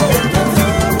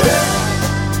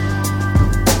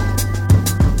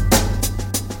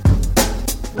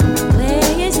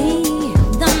 Where is he?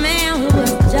 The man who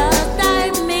was just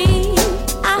like me.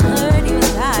 I heard he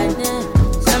was hiding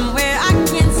somewhere I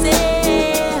can't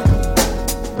say.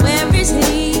 Where is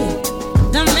he?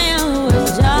 The man who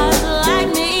was just like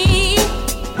me.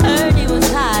 Heard he was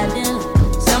hiding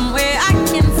somewhere I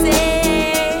can't say.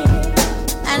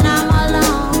 And I'm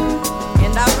alone.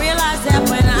 And I realize that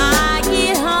when I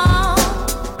get home,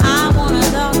 I wanna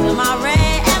talk to my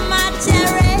red and my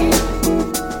cherry.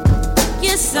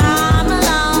 Yes, I'm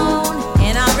alone,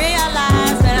 and I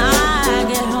realize when I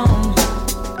get home,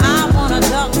 I wanna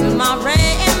talk to my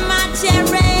red and my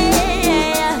cherry.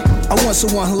 I want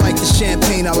someone who likes the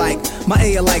champagne I like. My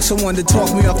A like someone to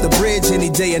talk me off the bridge any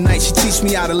day or night. She teach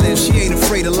me how to live, she ain't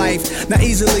afraid of life. Not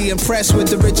easily impressed with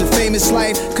the rich and famous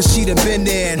life, cause she done been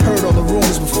there and heard all the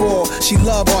rumors before. She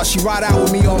love art, she ride out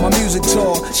with me on my music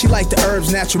tour. She like the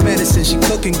herbs, natural medicine, she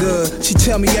cooking good. She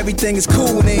tell me everything is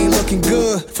cool when they ain't looking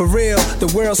good. For real, the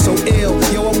world's so ill.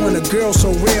 Yo, I want a girl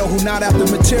so real, who not after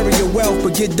material wealth,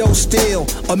 but get dough still.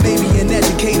 Or maybe an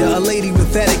educator, a lady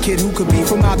with etiquette, who could be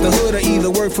from out the hood or either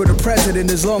work for the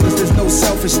president, as long as there's no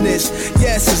selfishness.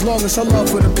 Yes, as long as her love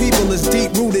for the people is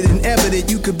deep rooted and evident,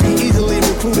 you could be easily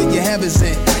recruited, your heaven's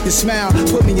in. Your smile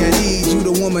put me at ease, you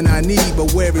the woman I need,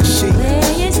 but where is she?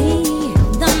 Where is he?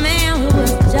 The man who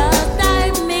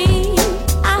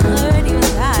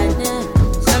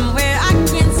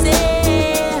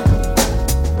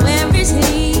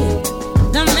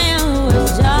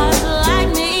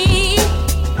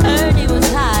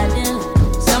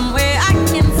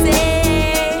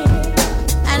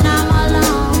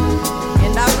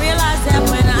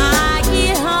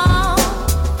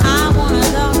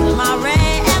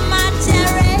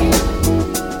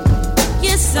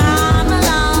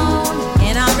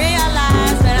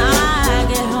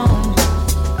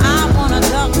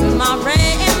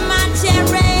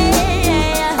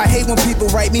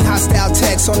write me hostile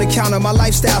texts on account of my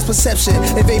lifestyle's perception.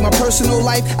 Invade my personal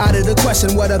life out of the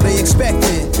question, what are they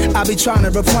expecting? I be trying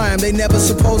to reply them, they never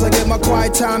suppose I get my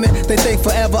quiet timing. They think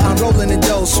forever I'm rolling the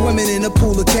dough, swimming in a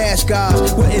pool of cash,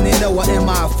 guys. Wouldn't they know, or am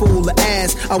I a fool to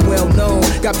ask? I'm well known,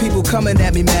 got people coming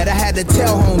at me mad. I had to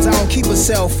tell homes, I don't keep a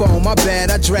cell phone, my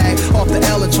bad. I drag off the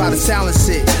L and try to silence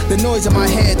it. The noise in my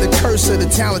head, the curse of the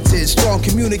talented. Strong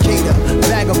communicator,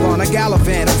 vagabond, I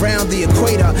gallivant around the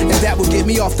equator, and that will get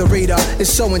me off the radar. It's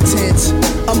so intense.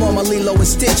 I'm on my Lilo and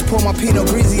Stitch, pour my Pinot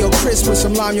Grigio crisp with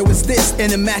some lime. Yo, it's this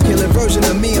an immaculate version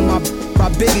of me and my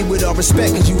Biggie. With all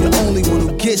respect, 'cause you the only one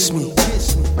who gets me.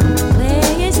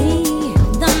 Where is he?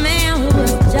 The man who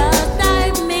was just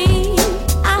like me.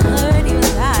 I heard he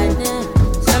was hiding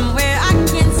somewhere I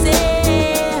can't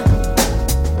say.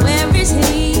 Where is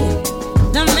he?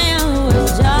 The man who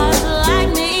was just like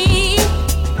me.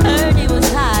 Heard he was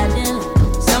hiding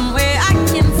somewhere I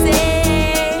can't say.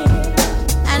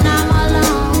 And I'm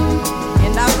alone,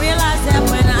 and I realize that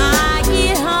when I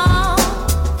get home,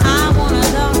 I wanna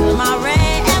talk to my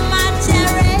Ray and my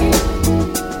Cherry.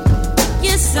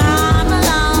 Yes, I'm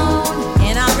alone,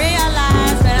 and I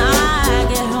realize when I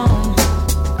get home,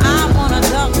 I wanna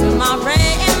talk to my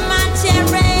Ray and my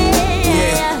Cherry.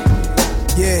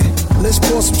 Yeah, let's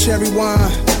pour some cherry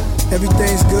wine.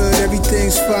 Everything's good,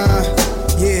 everything's fine.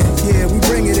 Yeah, we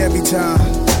bring it every time.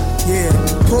 Yeah,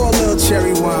 pour a little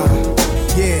cherry wine.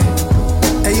 Yeah,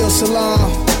 hey yo,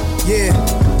 Salam. Yeah,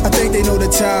 I think they know the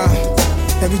time.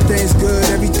 Everything's good,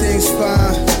 everything's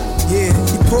fine. Yeah,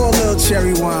 you pour a little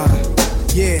cherry wine.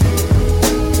 Yeah,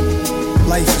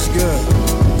 life is good.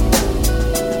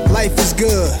 Life is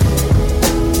good.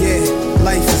 Yeah,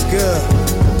 life is good.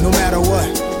 No matter what,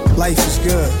 life is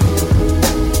good.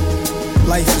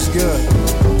 Life is good.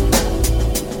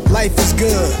 Life is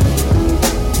good.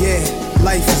 Yeah,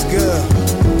 life is good.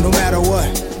 No matter what,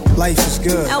 life is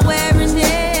good. Now where is he?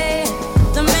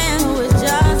 The man who was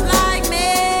just like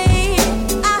me.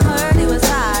 I heard he was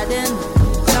hiding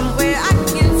somewhere I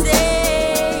can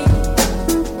say.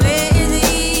 Where is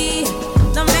he?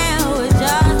 The man who was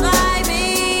just like me.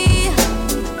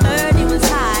 Heard he was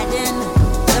hiding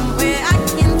somewhere I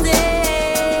can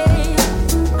say.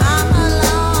 I'm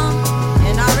alone,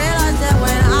 and I realize that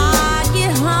when I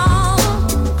get home,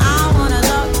 I wanna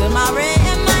talk to my Ray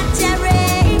and my Cherry.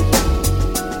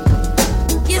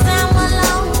 Yes, I'm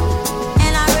alone,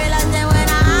 and I realize that when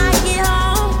I get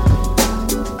home,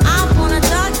 I wanna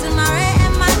talk to my Ray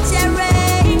and my Cherry.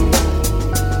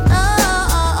 Oh,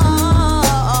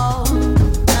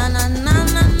 na na na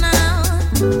na na.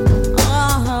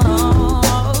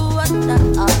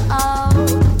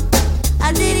 I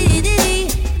did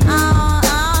it. Oh,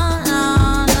 no,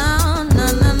 na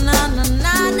na na na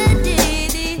na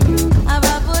did it. I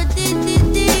put it,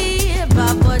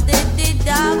 Papa did it,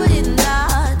 da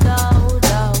da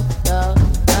da.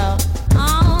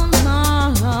 Oh no.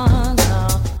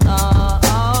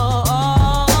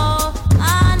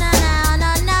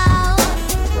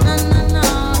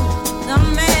 The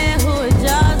man who was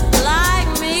just like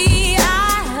me. I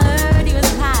heard he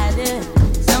was hiding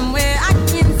somewhere I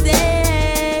can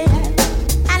say.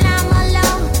 And I'm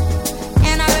alone,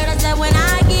 and I realize that when I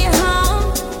get home,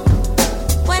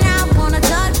 when I wanna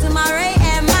talk to my Ray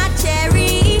and my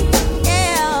Cherry.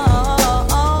 Yeah,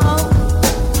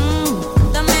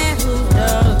 the man who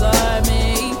just like me.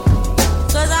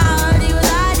 'Cause I heard he was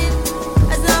hiding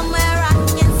somewhere I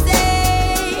can say.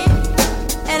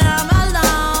 And I'm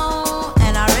alone,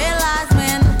 and I realize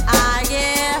when I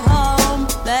get home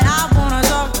that I wanna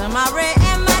talk to my Ray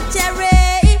and my Cherry.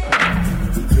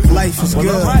 Life is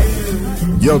good.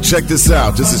 Yo, check this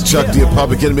out. This is Chuck D,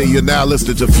 Public Enemy. You're now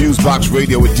listening to FuseBox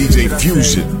Radio with DJ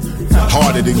Fusion.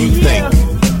 Harder than you think.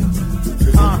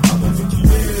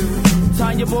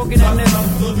 Tanya Morgan and this.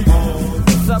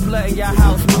 Subletting your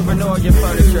house, moving all your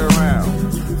furniture around.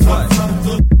 What?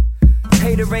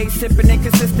 Haterade sipping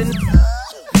inconsistent.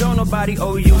 Don't nobody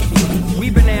owe you.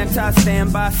 We've been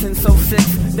anti-standby since 06.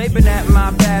 They've been at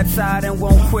my bad side and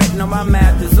won't quit. No, my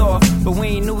math is off. But we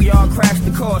ain't New York crashed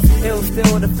the course. Ill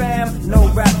still the fam, no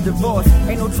rap divorce.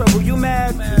 Ain't no trouble, you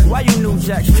mad? Why you New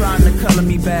Jacks trying to color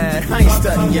me bad? I ain't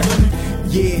studying yet.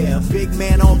 Yeah, big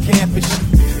man on campus.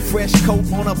 Fresh coat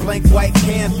on a blank white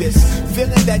canvas.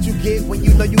 Feeling that you get when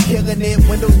you know you killing it.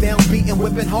 Windows down, beating,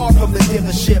 whipping hard from the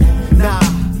dealership. Nah,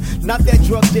 not that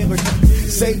drug dealer.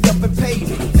 Saved up and paid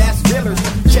it. That's dealers.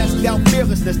 chest out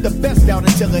fearlessness, the best out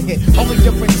until it hit. Only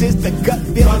difference is the gut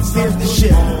feeling steers the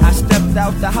ship. I stepped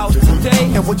out the house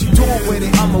today, and what you doing with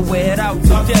it? I'ma wear it out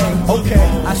today.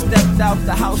 Okay. I stepped out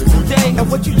the house today, and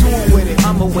what you doing with it?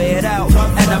 I'ma wear it out,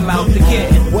 and I'm out to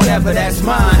get whatever that's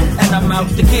mine, and I'm out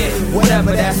to get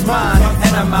whatever that's mine,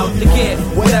 and I'm out to get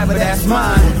whatever that's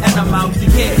mine, and I'm out to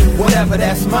get whatever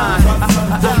that's mine.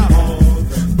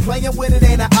 Playing with it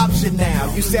ain't an option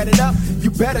now. You set it up,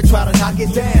 you better try to knock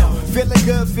it down. Feeling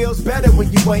good feels better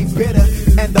when you ain't bitter.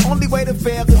 And the only way to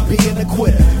fail is being a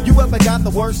quitter. You ever got the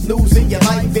worst news in your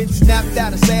life? Been snapped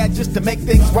out of sad just to make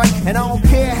things right. And I don't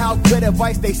care how good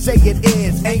advice they say it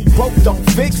is. Ain't broke, don't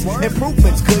fix.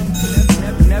 Improvements couldn't.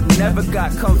 Never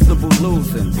got comfortable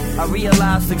losing. I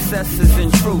realize success is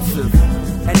intrusive.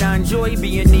 And I enjoy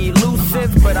being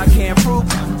elusive, but I can't prove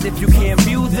if you can't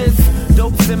view this.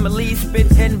 Dope simile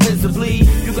spit invisibly.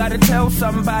 You gotta tell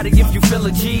somebody if you feel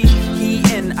a G.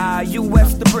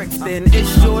 E-N-I-U-S the Brixton.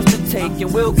 It's yours to take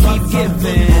and we'll keep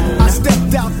giving. I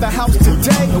stepped out the house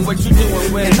today, and what you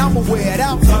doing with it? And I'ma wear it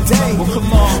out today. Well,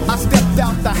 come on. I stepped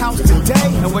out the house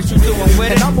today, and what you doing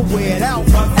with it? And I'ma wear it out,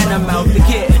 and I'm out to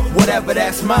get whatever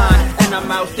that's mine, and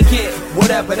I'm out to get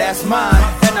whatever that's mine,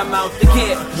 and I'm out to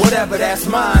get whatever that's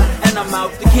mine, and I'm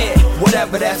out to get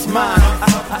whatever that's mine.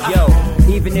 Yo,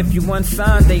 even if you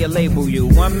unsigned, they'll label you.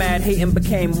 One mad hating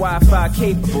became Wi-Fi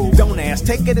capable. Don't ask,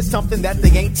 take it as something that they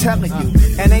ain't telling you,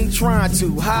 and ain't trying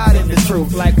to hide in the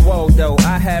truth. Like, whoa, though,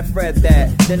 I have read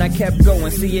that. Then I kept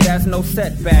going, see it as no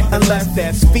setback. Unless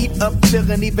that's feet up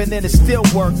chilling, even then it still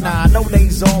work. Nah, no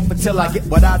days off until I get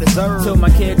what I deserve. Till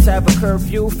my kids have a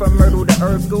curfew from Myrtle to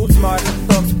Earth, Goose, Martin,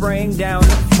 from spring down.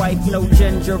 Wipe no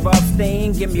ginger off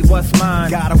stain, give me what's mine.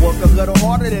 Gotta work a little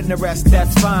harder than the rest,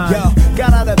 that's fine. Yo,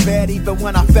 got out of bed even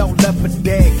when I felt left for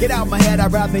dead. Get out my head,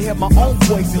 I'd rather hear my own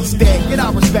voice instead. Get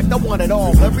out respect, I want it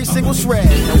all, every single shred.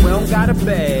 And we don't gotta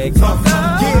beg.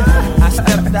 Yeah. I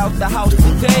stepped out the house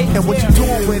today, and what you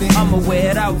doing with it? I'ma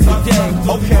wear it out today.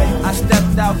 Okay. I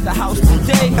stepped out the house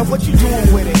today, and what you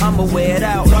doing with it? I'ma wear it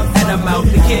out, and I'm out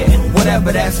to get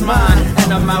whatever that's mine,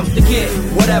 and I'm out to get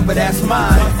whatever that's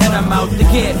mine, and I'm out to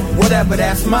get whatever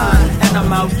that's mine, and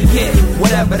I'm out to get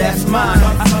whatever that's mine.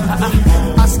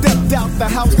 I stepped out the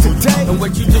house today, and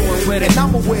what you doing with it? And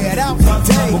I'ma wear it out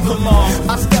today. Well, come on.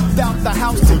 I stepped out the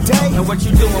house today, and what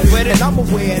you doing with it? And I'ma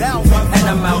wear it out, and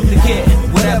I'm out to get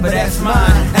whatever that's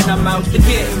mine, and I'm out to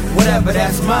get whatever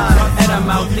that's mine, and I'm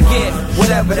out to get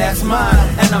whatever that's mine,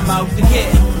 and I'm out to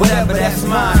get whatever that's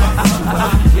mine.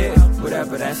 Yeah,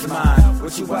 whatever that's mine.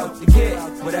 What you out to get?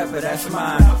 Whatever that's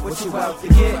mine. What you out to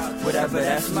get? Whatever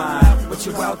that's mine. What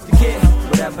you out to get?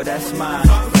 Whatever that's mine.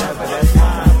 Whatever that's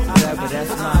mine. Whatever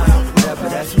that's mine. Whatever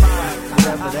that's mine.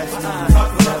 Whatever that's mine.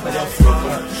 Whatever that's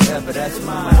mine. Whatever that's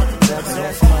mine.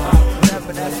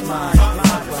 Whatever that's mine.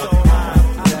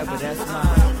 Whatever that's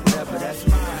mine. Whatever that's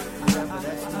mine.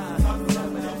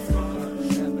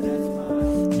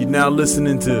 You're now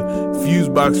listening to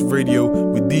FuseBox Radio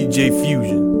with DJ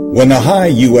Fusion. When a high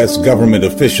U.S. government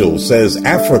official says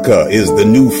Africa is the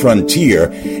new frontier,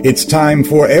 it's time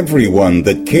for everyone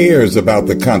that cares about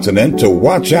the continent to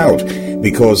watch out,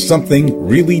 because something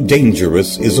really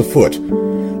dangerous is afoot.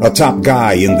 A top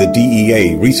guy in the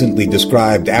DEA recently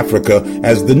described Africa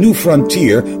as the new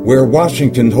frontier where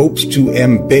Washington hopes to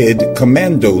embed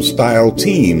commando-style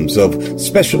teams of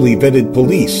specially vetted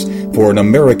police for an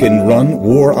American-run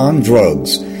war on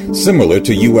drugs, similar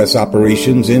to U.S.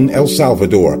 operations in El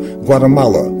Salvador,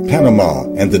 Guatemala, Panama,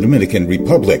 and the Dominican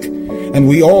Republic. And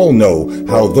we all know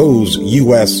how those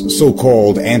U.S.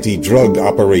 so-called anti-drug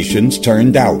operations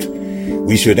turned out.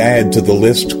 We should add to the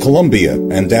list Colombia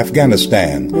and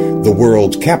Afghanistan, the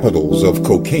world capitals of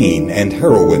cocaine and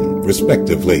heroin,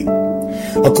 respectively.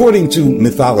 According to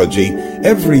mythology,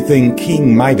 everything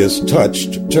King Midas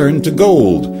touched turned to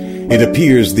gold. It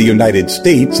appears the United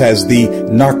States has the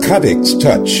narcotics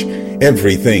touch.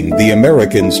 Everything the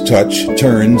Americans touch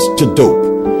turns to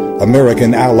dope.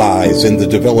 American allies in the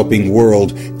developing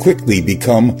world quickly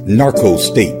become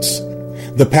narco-states.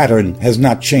 The pattern has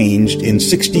not changed in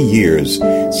 60 years,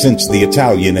 since the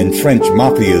Italian and French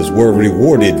mafias were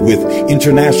rewarded with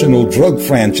international drug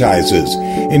franchises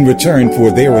in return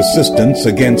for their assistance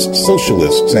against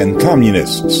socialists and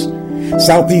communists.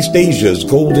 Southeast Asia's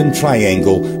Golden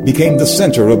Triangle became the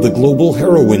center of the global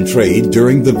heroin trade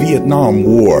during the Vietnam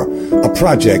War, a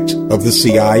project of the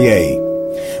CIA.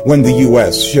 When the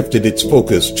U.S. shifted its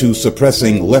focus to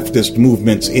suppressing leftist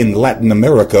movements in Latin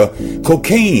America,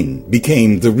 cocaine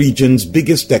became the region's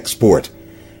biggest export.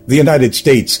 The United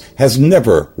States has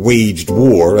never waged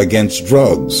war against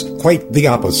drugs, quite the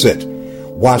opposite.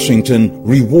 Washington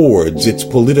rewards its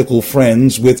political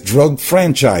friends with drug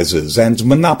franchises and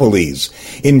monopolies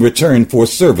in return for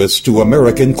service to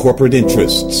American corporate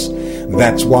interests.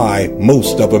 That's why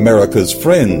most of America's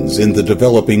friends in the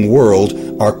developing world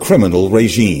are criminal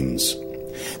regimes.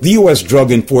 The U.S.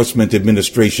 Drug Enforcement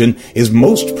Administration is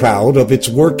most proud of its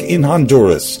work in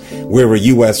Honduras, where a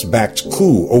U.S.-backed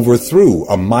coup overthrew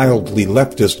a mildly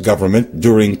leftist government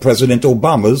during President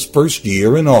Obama's first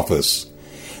year in office.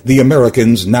 The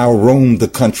Americans now roam the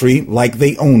country like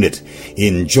they own it,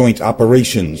 in joint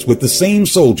operations with the same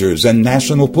soldiers and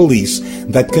national police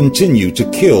that continue to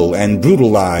kill and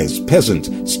brutalize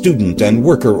peasant, student, and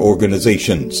worker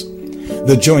organizations.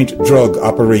 The joint drug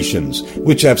operations,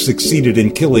 which have succeeded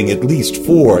in killing at least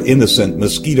 4 innocent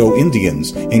Mosquito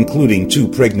Indians, including 2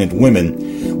 pregnant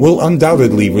women, will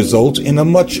undoubtedly result in a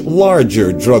much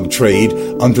larger drug trade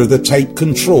under the tight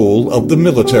control of the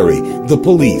military, the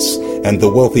police, and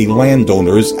the wealthy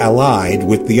landowners allied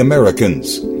with the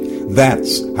Americans.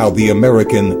 That's how the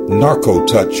American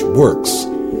narco-touch works.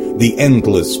 The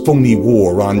endless, phony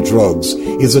war on drugs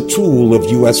is a tool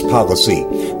of U.S. policy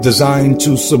designed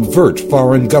to subvert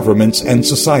foreign governments and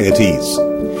societies.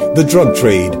 The drug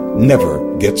trade never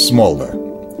gets smaller.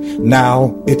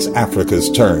 Now it's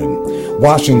Africa's turn.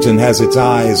 Washington has its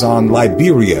eyes on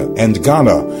Liberia and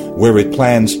Ghana, where it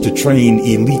plans to train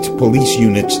elite police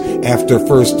units after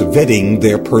first vetting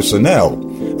their personnel,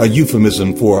 a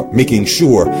euphemism for making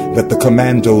sure that the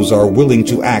commandos are willing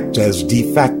to act as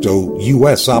de facto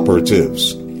U.S.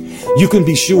 operatives. You can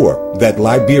be sure that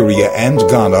Liberia and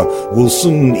Ghana will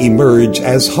soon emerge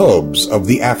as hubs of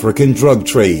the African drug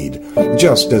trade,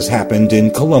 just as happened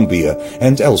in Colombia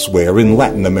and elsewhere in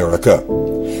Latin America.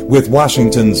 With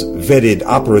Washington's vetted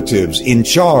operatives in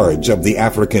charge of the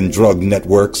African drug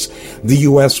networks, the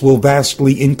U.S. will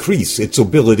vastly increase its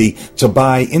ability to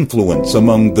buy influence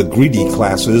among the greedy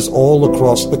classes all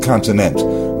across the continent,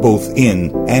 both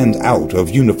in and out of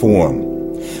uniform.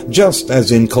 Just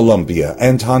as in Colombia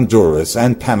and Honduras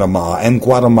and Panama and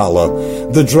Guatemala,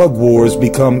 the drug wars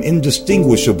become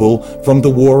indistinguishable from the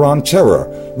war on terror,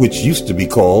 which used to be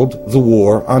called the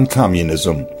war on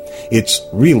communism. It's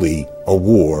really a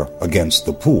war against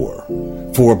the poor.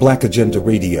 For Black Agenda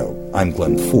Radio, I'm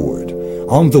Glenn Ford.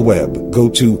 On the web, go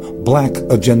to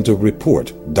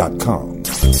blackagendareport.com.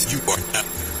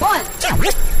 1,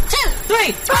 2,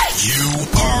 3, 4. You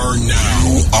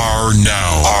are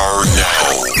now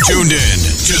tuned in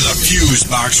to the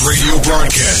FuseBox radio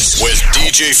broadcast with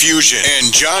DJ Fusion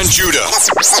and John Judah.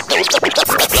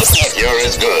 You're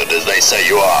as good as they say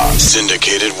you are.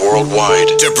 Syndicated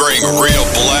worldwide to bring real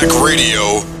black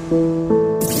radio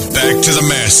back to the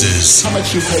masses. How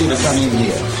much you pay to come in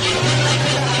here?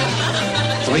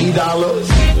 $3?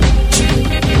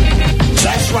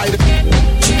 That's right.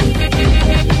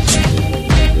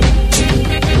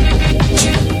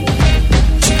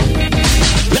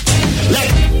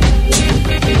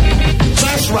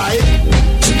 That's right.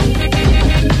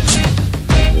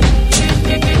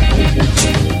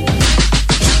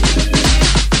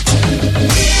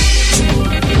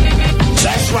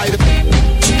 That's right.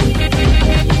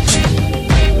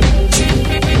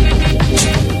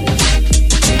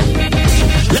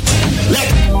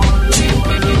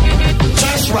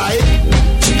 That's right.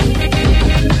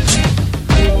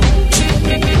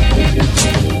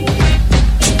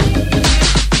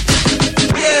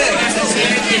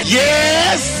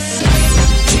 Yes!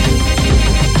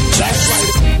 That's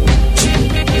right.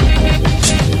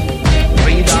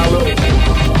 $3.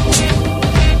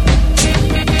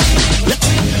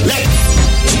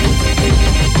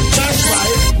 That's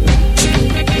right.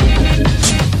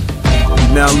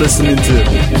 You're now listening to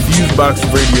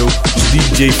FuseBox Radio with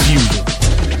DJ Fusion.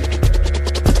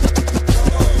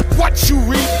 What you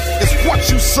reap is what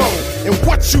you sow, and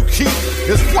what you keep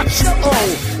is what you own.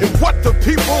 And what the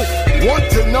people want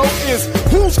to know is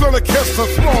who's gonna catch the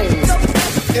throne.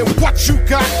 And what you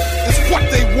got is what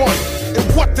they want, and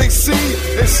what they see,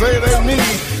 they say they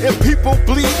need. And people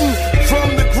bleeding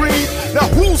from the greed. Now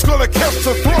who's gonna catch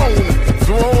the throne?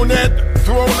 Thrown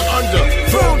under,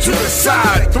 thrown to the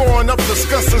side, throwing up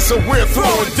disgusting, so we're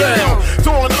throwing down,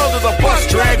 throwing under the bus,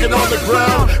 dragging on the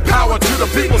ground. Power to the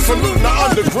people, saluting the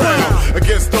underground.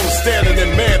 Against those standing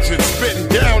in mansions, spitting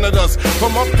down at us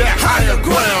from up that higher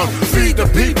ground. Feed the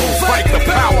people, fight the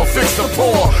power, fix the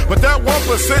poor. But that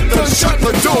 1% done shut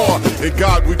the door. In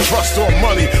God we trust, or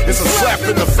money is a slap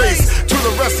in the face to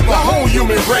the rest of the whole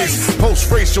human race.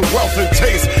 Post-racial wealth and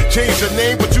taste. Change your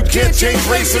name, but you can't change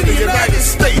race in the United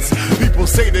States. People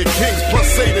say they're kings, plus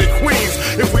say they're queens.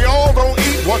 If we all don't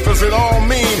eat, what does it all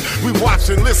mean? We watch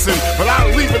and listen, but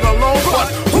I'll leave it alone.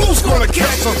 But who's gonna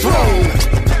catch the throne?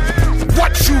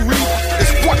 What you reap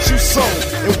is what you sow,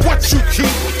 and what you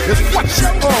keep is what you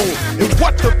own. And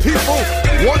what the people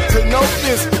want to know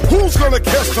is who's gonna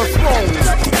catch the throne.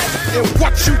 And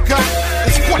what you got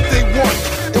is what they want,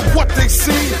 and what they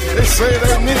see, they say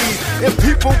they need. And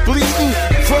people bleeding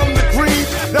from the greed.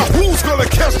 Now who's gonna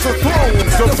catch the throne?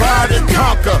 Divide and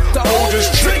conquer, the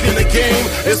oldest trick in the game.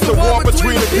 It's the war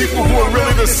between the people who are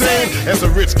really the same. As the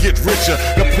rich get richer,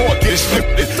 the poor get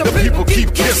shifted. The people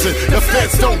keep kissing, the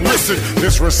feds don't listen.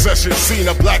 This recession seen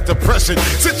a black depression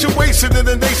situation in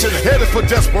the nation headed for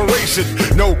desperation.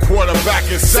 No quarterback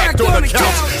is sacked on the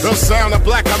couch. The sound of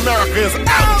black America is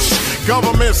ouch.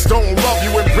 Governments don't love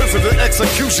you, and prisons and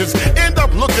executions end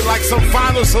up looking like some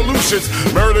final solutions.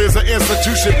 Murder is an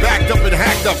institution backed up and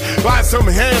hacked up by some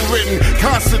handwritten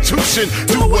constitution.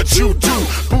 Do what you do,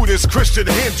 Buddhist, Christian,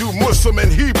 Hindu, Muslim,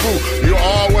 and Hebrew. You're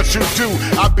all what you do.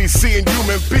 I be seeing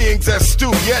human beings as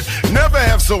stew, yet never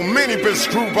have so many been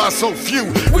screwed by so few.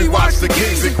 We watch the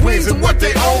kings and queens and what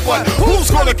they own, but who's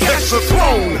gonna catch the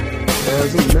throne?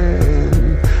 There's a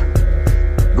man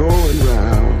going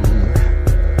round.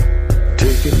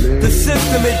 The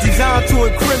system is designed to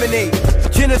incriminate.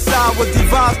 Genocide was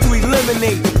devised to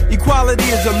eliminate. Equality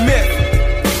is a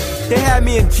myth. They had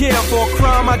me in jail for a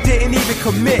crime I didn't even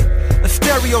commit. A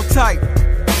stereotype.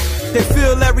 They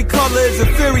feel every color is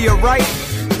inferior, right?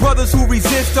 Brothers who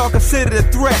resist are considered a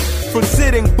threat. From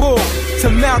Sitting Bull to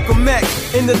Malcolm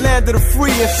X. In the land of the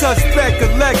free and suspect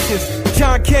elections.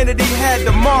 John Kennedy had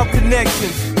the mob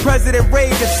connections. President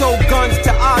Reagan sold guns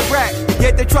to Iraq.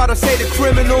 Yet they try to say the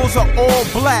criminals are all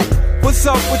black. What's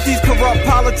up with these corrupt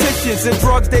politicians and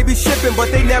drugs they be shipping,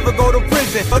 but they never go to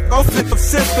prison? The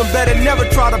system better never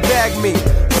try to bag me.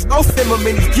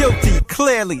 Zimmerman is guilty,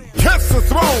 clearly. Catch the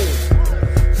throne.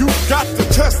 You got to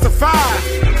testify.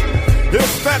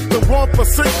 Is that the 1%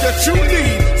 that you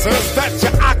need? Says that you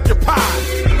occupy.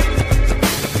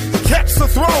 Catch the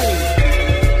throne.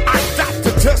 I got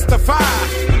to testify.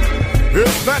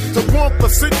 Is that the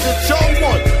 1% that you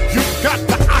want? You got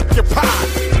to occupy.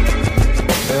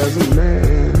 There's a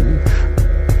man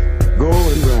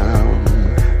going round.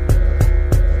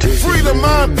 Free the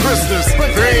mind prisoners,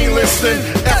 they ain't listening.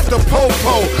 F the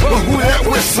po-po, but who that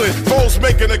whistling? Foes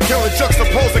making a killing,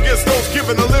 juxtaposed against those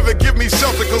giving a living. Give me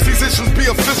shelter, cause these issues be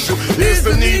official. Is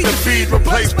the need to feed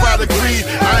replaced by the greed?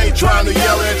 I ain't trying to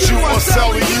yell at you or sell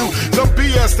to you. The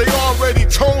BS they already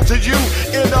told to you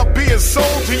end up being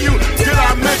sold to you. Did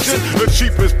I mention the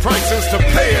cheapest prices to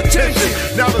pay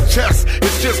attention? Now the chest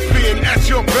is just being at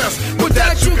your best. With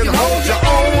that you can hold your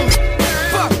own.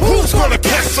 Who's gonna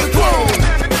catch the throne?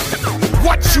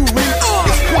 What you reap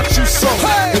is what you sow,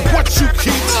 and what you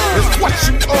keep is what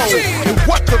you own. And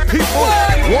what the people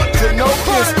want to know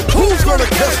is who's gonna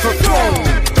catch the throne.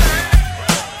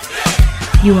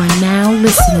 You are now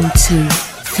listening to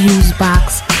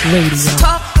FuseBox Radio.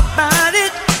 Talk about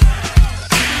it.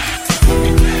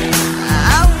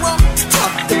 I want to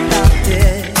talk about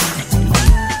it.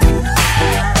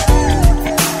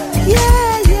 Yeah.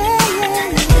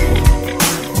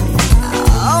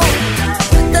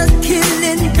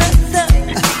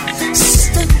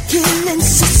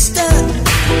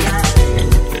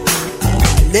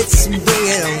 Let's bring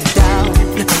it on down.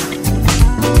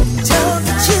 Tell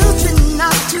the children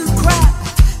not to cry.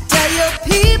 Tell your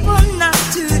people not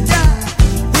to die.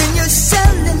 When you're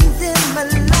selling them a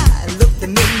lie, look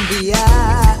them in the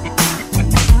eye.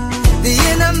 The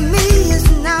enemy is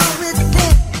now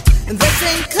within. The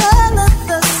same color,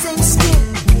 the same skin.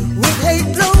 With hate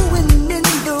blowing in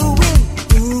the wind,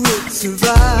 who will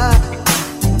survive?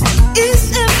 Is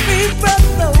every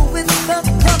brother with the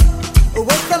cup,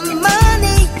 with the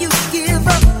money you give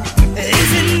up?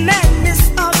 Is it madness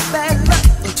or bad luck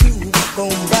to walk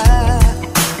on by?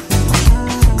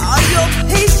 Are your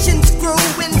patience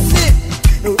growing thin?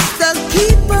 With the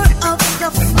keeper of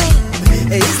the flame,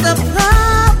 is the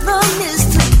problem is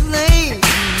to blame?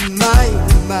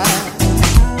 My,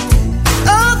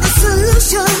 all the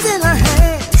solutions in our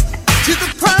hands. To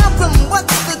the problem,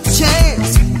 what's the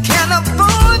chance?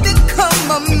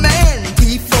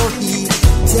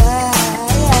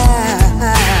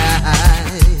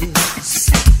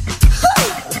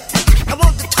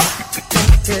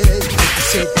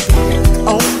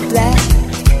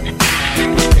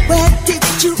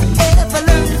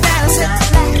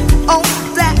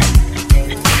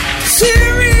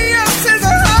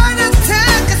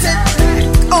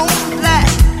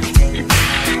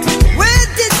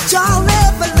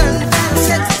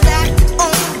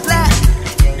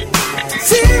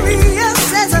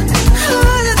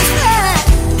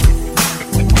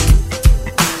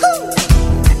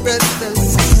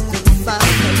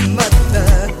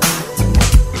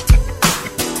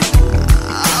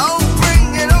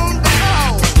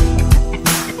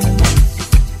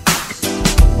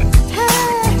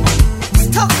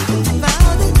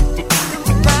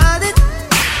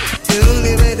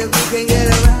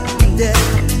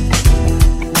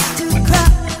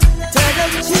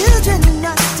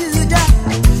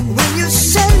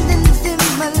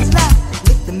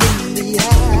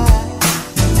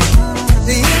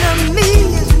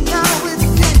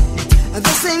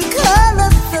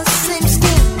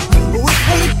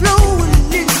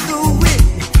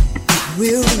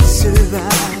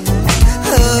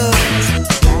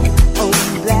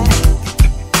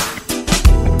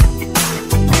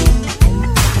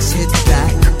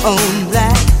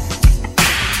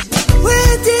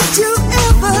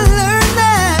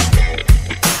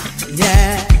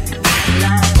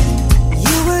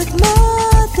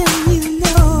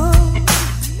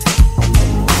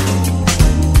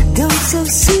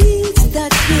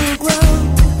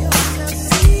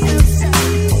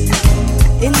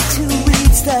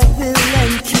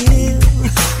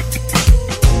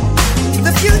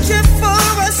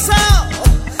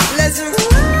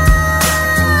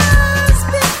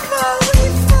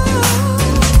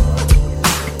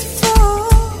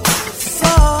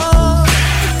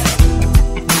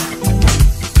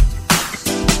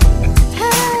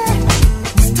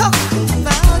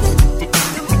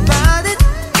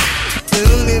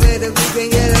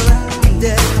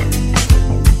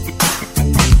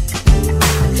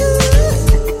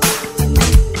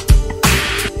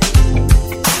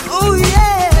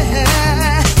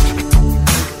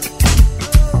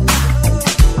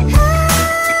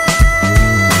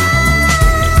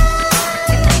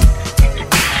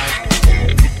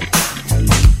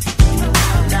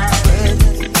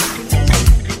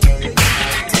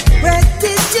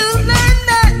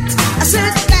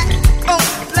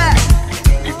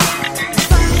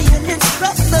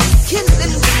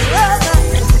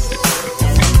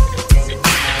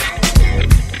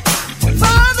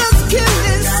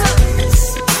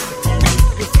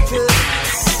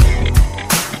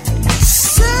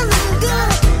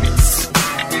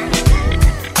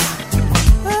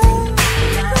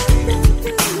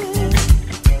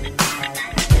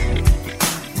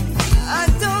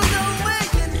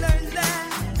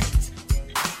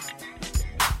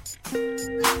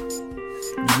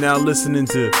 now listening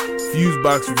to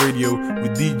FuseBox Radio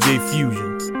with DJ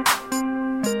Fusion.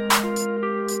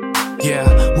 Yeah,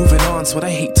 moving on's what I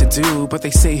hate to do, but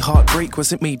they say heartbreak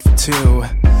wasn't made for two.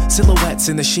 Silhouettes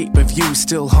in the shape of you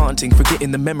still haunting,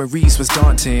 forgetting the memories was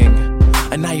daunting.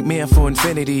 A nightmare for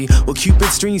infinity. Well, Cupid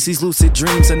streams these lucid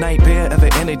dreams, a nightmare of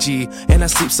an energy. And I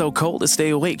sleep so cold to stay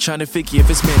awake, trying to figure if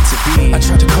it's meant to be. I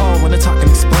try to call, wanna talk and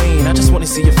explain. I just wanna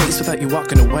see your face without you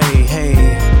walking away. Hey,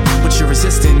 but you're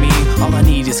resisting me. All I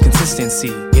need is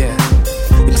consistency, yeah.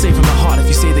 You can say from my heart if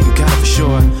you say that you got it for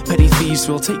sure. Petty thieves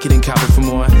will take it and cop it for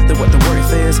more than what the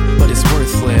worth is, but it's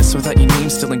worthless without your name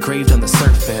still engraved on the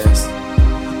surface.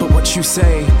 But what you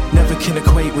say never can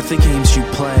equate with the games you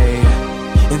play.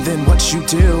 And then what you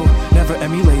do never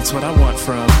emulates what I want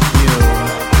from you.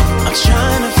 I'm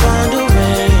trying to find a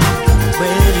way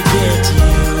to get to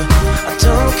you. I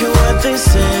don't care what they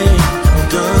say, I'm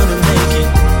gonna make it.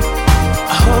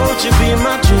 I hope you be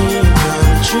my dream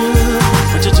come true,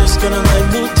 but you're just gonna let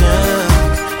me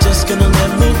down. Just gonna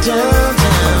let me down,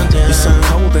 down, down. You're so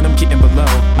cold and I'm getting below.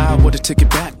 I would've took it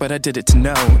back, but I did it to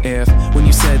know if when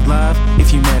you said love,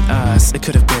 if you meant us, it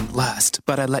could have been lust,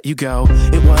 but I let you go.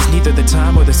 It was neither the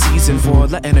time or the season for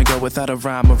letting her go without a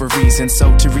rhyme or a reason.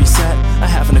 So to reset, I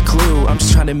haven't a clue. I'm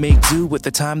just trying to make do with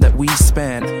the time that we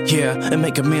spent. Yeah, and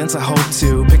make amends, I hope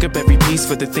to pick up every piece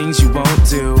for the things you won't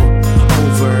do.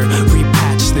 Over,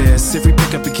 repatch this. If we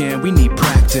pick up again, we need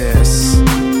practice.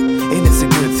 And it's a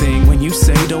good thing when you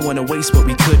say don't wanna waste what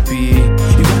we could be.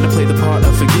 You gotta play the part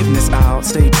of forgiveness out.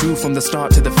 Stay true from the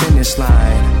start to the finish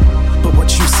line. But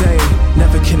what you say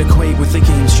never can equate with the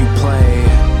games you play.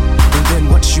 And then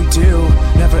what you do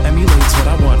never emulates what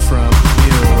I want from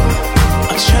you.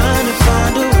 I'm trying to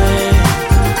find a way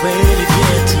to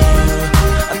get to you.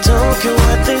 I don't care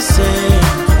what they say,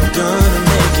 I'm gonna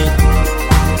make it.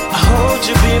 I hope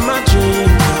you be my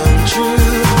dream come true,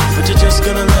 but you're just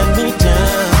gonna let me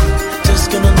down. Just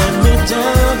gonna let me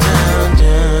down, down,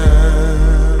 down.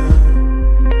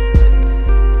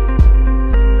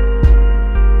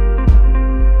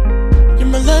 You're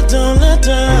my let down, down,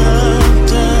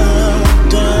 down,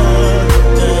 down,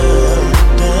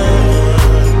 down.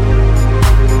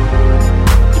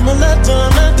 You're my let down,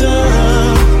 down,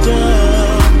 down,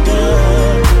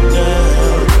 down,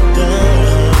 down.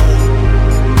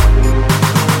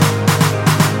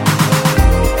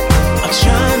 I'm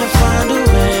trying to find a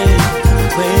way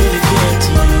to get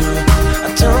to you. I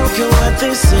don't care what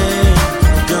they say,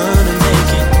 I'm gonna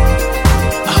make it.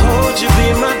 I hope you be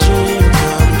my dream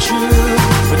come true,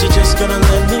 but you're just gonna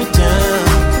let me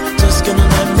down. Just gonna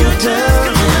let me down,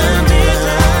 down, down.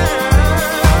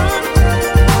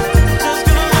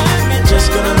 Just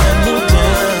gonna let me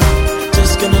down.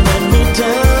 Just gonna let me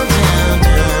down, down,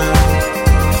 down.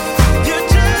 You're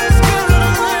just gonna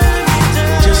let me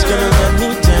down. Just gonna let me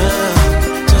down.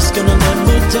 Just gonna let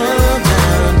me down,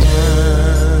 down, down.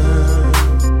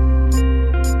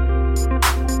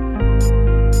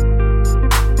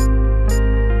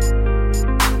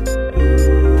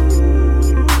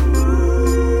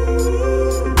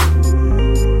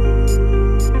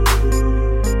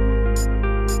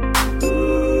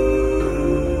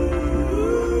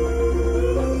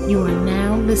 You are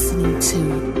now listening to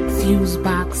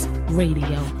FuseBox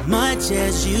Radio. Much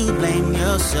as you blame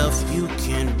yourself, you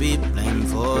can't be blamed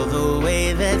for the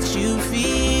way that you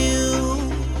feel.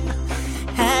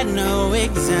 Had no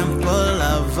example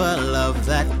of a love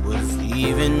that was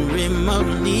even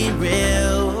remotely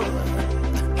real.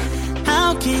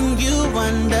 How can you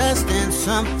understand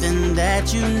something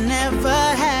that you never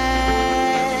had?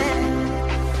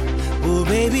 Oh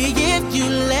baby, if you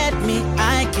let me,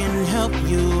 I can help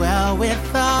you out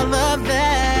with all of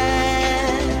that.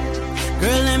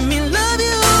 Girl, let me love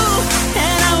you,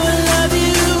 and I will love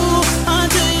you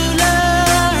until you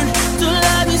learn to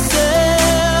love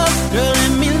yourself. Girl,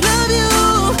 let me love you,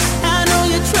 I know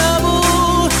your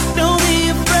trouble, don't be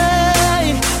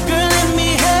afraid. Girl, let me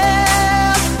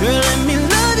help. Girl, let me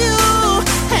love you,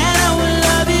 and I will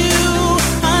love you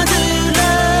until you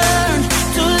learn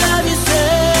to love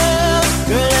yourself.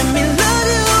 Girl, let me love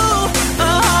you, a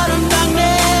heart of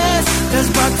darkness that's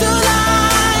brought to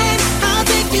light.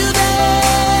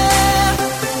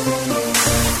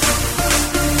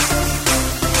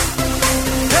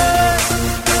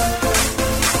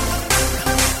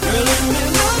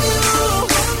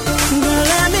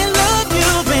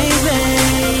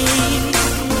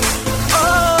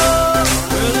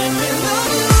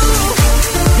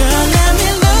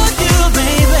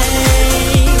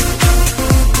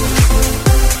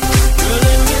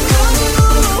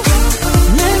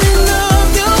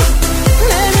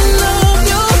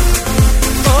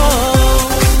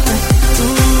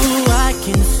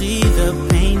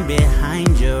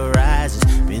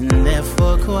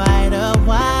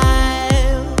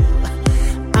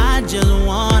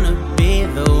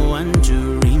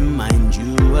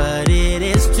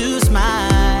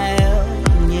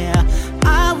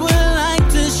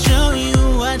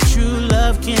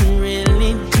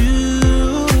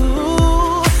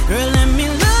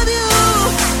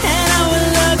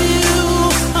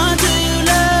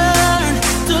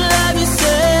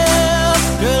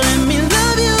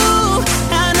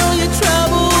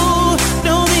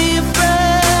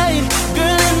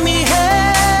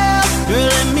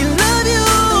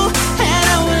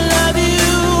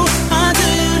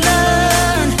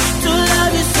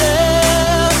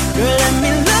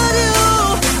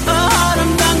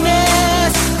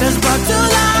 brought to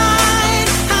light.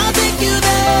 I'll take you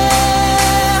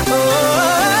there. Oh.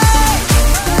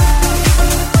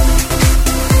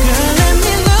 Girl, let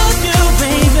me love you,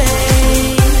 baby.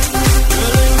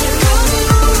 Girl, let me love you.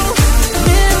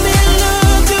 Let me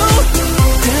love you.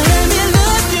 Girl, let me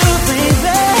love you,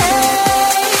 baby.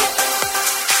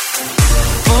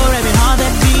 For every heart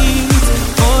that beats,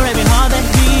 for every heart that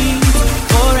beats,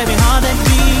 for every heart that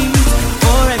beats,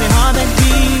 for every heart that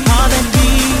beats, heart that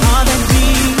beats, heart that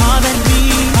beats, heart that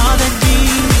beats, heart that beats.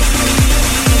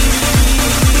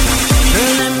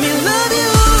 Girl, let me love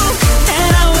you,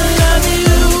 and I will love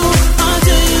you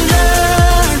until you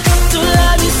learn to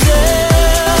love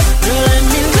yourself. Girl, let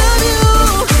me love you.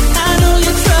 I know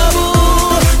your trouble.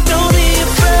 Don't be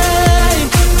afraid.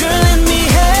 Girl, let me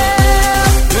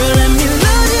help. Girl, let me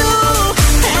love you,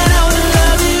 and I will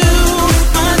love you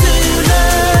until you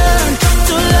learn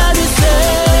to love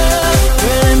yourself.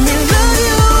 Girl, let me love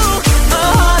you. A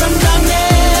heart of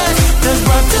darkness that's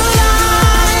brought to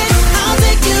light. I'll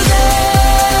take you there.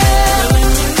 Let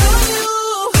me love you.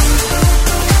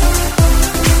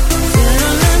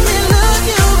 Girl, let me love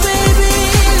you, baby.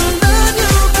 Love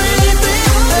you, baby.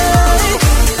 Let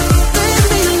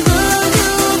me love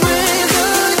you, baby.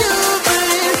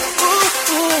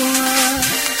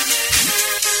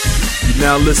 You're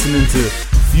now listening to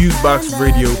FuseBox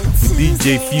Radio with DJ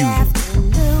Fusion.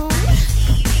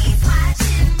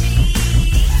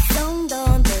 Stoned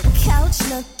on the couch,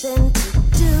 nothing to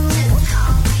do.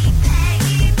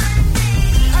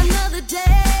 Another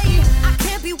day, I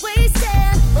can't be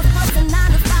wasted. But from the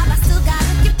 9 to 5, I still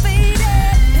gotta get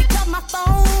faded. Pick up my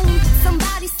phone,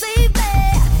 somebody save me.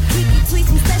 Kiki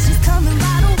tweets me, says she's coming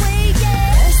right away,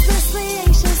 yeah. Restlessly,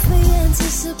 anxiously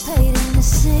anticipating the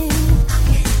scene.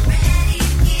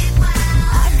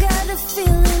 I got a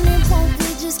feeling it won't be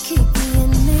just Kiki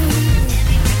and me.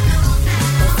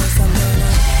 But first I'm gonna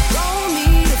roll me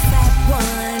a fat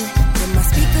one, put my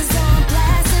speakers on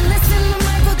blast and listen to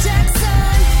Michael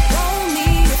Jackson. Roll me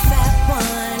a fat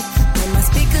one, put my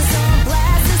speakers on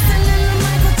blast, listening to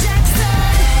Michael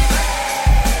Jackson.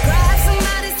 Grab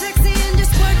somebody sexy and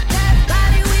just work that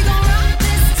body. We gon' rock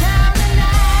this town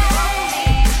tonight. Roll me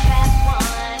a fat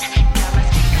one, got my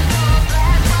speakers on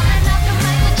blast, running up to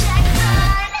Michael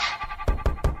Jackson.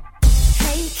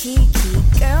 Hey Kiki,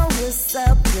 girl, what's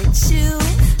up with you?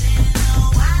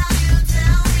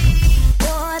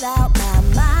 Bored out my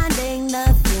mind, ain't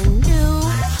nothing new.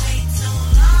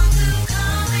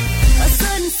 A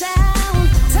sudden sound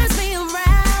turns me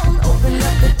around. Open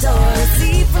up the door,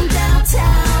 see from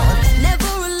downtown.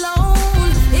 Never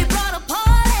alone, he brought a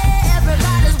party.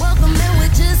 Everybody's welcome and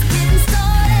we're just getting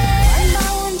started. 1 by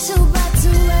 1, 2 by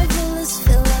 2 regulars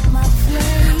fill up my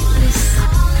place.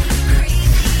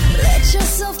 Let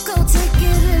yourself go, take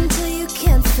it until you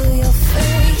can't feel your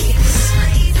face.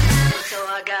 So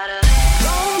I gotta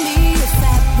roll me a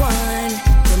fat one,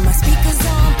 put my speakers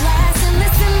on blast and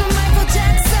listen to Michael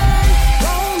Jackson.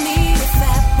 Roll me a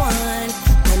fat one,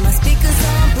 put my speakers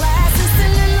on blast,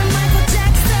 listening to Michael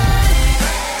Jackson.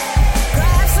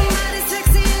 Grab somebody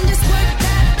sexy and just work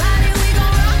that body. We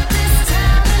gon' rock this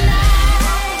town tonight.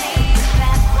 Roll me a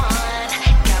fat one,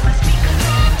 got my speakers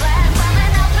on blast,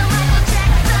 running out to Michael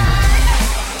Jackson.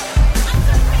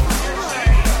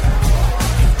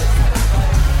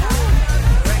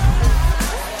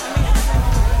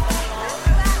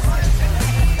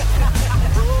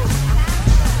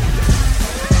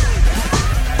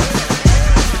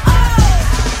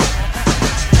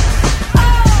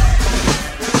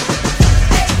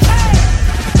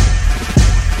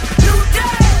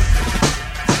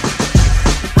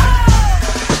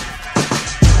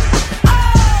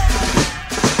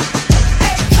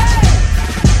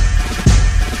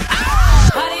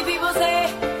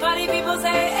 Funny people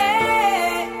say,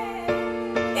 hey,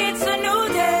 it's a new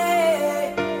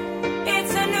day,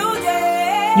 it's a new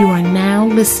day. You are now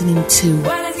listening to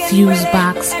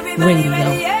FuseBox Radio.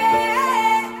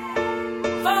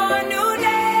 For a new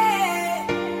day,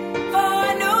 for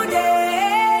a new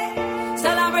day,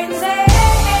 celebrate and say,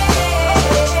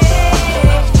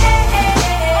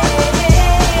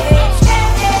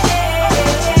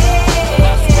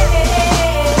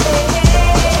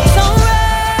 it's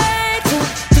alright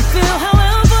to feel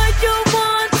however you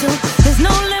want to. There's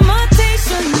no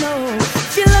limitation, no.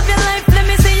 If you love your life, let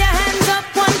me see your hands up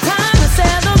one time and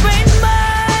celebrate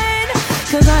mine.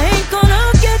 'Cause I ain't gonna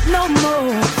get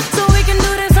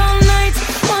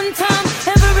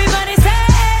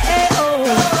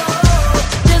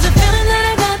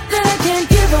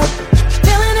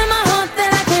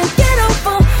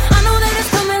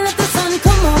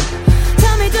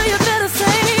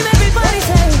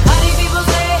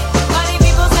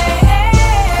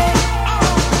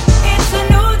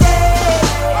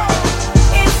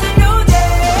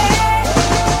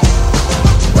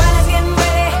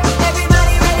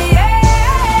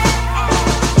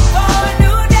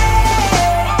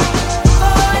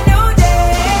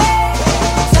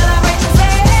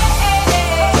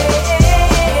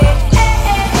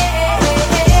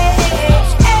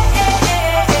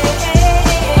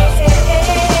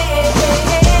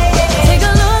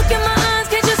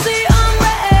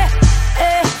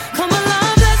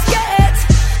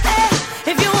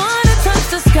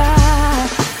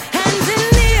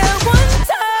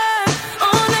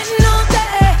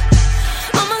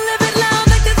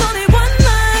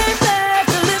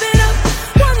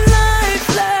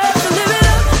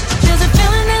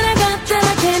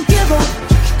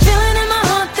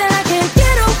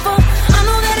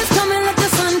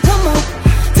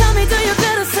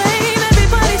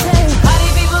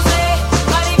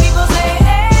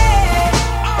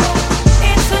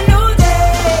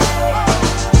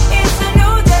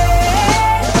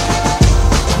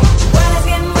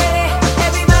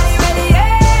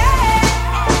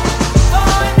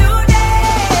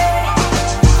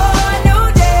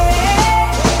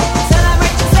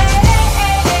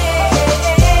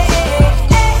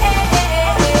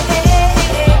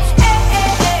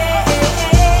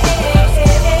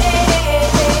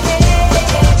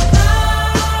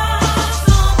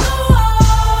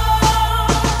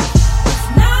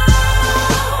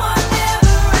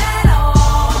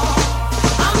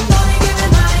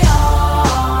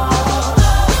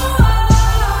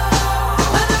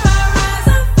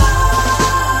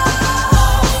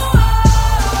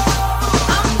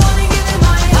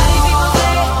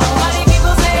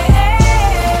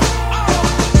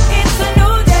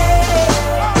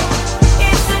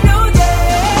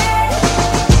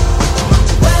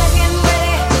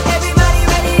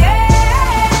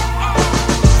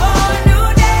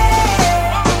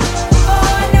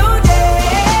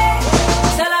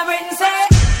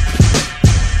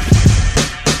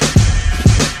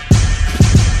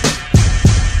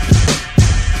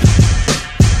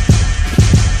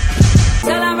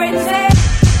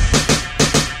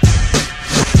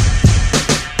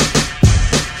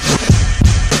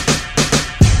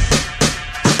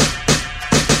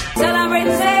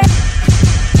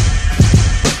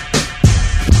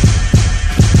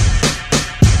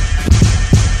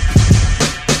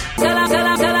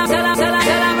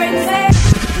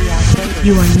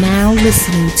You are now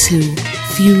listening to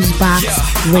FuseBox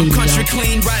Radio. Country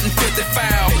clean, riding 50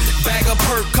 foul. Bag of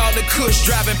perk, call it Kush,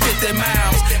 driving 50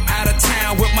 miles. Out of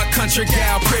town with my country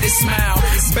gal, pretty smile.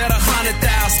 Bet 100,000,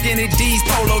 skinny D's,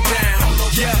 polo down.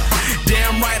 Yeah,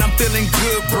 damn right, I'm feeling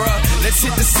good, bruh. Let's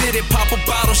hit the city, pop a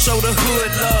bottle, show the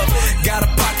hood love. Got a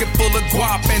pocket full of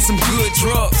guap and some good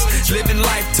drugs. Living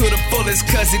life to the fullest,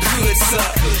 cause it could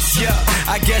suck. Yeah,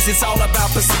 I guess it's all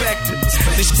about perspective.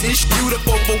 This is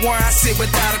beautiful, but where I sit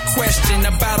without a question.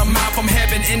 About a mile from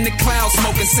heaven in the cloud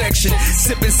smoking section.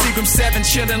 Sipping Seagram 7,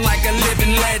 chilling like a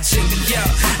living legend. Yeah,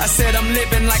 I said I'm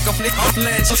living like a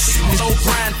legend. So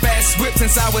grind fast whip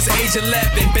since I was age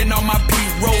 11. Been on my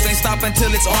beat, rolls ain't stopping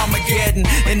till it's Armageddon.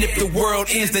 And if the world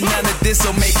ends, then none of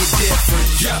this'll make it different.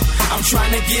 Yeah, I'm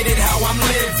trying to get it how I'm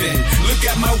living. Look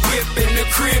at my whip and the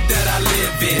crib that I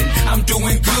live in. I'm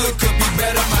doing good, could be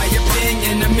better, my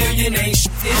opinion. A million ain't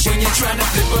shit when you're trying to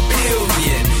flip a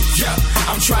billion. Yeah,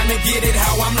 I'm trying to get it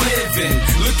how I'm living.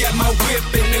 Look at my whip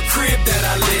and the crib that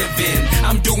I live in.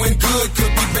 I'm doing good,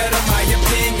 could be better, my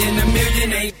opinion. A million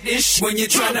ain't this shit when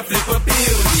you're trying to flip a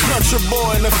billion. Country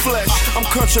boy in the flesh, I'm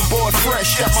country boy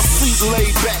fresh. Got my feet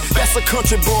laid back, that's a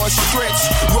country boy stretch.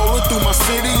 Rolling through my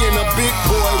city in a big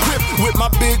boy whip with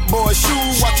my big boy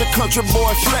shoes. Watch a country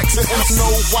boy flex and no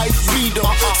white beater.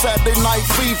 Saturday night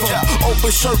fever,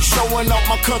 open shirt showing off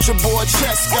my country boy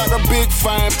chest. Got a big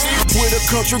fine with a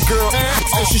country girl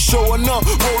and she showing up,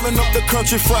 rolling up the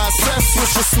country fried cess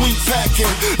with a sweet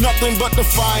packing. Nothing but the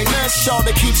finesse, y'all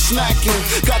that keep snacking.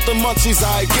 Got the munchies,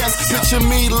 I guess. Picture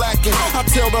me lacking. I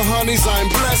tell the honeys I'm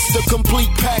blessed. The complete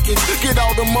package. Get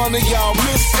all the money y'all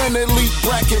miss. An elite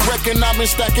bracket. Reckon I've been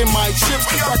stacking my chips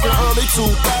back in early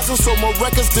 2000. So more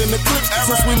records than the clips.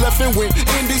 Since we left and went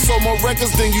indie, so more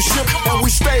records than you ship. And we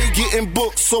stay getting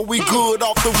booked, so we good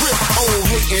off the rip. Oh,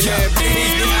 hating that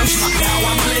bitch. How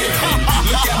I'm living.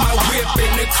 Look at my whip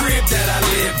and the crib that I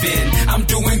live in. I'm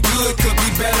doing good, could be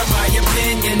better, my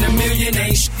opinion. A million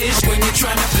ain't shit when you're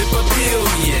trying to flip a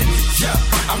billion. Yeah,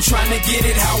 I'm trying to get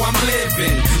it how I'm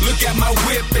living. Look at my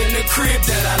whip and the crib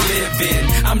that I live in.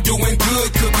 I'm doing good,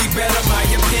 could be better, my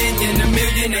opinion. A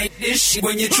million ain't this shit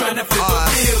when you're trying to flip a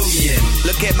billion.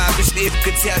 Look at my bitch, if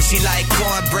could tell she like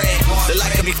cornbread. Look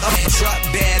like a big truck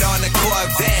bed on a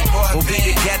Corvette. We'll be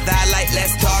together, I like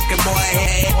less talk and more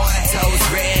head. Toes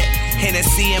red,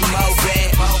 Hennessy and Mo red.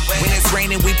 When it's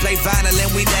raining, we play vinyl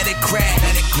and we let it crack.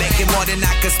 Making more than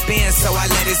I could spend, so I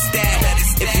let it stack.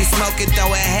 If you smoke it, throw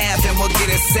it half and we'll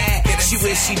get a sack. She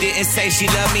wish she didn't say she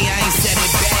loved me, I ain't said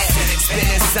it back.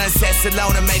 Spending sunsets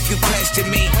alone to make you question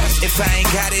me. If I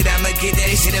ain't got it, I'ma get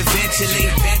that shit eventually.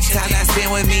 Time I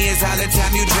spend with me is all the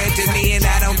time you drifted me. And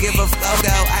I don't give a fuck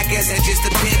though, I guess that's just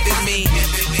a pimp in me.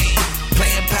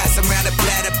 Playing possum around the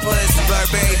platypus.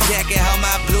 Burberry jacket, hold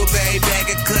my blueberry bag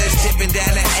of kush. Tipping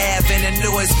down the Ave in the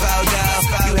newest photo.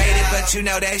 You hate it, but you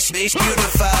know that shit's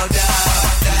beautiful,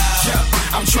 though. Yeah,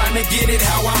 I'm trying to get it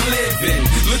how I'm living.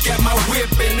 Look at my whip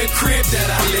and the crib that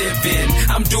I live in.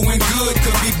 I'm doing good,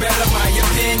 could be better, my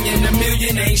opinion. A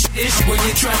million ain't shit when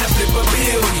you're trying to flip a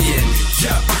billion.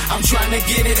 Yeah, I'm trying to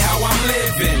get it how I'm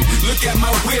living. Look at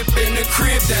my whip and the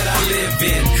crib that I live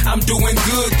in. I'm doing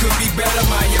good, could be better,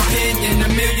 my opinion. A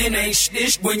million ain't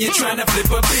shit when you're trying to flip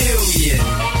a billion.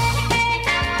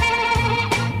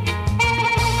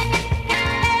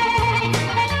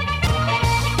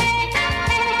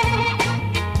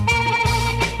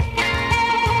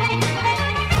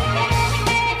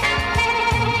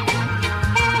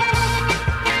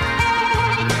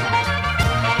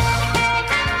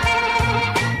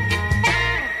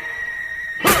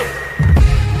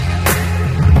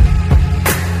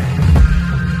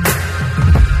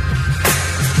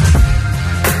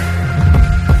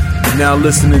 Now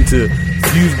listening to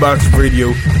FuseBox Radio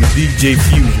with DJ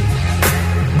Fusion.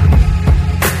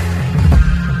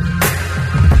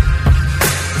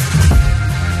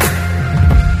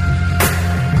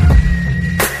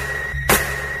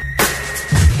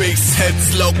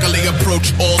 Heads locally approach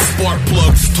all spark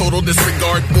plugs. Total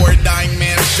disregard for a dying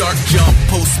man. Shark jump.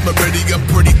 Post meridian.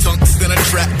 Pretty tungsten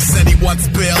attracts. Anyone's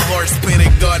pale horse. Painted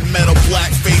gun. Metal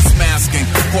black face masking.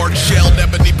 Hard shelled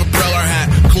ebony propeller hat.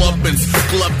 Clubbins.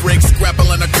 Glove brakes. Grapple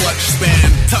and a clutch span.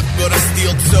 Tuck with a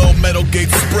steel toe. Metal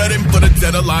gate spreading for the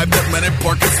dead alive that rented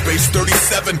parking space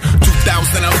 37.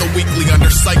 2,000 out the weekly. Under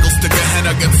cycles to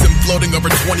Gehenna. Gets him floating over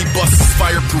 20 buses.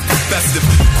 Fireproof and festive.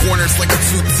 Corners like a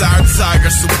two-tired tiger.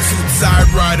 So a two-tired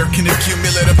rider can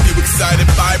accumulate a few excited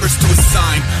fibers to a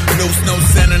sign. Knows no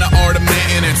zen in the art of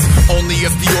maintenance. Only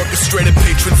as the orchestrated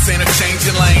patron saint of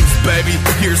changing lanes, baby.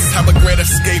 Here's how a great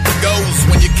escape goes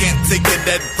when you can't take your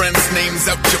dead friends' names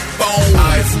out your phone.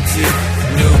 Eyes and teeth,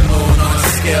 new moon on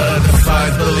scale that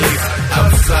defies belief.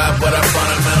 Outside what our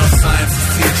fundamental sciences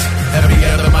teach. Every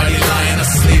other mighty lion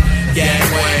asleep.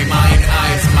 Gangway, mind,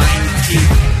 eyes, mind, keep.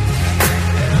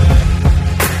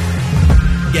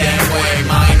 Gangway,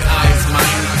 mind, eyes,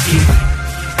 mind, keep.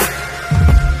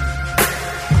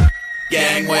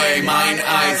 Gangway, mind,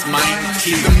 eyes, mind,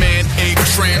 keep. The man ape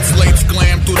translates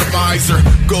glam through the visor.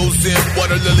 Goes in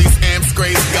water lilies, amps,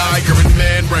 grace, Geiger, and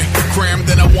man ray. Crammed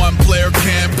in a one-player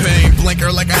campaign.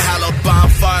 Blinker like a hollow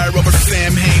bonfire over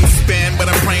Sam Haines. Span with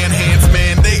a praying hands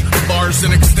mandate. Bars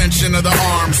an extension of the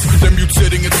arms. They're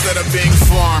mutating instead of being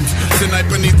farmed. Tonight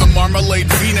beneath the marmalade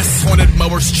Venus. Haunted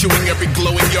mowers chewing every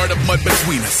glowing yard of mud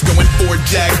between us. Going for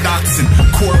Jag Dotson,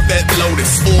 Corvette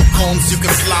Lotus. Full cones you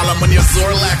can slalom when your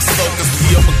Zorlax focus.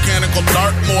 Geomechanical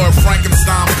Dartmoor,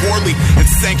 Frankenstein poorly. And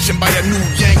sanctioned by a new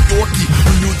Yank Yorkie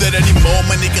who knew that any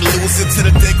moment he could lose it to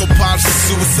the decoupage of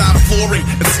suicide flooring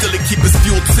and still he keep his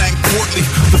fuel tank portly.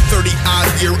 The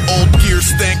 30-odd-year-old gear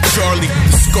stank Charlie.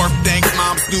 The scarf dank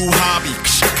mom's new hobby.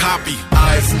 Copy.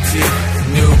 Eyes and teeth.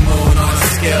 New moon on a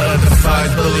scale that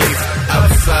defies belief.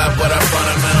 Outside what our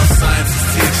fundamental sciences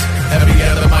teach. Every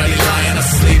other mighty lion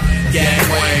asleep.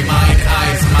 Gangway, mind,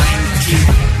 eyes, mind, keep.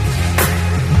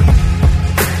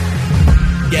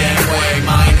 Gangway,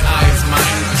 mind, eyes,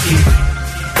 mind, keep.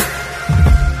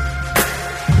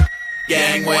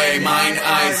 Gangway, mind,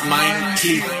 eyes, mind,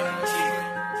 keep.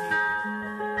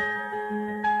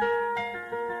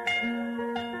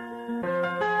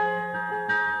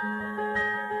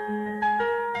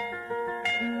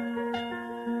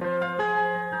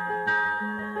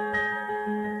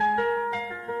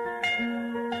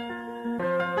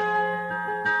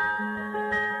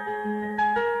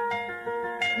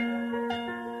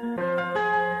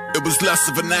 It was less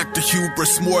of an act of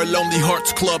hubris, more a lonely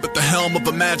hearts club at the helm of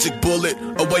a magic bullet.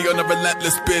 Away on a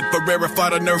relentless bid for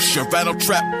rarefied inertia. Rattle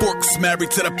trap forks married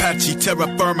to the patchy terra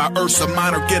firma. Ursa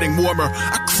Minor getting warmer.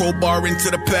 I crowbar into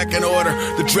the pecking order.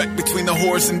 The dreck between the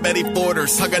whores and Betty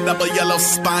Borders. Hug a double yellow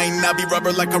spine, now be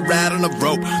rubber like a rat on a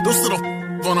rope. Those little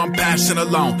on passion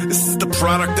alone. This is the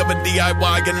product of a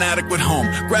DIY inadequate home.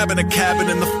 Grabbing a cabin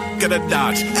in the of a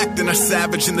Dodge. Acting a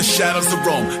savage in the shadows of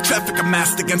Rome. Traffic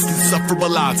amassed against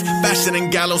insufferable odds. Fashioning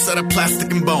gallows out of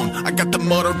plastic and bone. I got the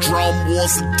motor drone,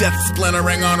 walls of death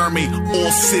splintering under me.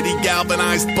 All city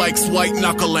galvanized bikes, white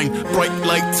knuckling. Bright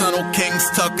light tunnel kings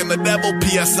tucking the devil.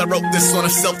 P.S. I wrote this on a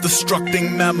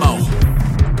self-destructing memo.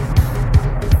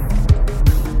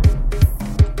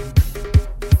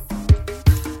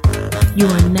 You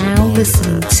are now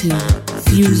listening to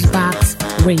FuseBox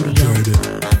Radio.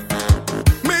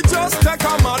 Me just take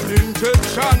a mad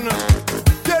intention.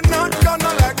 They're not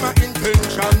gonna like my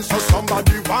intention. So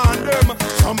somebody want them,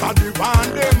 somebody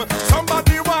want them,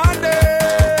 somebody want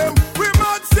them. We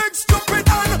mad sick, stupid,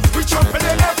 and we jumping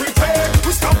in everything.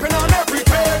 We stomping on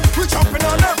everything. We jumping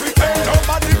on everything.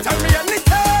 Nobody tell me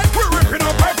anything. We ripping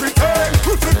up everything.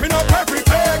 We flipping up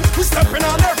everything. We stepping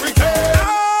on everything.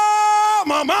 Ah,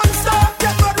 my monster.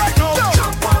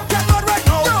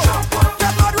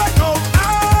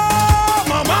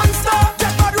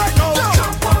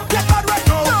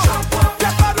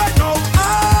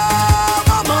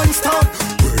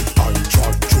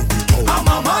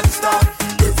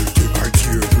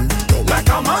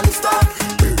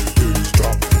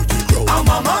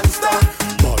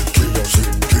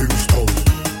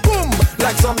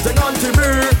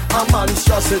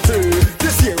 Monstrosity.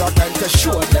 This year I'm going to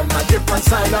show them a different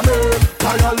side of me.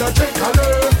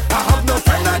 Biologically, I have no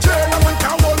energy. No one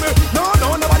can hold me. No,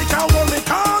 nobody can hold me.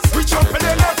 Cause we jumping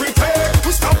in everything.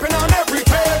 We stomping on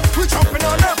everything. We jumping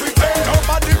on everything.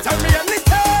 Nobody tell me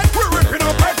anything. We ripping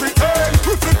up everything.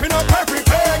 We flipping up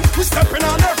everything. We stepping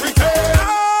on everything.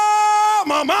 Ah,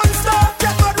 my monster.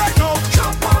 Get mad right now.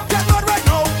 Get mad right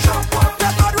now.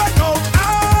 Get mad right now.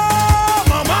 Ah,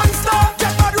 my monster.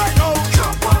 Get mad right now.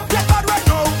 Get mad right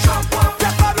now.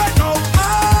 Get mad right now.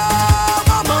 Ah,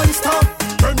 my monster.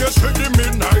 When you see the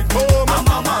midnight home, I'm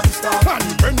a monster.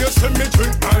 And when you see me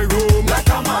drink my room, like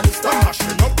a monster. I'm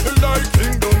mashing up till I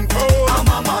kingdom come. I'm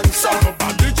a monster.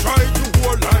 Nobody try to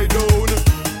hold I down.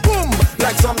 Boom,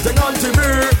 like something on TV.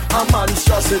 A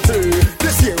monstrosity.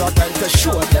 This year I'm going to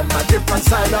show them a different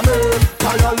side of me.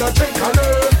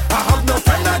 Biologically, I have no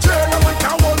energy. No one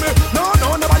can hold me. No,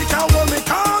 nobody can hold me.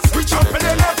 Cause we jumping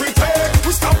in everything.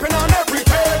 We stomping on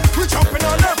everything. We jumping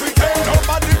on everything.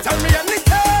 Nobody tell me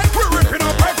anything. We ripping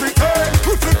up everything.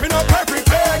 We flipping up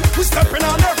everything. We stepping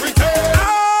on everything.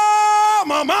 Ah,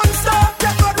 my monster.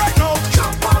 Get mad right now.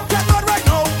 Get mad right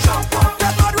now.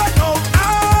 Get mad right now.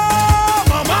 Ah,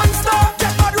 my monster.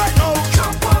 Get mad right now.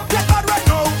 Get mad right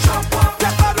now.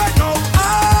 Get mad right now.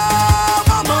 Ah,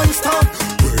 my monster.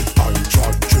 When I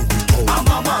try to be told, I'm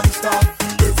a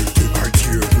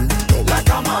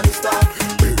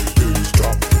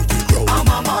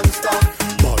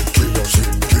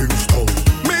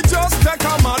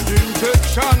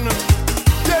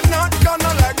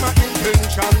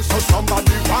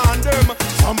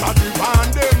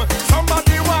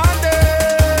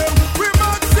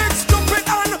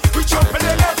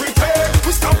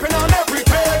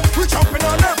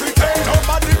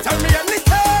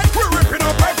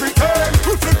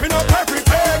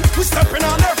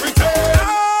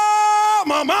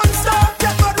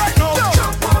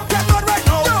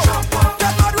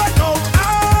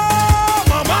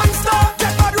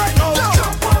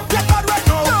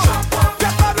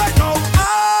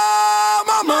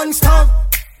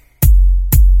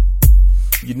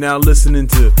now listening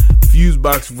to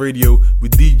FuseBox Radio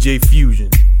with DJ Fusion.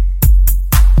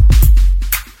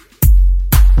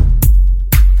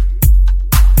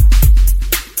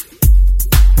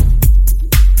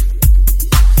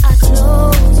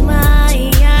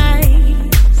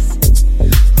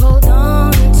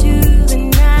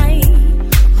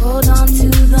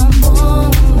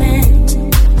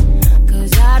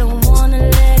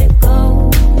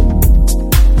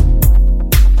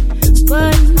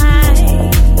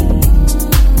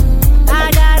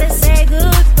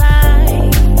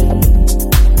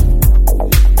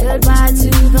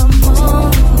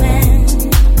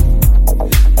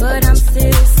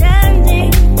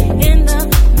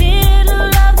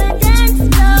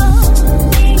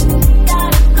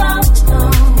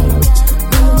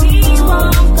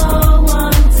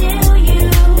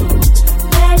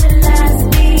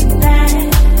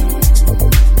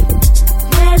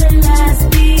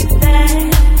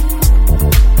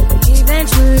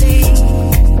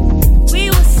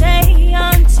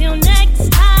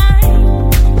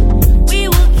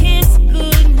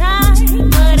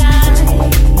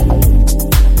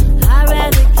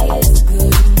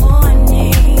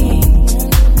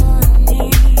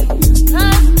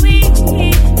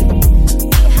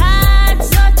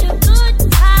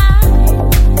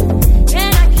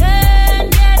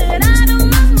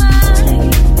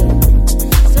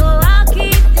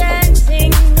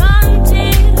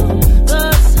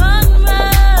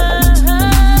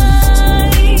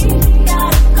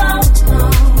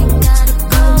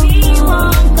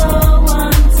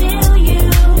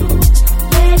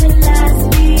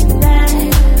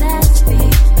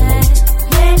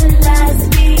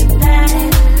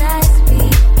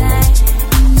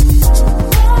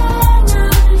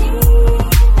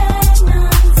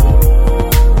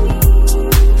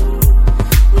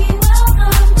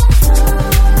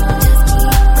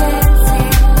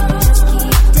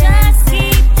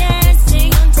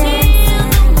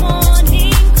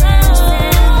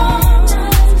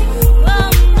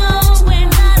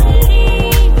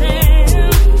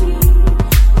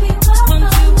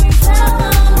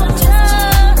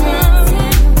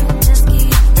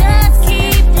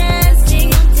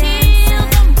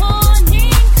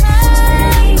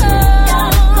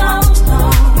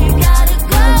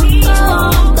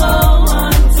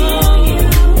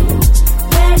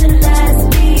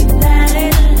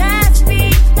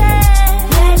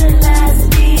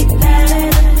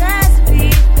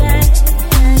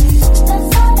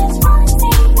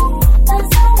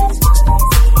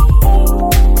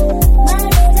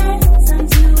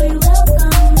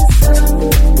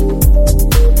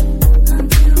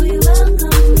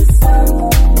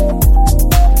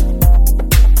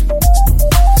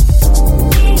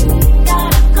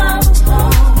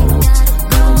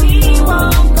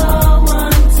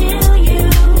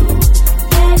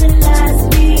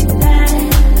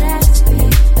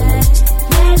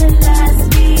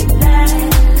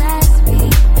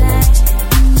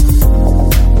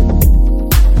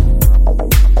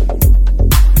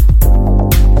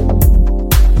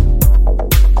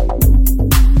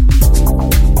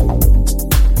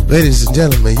 Ladies and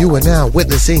gentlemen, you are now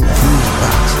witnessing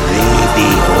FuseBox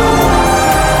Radio.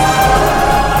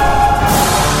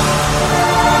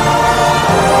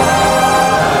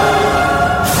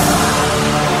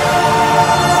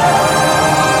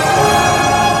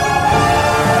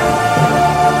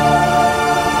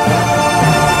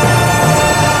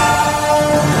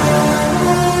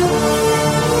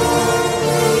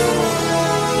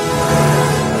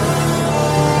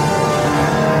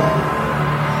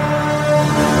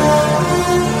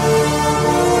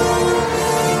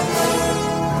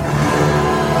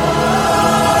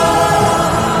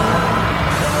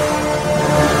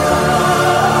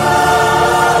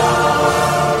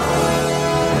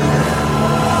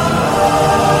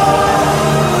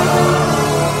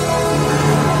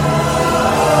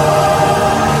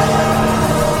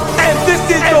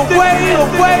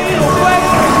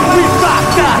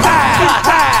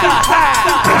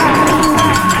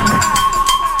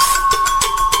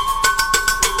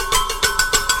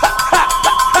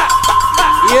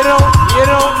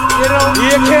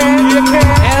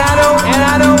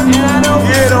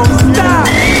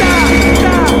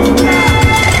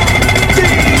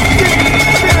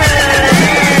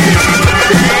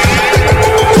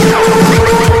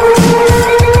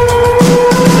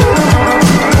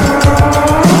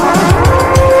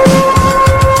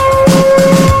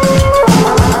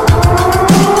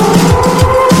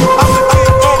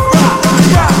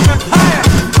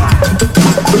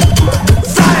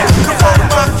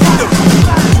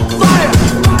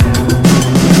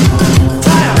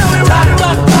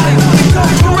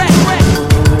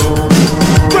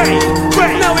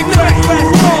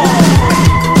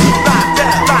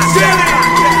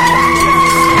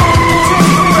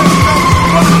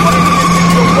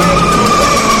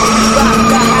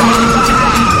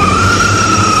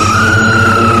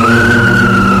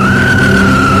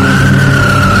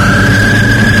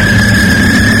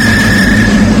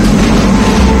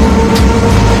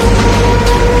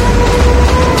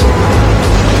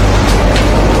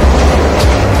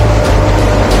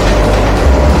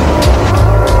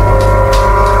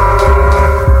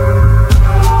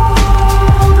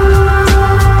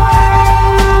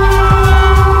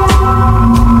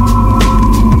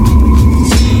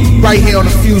 right here on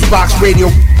the FuseBox Radio.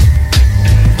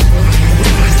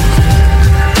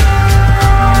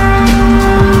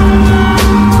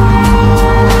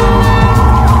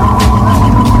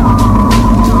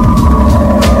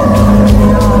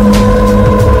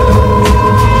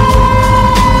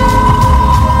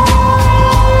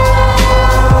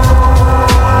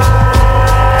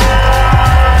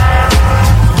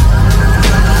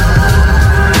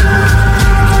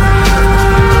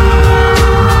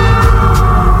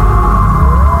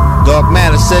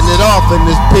 Setting it off in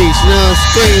this piece, you know what I'm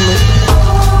screaming.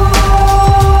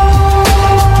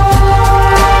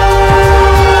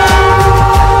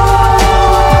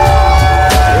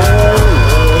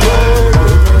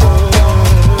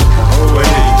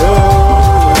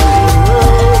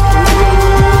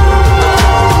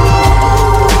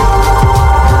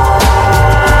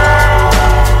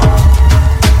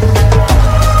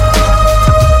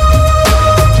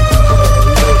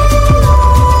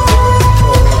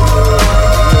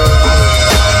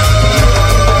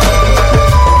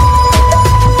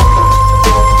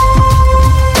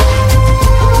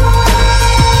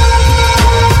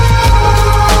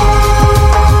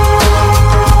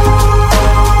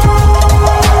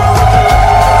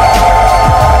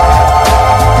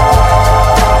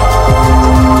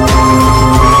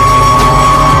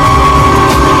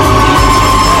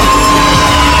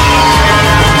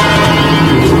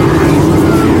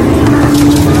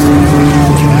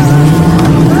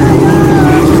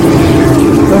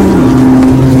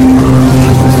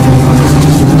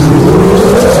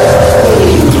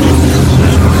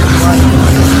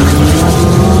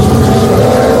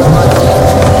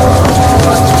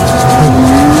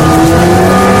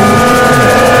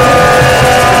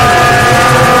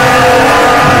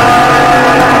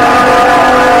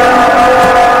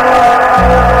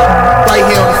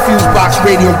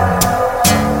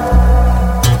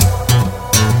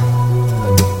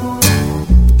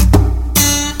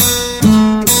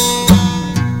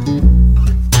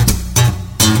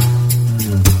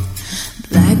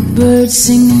 Blackbird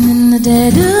singing in the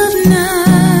dead of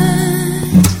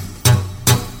night.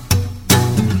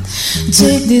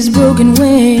 Take these broken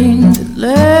wings and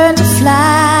learn to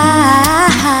fly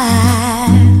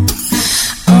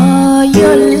all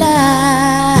your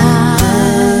life.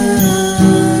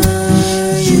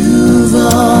 You've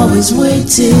always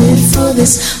waited for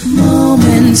this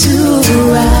moment to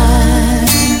arrive.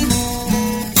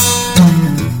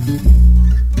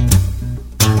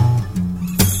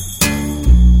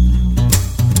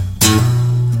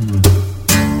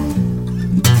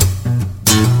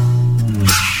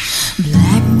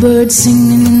 Birds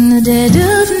singing in the dead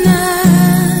of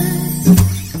night.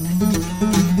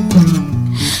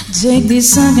 Take these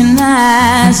sunken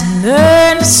eyes and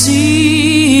learn to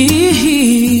see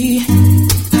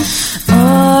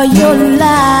all your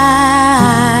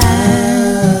life.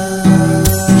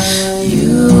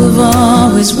 You've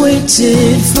always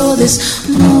waited for this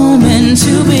moment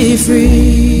to be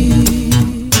free.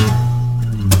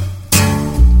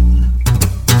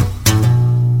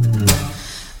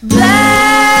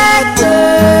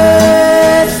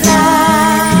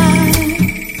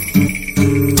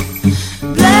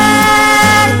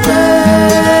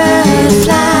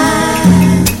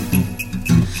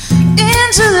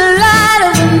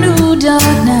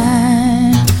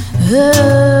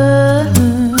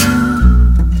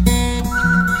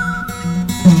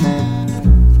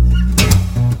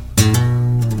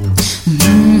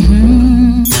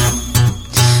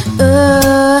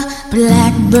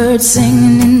 Blackbird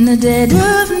singing in the dead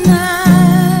of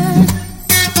night.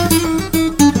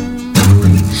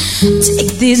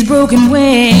 Take these broken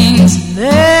wings and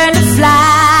learn to fly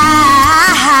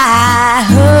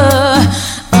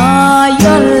all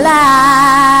your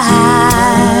life.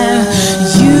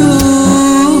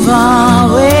 You've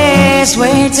always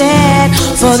waited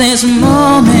for this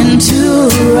moment to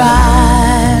arrive.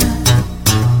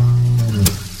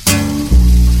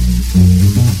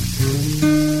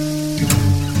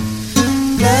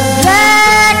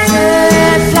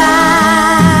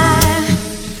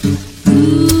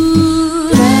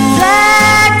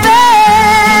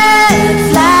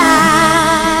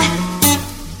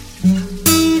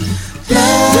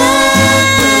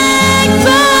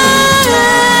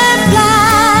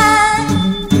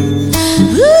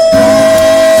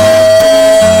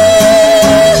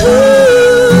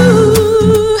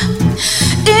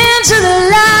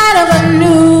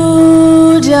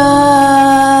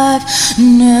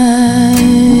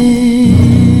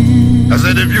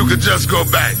 Just go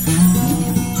back.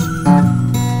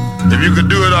 If you could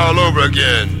do it all over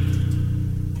again,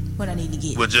 what I need to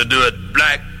get? Would you do it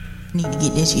black, Need to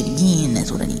get that shit again,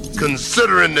 that's what I need to get.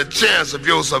 Considering the chance of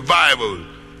your survival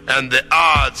and the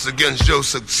odds against your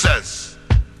success,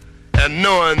 and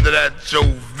knowing that at your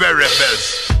very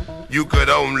best, you could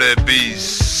only be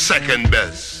second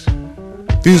best.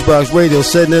 FuseBox Radio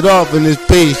setting it off in this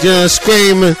piece, you know,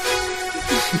 screaming.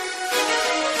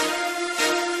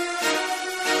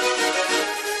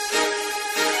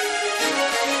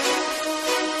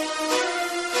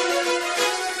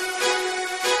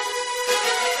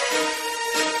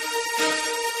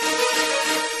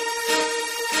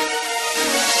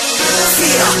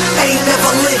 Ain't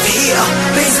never lived here.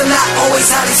 Things are not always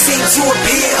how they seem to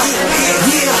appear.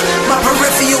 Yeah, my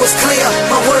peripheral is clear.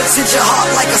 My words hit your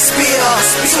heart like a spear.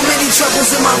 So many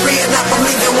troubles in my rear, not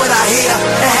believing what I hear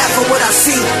and half of what I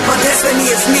see. My destiny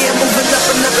is near, moving up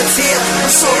another tier.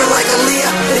 I'm soaring like a Lear.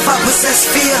 If I possess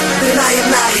fear, then I am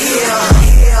not here.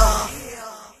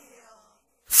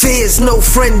 Fear's no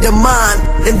friend of mine,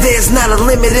 and there's not a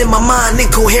limit in my mind.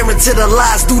 Incoherent to the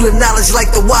lies, due to knowledge like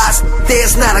the wise.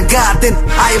 There's not a God, then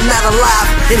I am not alive.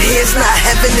 And here's not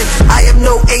heaven, and I am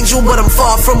no angel, but I'm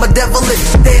far from a devil.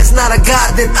 If there's not a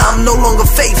God, then I'm no longer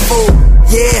faithful.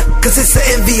 Yeah, cause it's an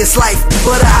envious life,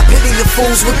 but I pity the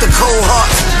fools with the cold heart.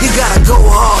 You gotta go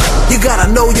hard, you gotta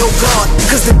know your God,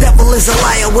 cause the devil is a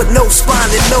liar with no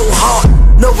spine and no heart.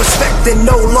 No respect and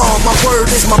no law. My word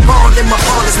is my bond and my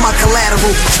bond is my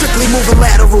collateral. Strictly moving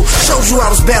lateral, shows you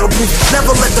I was battleproof. Never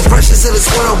let the pressures of this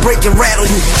world break and rattle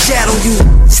you, shadow you.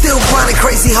 Still grinding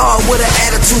crazy hard with an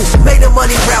attitude. Made a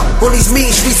money route on these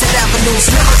mean streets and avenues.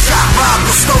 Never shot, robbed,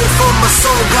 or stole from my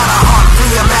soul. Got a heart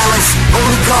free of malice,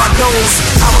 only God knows.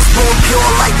 I was born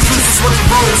pure like Jesus when he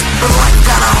rose, but life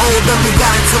got a hold of me,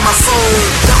 got into my soul.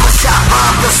 Never shot,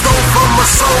 robbed, or stole from my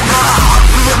soul. Got a heart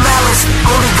free of malice,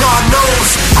 only God knows.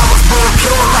 I was born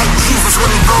pure like Jesus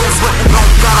when he rose, but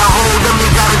life got a hold of me,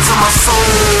 got into my soul.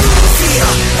 Fear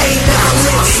ain't never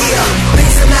lived here.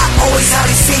 Things are not always how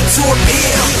they seem to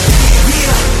appear.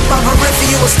 Yeah, my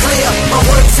peripheral is clear. My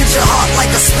words hit your heart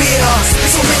like a spear.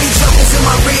 So many troubles in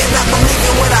my rear, not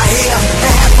believing what I hear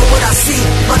and half of what I see.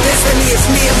 My destiny is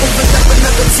near, moving up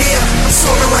another tier. I'm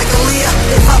soaring like a Lear.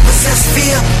 If I possess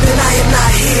fear, then I am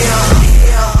not here.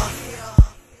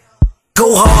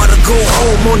 Go hard or go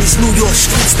home on these New York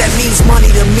streets. That means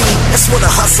money to me. That's what a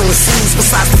hustler sees,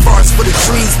 besides the forest for the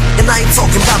trees. And I ain't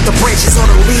talking about the branches or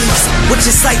the leaves. What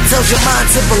your sight tells your mind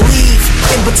to believe.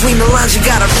 In between the lines you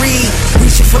gotta read.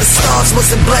 Reaching for the stars,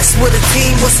 wasn't blessed with a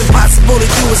team. What's impossible to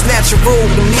you is natural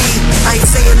to me. I ain't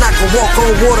saying I can walk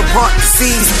on water, part the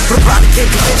seas, but I probably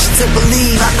can't convince you to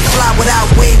believe I can fly without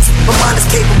wings. My mind is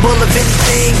capable of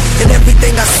anything, and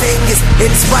everything I sing is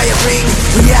inspiring.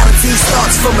 Reality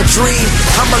starts from a dream.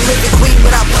 I'm a living queen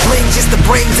without the bling, just the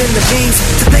brains and the beans.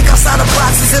 To think outside the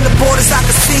boxes and the borders I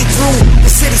can see through. The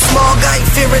city small, I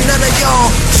ain't fearing none of y'all.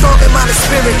 Strong in mind and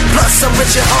spirit, plus I'm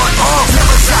rich at heart.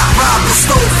 Never shot, robbed, or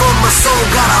stole from my soul.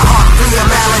 Got a heart free of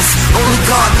malice, only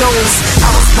God knows. I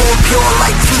was born pure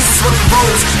like Jesus when he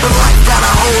rose, but life got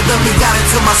a hold of me, got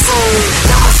into my soul.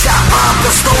 Never shot, robbed,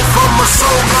 or stole from my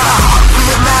soul. Got a heart free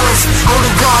of malice,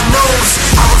 only God knows.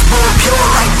 I was born pure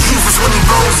like Jesus when he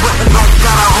rose, but life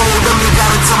got a hold of me,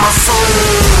 got into my soul.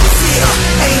 Fear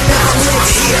ain't never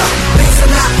lived here. Things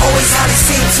are not always how they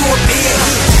seem to appear.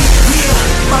 Yeah,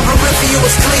 my peripheral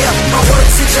is clear. My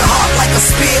words hit your heart like a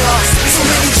spear. So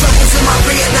many troubles in my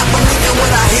rear, not believing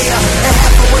what I hear and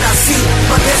half of what I see.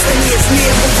 My destiny is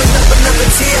near, moving up another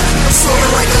tier. I'm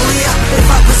soaring like a Lear. If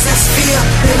I possess fear,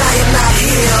 then I am not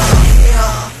here.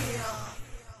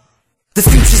 The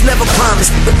future's never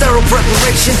promised, but thorough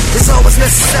preparation is always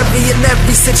necessary in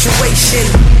every situation.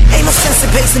 Ain't no sense in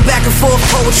pacing back and forth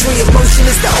poetry. Emotion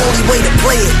is the only way to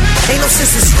play it. Ain't no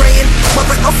sense in straying.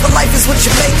 What up for life is what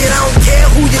you're making. I don't care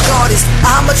who your God is,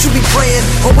 or how much you be praying,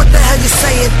 or what the hell you're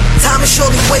saying. Time is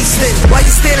surely wasting. While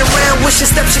you standing around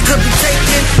wishing steps you could be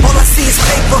taking, all I see is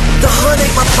paper. The hood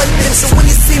ain't my playpen, so when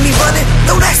you see me running,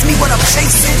 don't ask me what I'm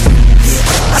chasing. Yeah,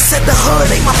 I said the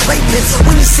hood ain't my playpen, so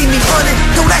when you see me running,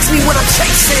 don't ask me what I'm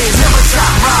chasing. Never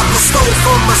shot, robbed, or stole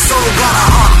from my soul. Got a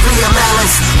heart free of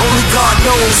malice, only God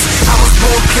knows. I was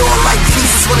born pure like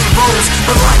Jesus when he rose,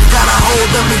 but life got a hold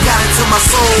of me, got into my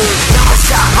soul. Never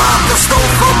shot, robbed, or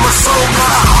stole from my soul. Got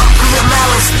a heart free of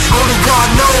malice, only God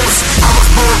knows. I was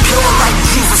born pure like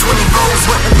Jesus when he rose,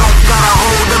 but life got a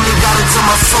hold of me, got into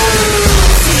my soul.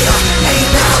 Fear ain't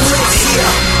never lived here.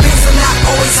 Things are not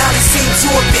always how they seem to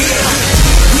appear.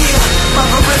 Yeah, my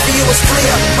peripheral is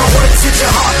clear. My words hit your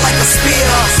heart like a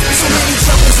spear. So many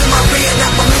troubles in my rear,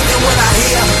 not believing what I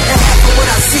hear and half of what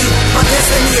I see. My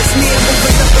destiny is near,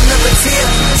 moving up another tier.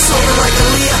 Soaring like a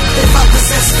Lear. If I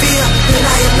possess fear, then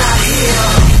I am not here.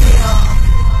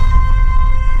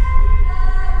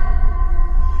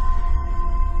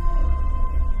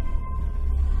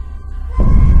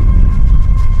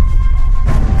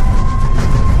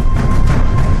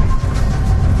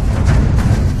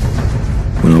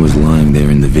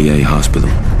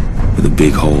 hospital with a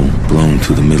big hole blown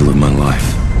through the middle of my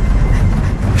life.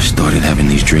 I started having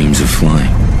these dreams of flying.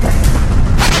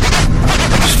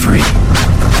 I was free.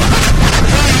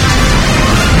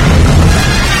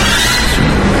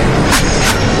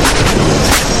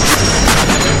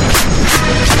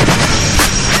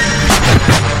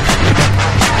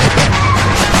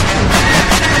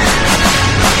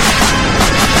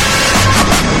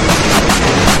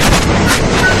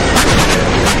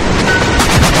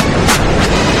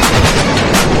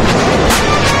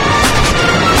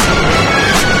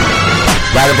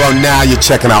 Right about now, you're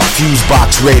checking out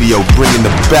FuseBox Radio, bringing the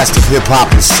best of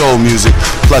hip-hop and soul music,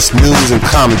 plus news and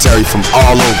commentary from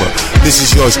all over. This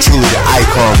is yours truly, the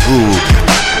Icon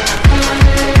Guru.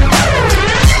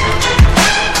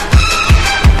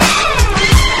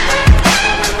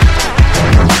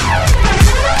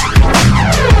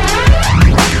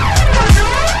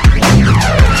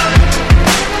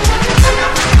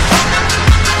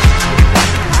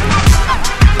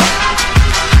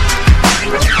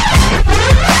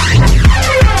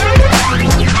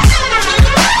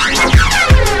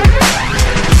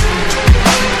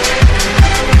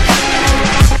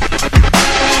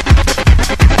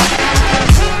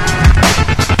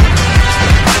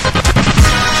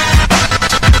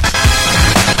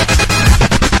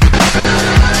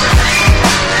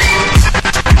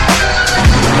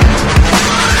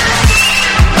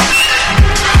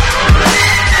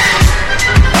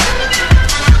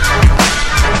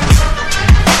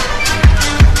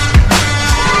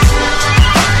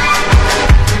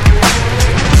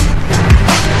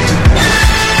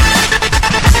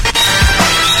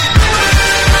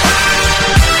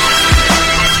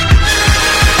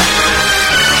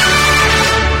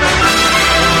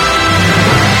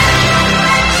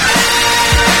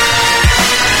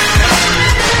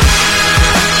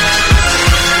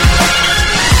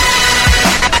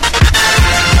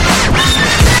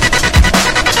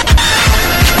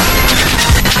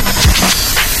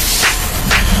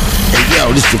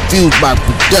 This is the FuseBox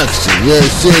production, you know what I'm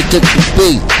saying? Take the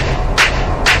beat.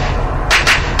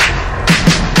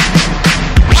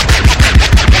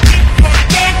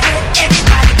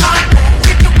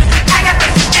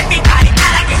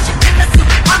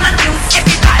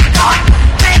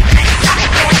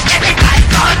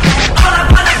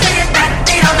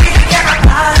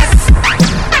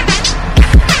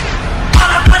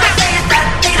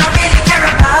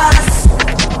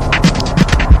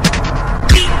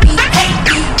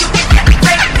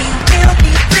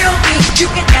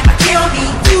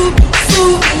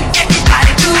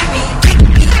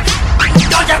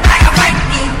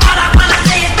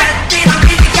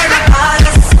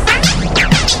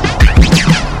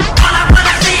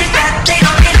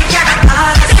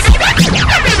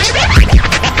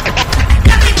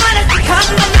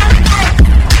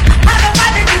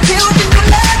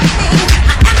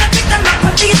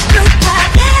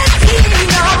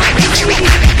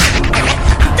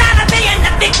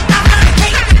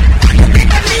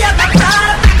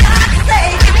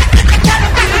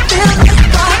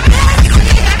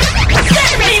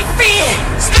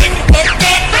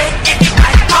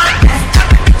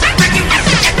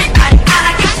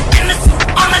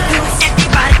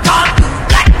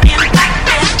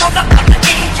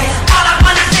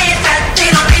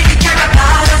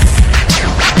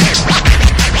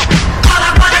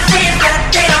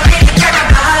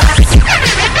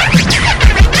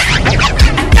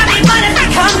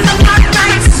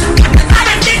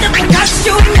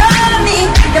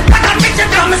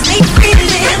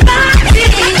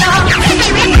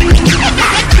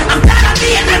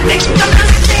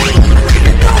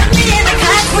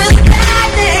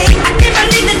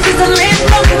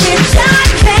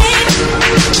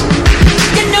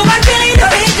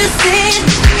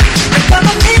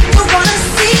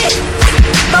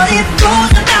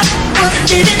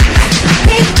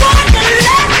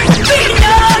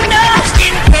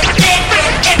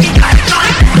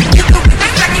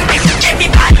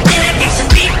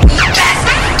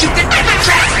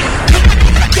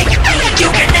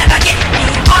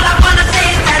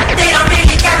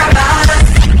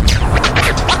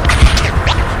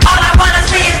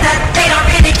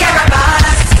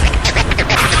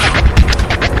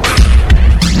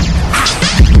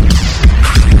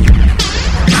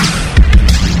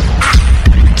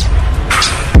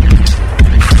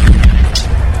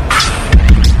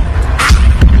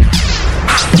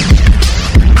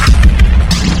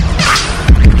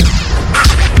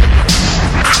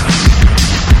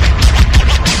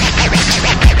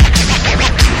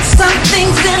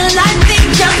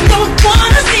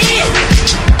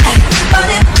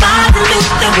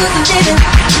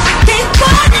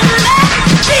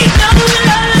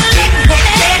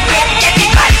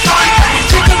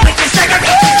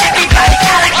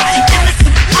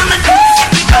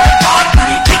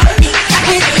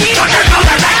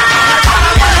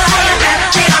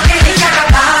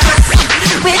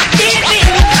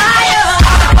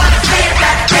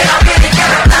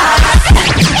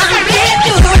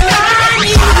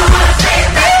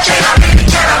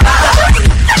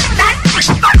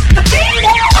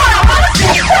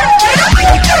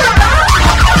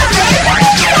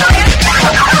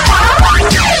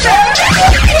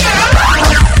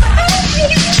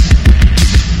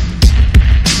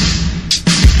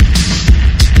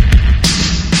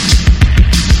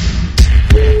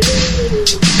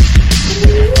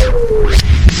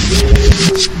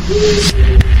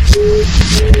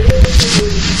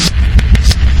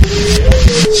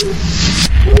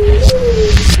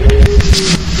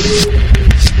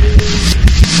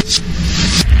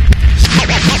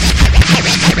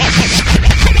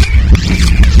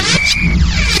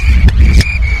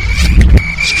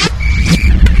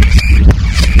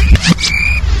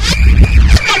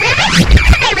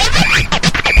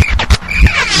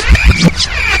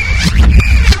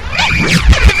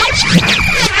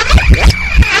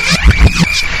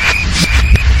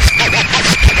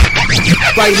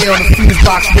 right here on the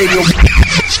FuseBox Radio.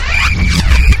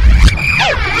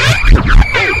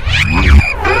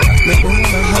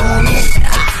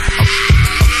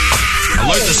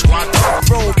 Alert the squad.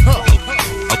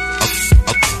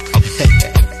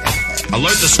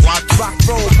 Alert the squad.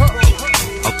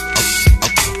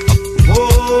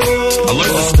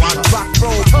 Alert the squad.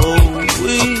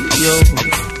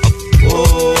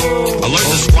 Alert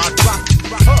the squad.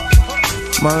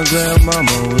 My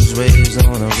grandmama was raised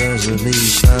on a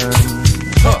reservation.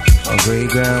 My great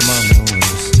grandmama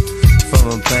was from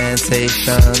a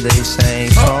plantation. They sang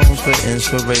songs for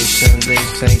inspiration. They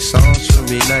sang songs for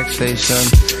relaxation.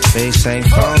 They sang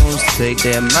songs to take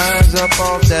their minds up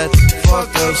off that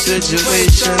fucked up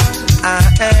situation. I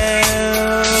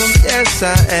am, yes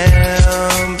I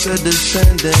am, the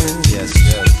descendant, yes,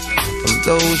 of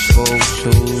those folks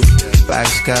whose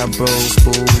backs got broke,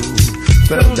 who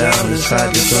fell down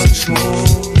inside the gun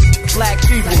smoke. Black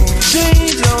people,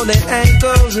 chains on their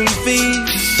ankles and feet.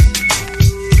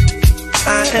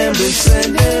 I am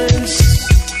descendants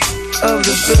of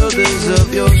the builders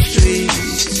of your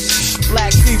streets.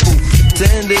 Black people,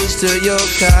 tenders to your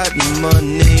cotton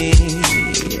money.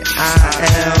 I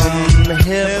am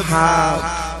hip hop.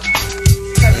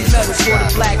 heavy metal for the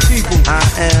black people. I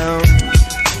am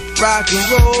rock and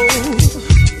roll.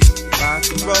 Rock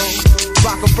and roll.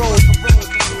 Rock and roll.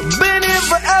 Been here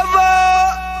forever.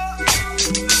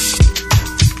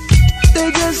 They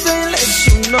just ain't let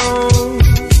you know.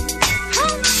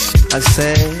 I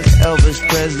said Elvis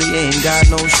Presley ain't got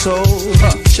no soul.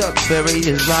 Chuck Berry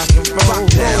is rock and roll.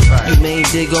 You may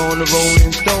dig on the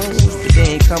Rolling Stones, but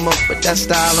they ain't come up with that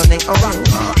style on their own.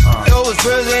 Elvis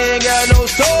Presley ain't got no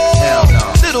soul.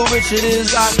 Little Richard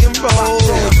is rock and roll.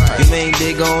 You may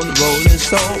dig on the Rolling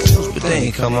Stones, but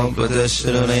they ain't come up with that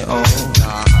shit on their own.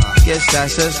 Guess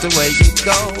that's just the way you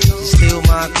go. Steal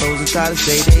my clothes and try to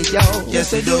say they yo. Yes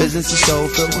they do. Business is so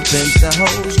filled with pimps and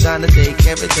hoes, trying to take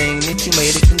everything that you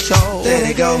made it control. There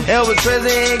they go. Elvis Presley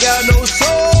ain't got no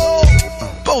soul.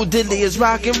 Bo Diddley is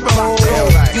rock and roll.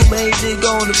 You may dig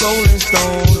on the Rolling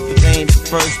Stones, but they ain't the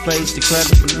first place the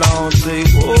credit belongs to.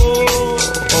 Whoa,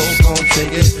 gon'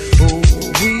 take it. Oh,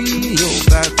 we yo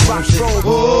back home.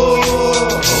 Oh,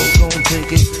 gon'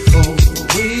 take it. Oh,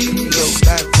 we yo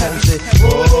back home.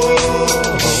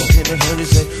 Oh, can you hear me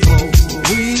say? Oh,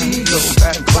 we yo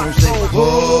back home. Say,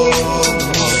 oh,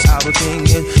 I was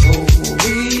thinking. Oh,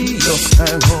 we yo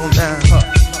back home now.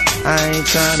 I ain't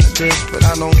tryna dish, but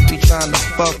I don't be tryna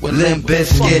fuck with Limp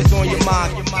Bizkit.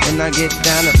 When I get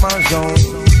down at my zone,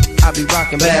 I be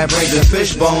rockin' Bad Brains and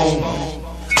Fishbone.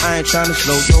 I ain't tryna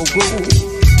slow your groove,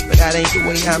 but that ain't the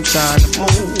way I'm tryna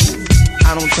move.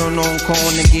 I don't turn on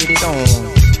corn and get it on.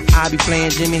 I be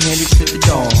playing Jimi Hendrix to the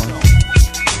dawn.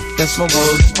 That's my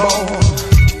word born.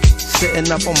 Sitting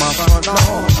up on my front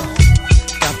lawn.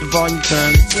 Got the volume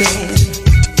turned to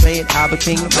 10. Play it Albert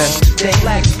King the rest of the day.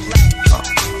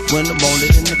 When I'm on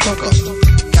it in the cooker,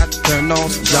 got to turn on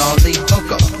some Jolly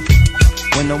Hooker.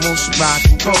 When I want some rock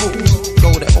and roll,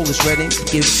 go to Otis Redding to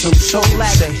give it some soul.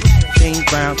 Say, James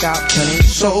Brown got plenty of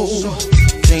soul.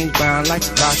 James Brown likes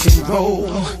to rock and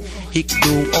roll. He can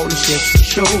do all the shit for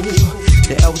show.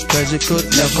 The Elvis Presley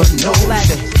could never know.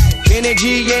 Say,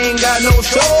 Energy ain't got no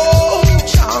soul.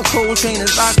 Sean Coltrane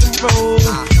is rock and roll.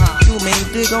 You may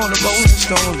dig on the Rolling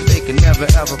Stones, they can never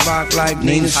ever rock like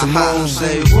Nina Simone.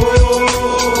 Say, whoa,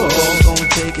 gon'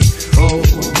 take it. Oh,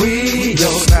 we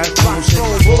yo back home. Say,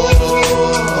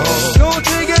 whoa, don't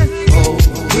take it. Oh,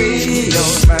 we yo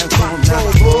back home now.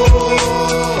 Whoa,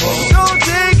 don't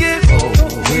take it. Oh,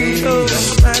 we yo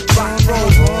back home.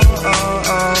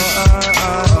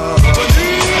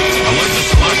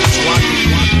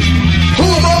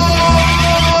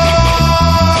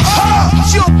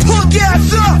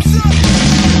 Gas up!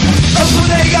 That's what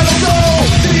they got to soul.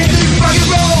 City and niggas rock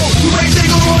and roll. You ain't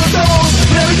single on the soul.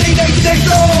 But everything they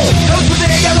soul. That's what they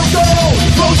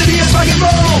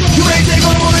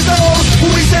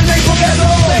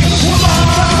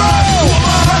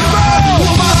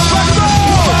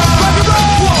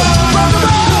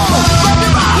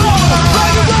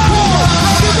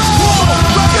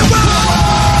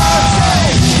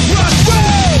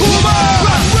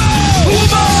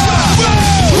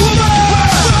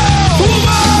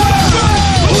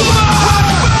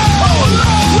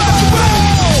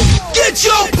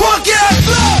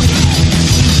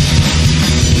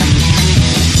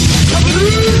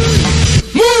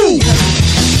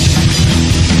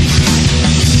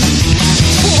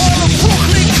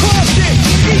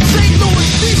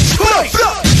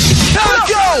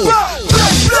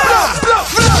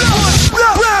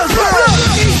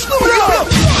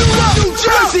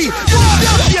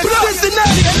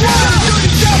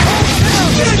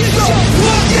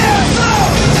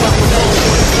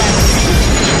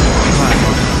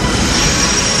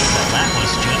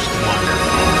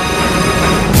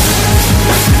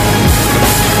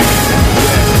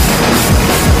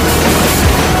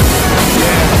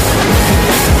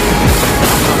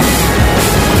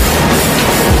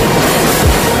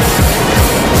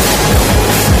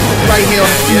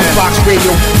FuseBox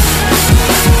Radio.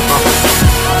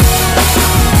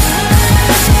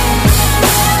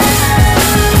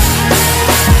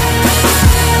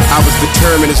 I was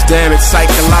determined as damaged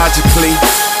psychologically,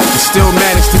 but still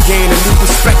managed to gain a new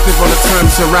perspective on the term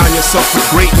surround yourself with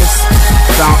greatness.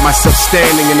 Found myself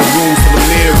standing in a room full of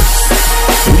mirrors,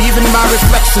 and even my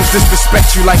reflections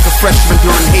disrespect you like a freshman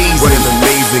during hazing. What an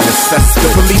amazing assessment.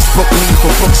 The police book me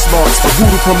for book smarts, but who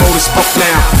to promote his book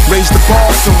now? Raise the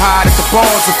bar so high that the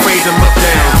bar's afraid to look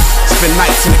down. Spend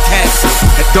nights in the castle,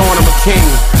 at dawn I'm a king.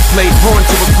 Played pawn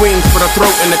to a queen for the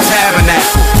throat in the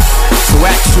tabernacle. So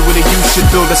actually you should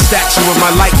build a statue of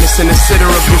my likeness in the center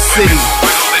of your city.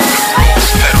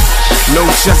 No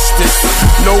justice,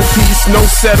 no peace, no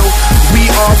settle.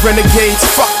 We are renegades,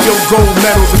 fuck your gold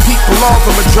medal. The people are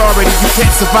the majority, you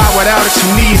can't survive without us, you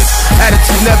need us.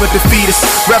 Attitude never defeat us,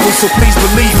 rebels so please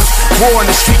believe us. War in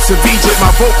the streets of Egypt,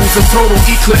 my vocals a total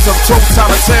eclipse of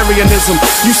totalitarianism.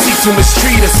 You seek to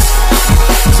mistreat us,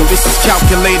 so this is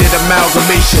calculated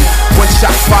amalgamation. One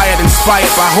shot fired,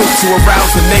 inspired by hope to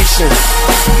arouse the nation.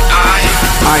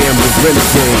 I am the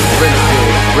renegade,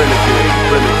 renegade, renegade,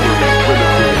 renegade,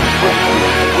 renegade.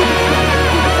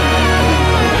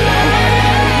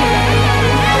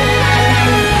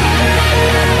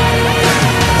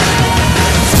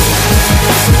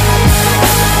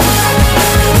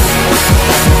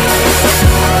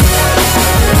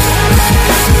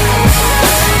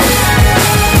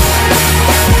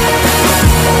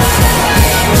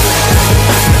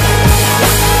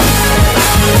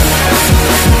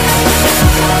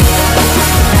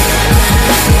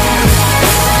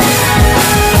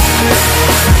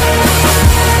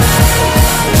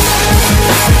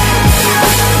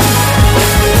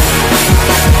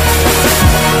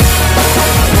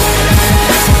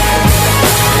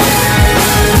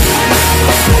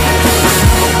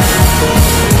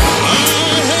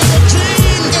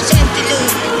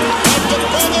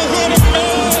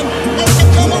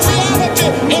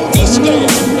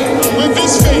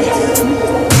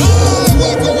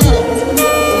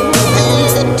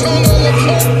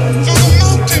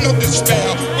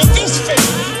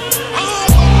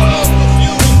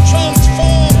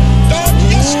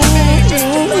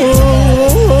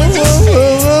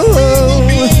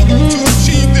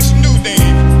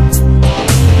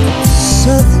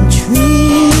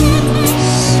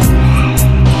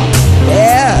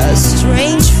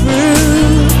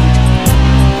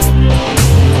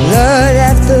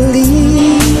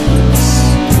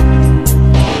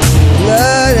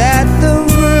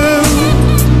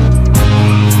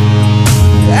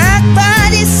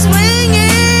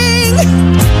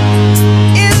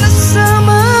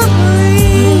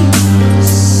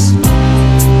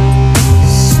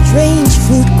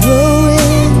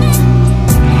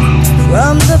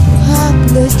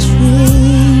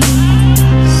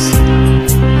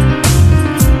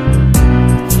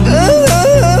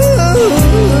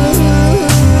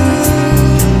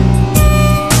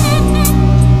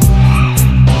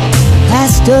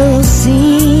 pastoral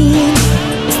scene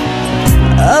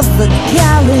of the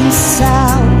gallant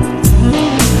South.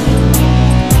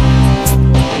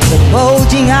 The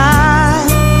bulging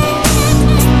eyes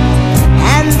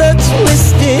and the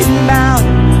twisted mouth.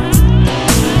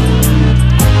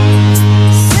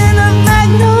 Scent of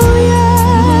magnolia,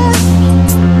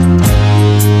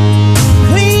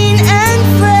 clean and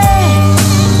fresh,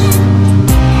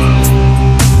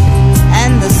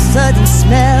 and the sudden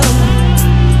smell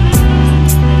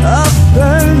of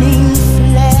burning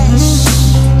flesh.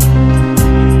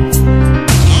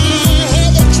 I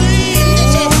have a dream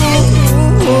this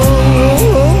afternoon.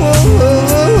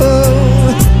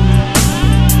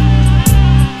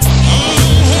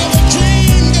 I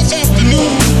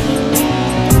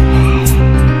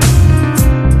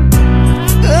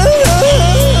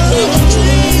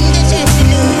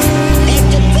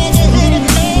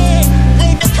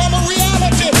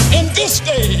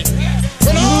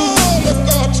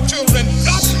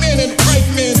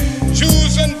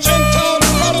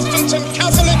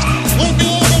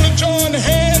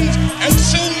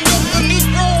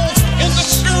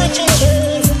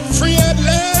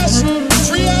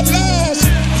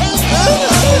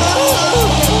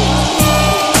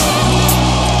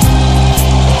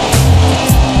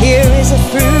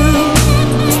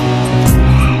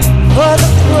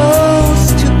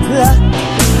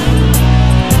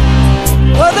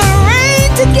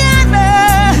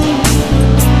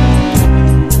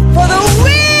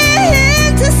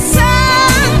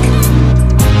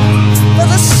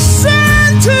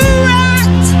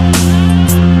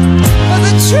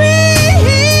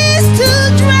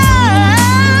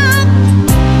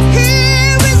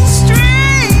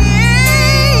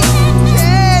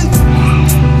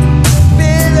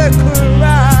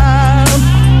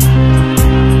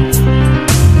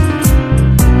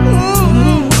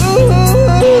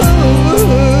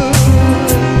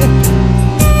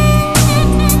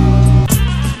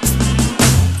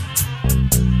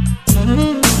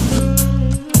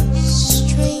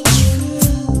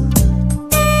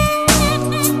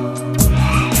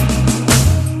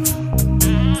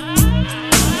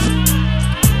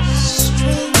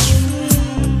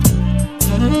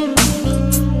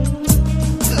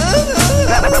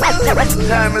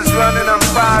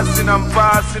passing and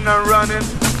passing and running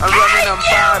and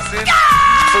passing.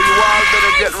 So you all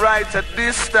better get right at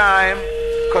this time,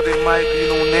 cause it might be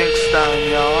no next time,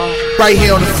 y'all. Right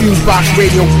here on the FuseBox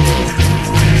Radio.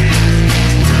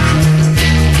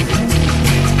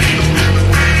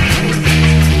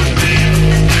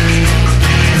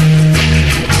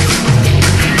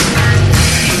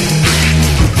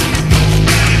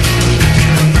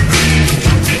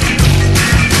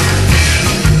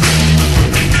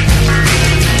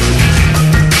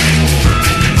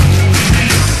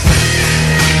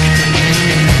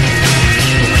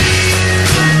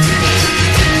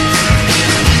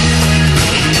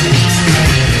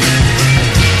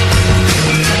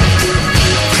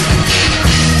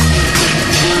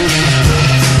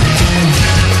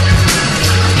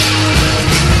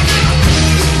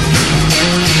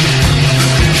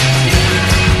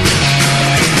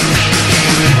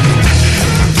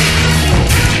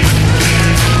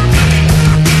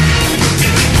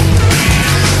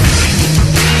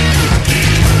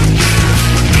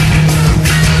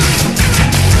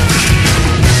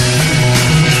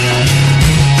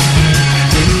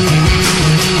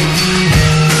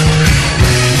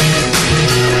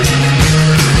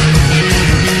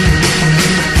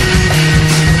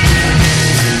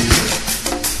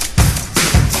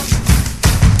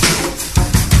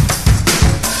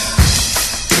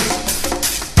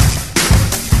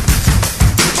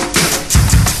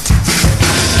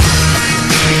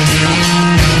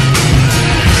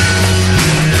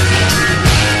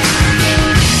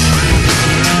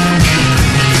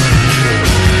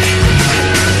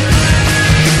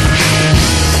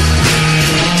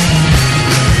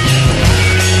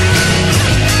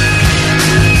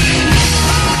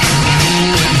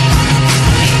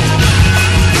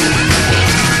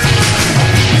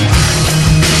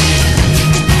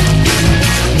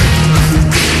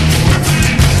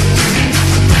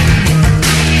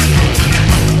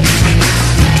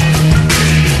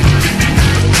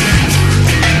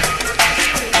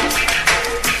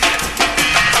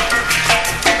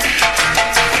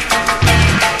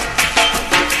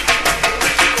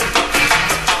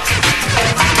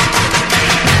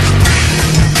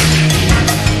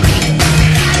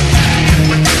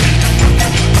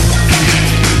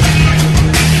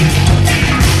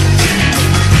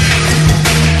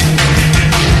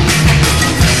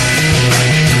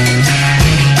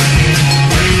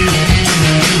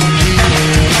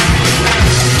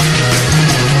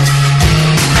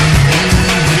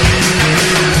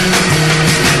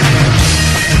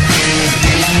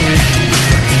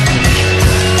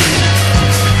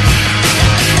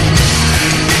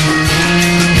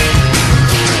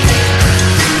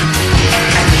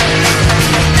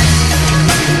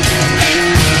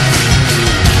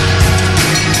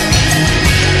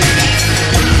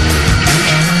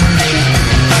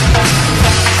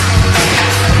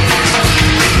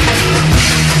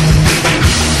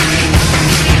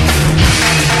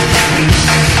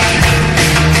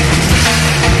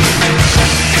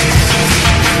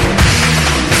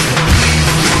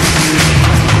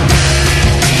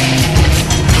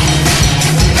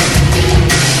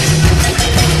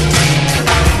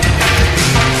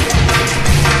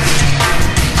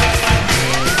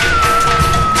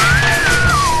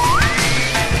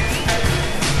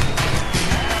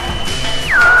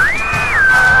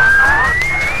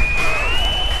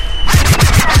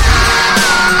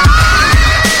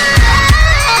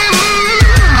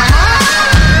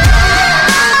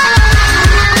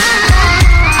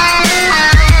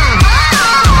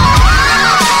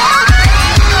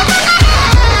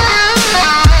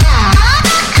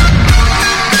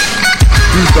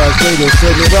 Radio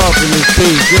setting it off in this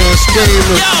piece.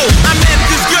 Yo, I met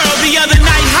this girl the other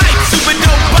night, hype, super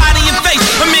dope body and face,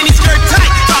 a mini skirt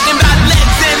tight, talking about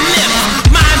legs and lips,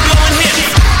 mind blowing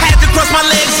hips. Had to cross my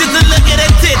legs just to look at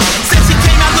her tits. Said she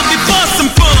came out looking for some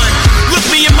fun. Looked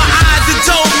me in my eyes and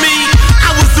told me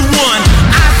I was the one.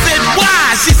 I said why?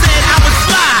 She said I was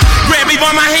fly. Grabbed me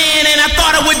by my hand and I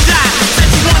thought I would die. Said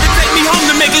she wanted to take me home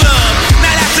to make love.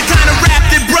 Now that's the kind of rap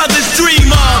that brothers dream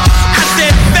of.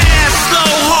 Said fast,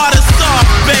 slow, hard or soft,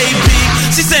 baby.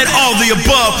 She said all the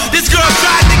above. This girl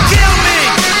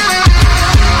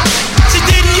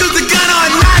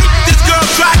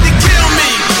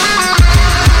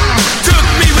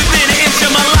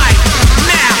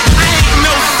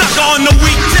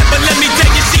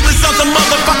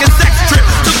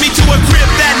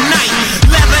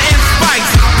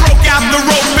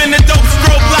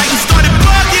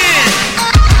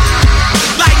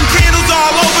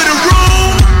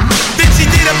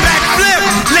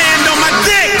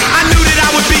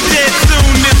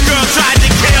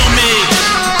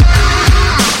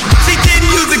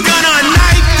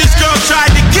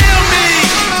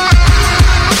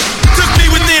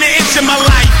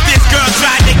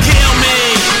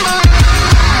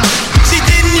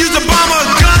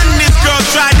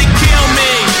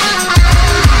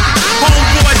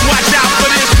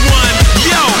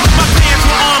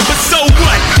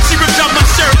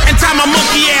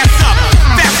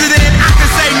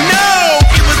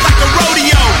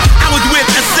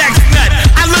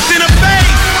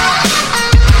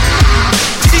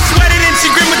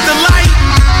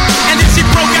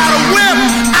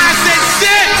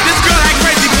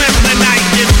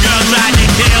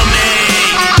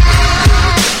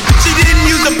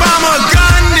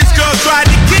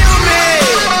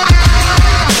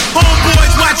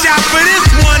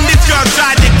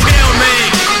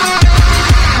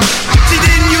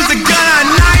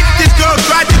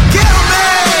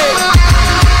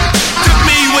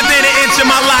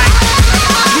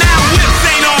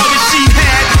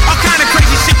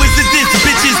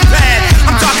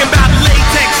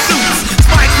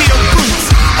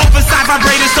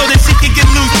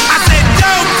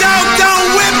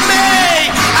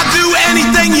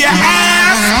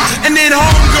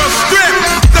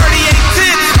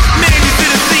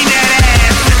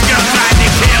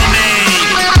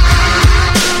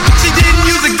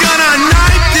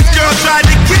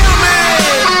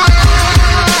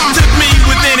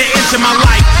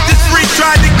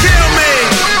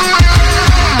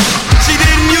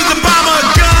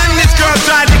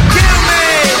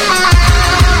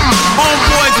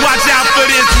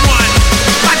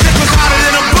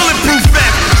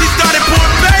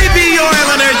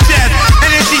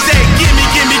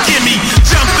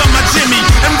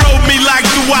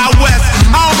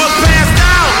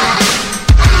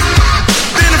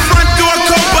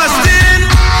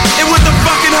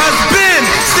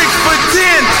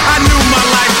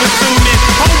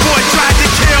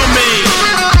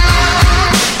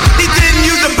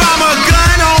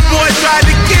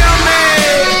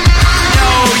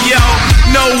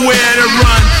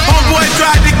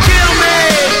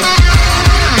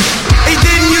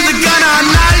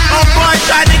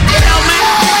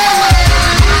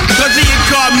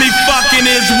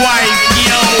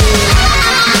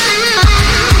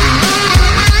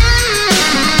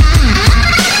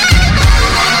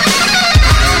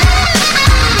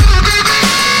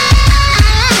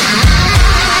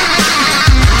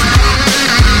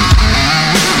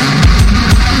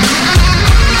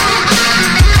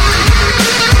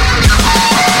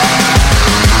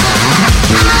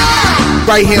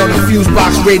right here on the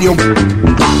FuseBox Radio.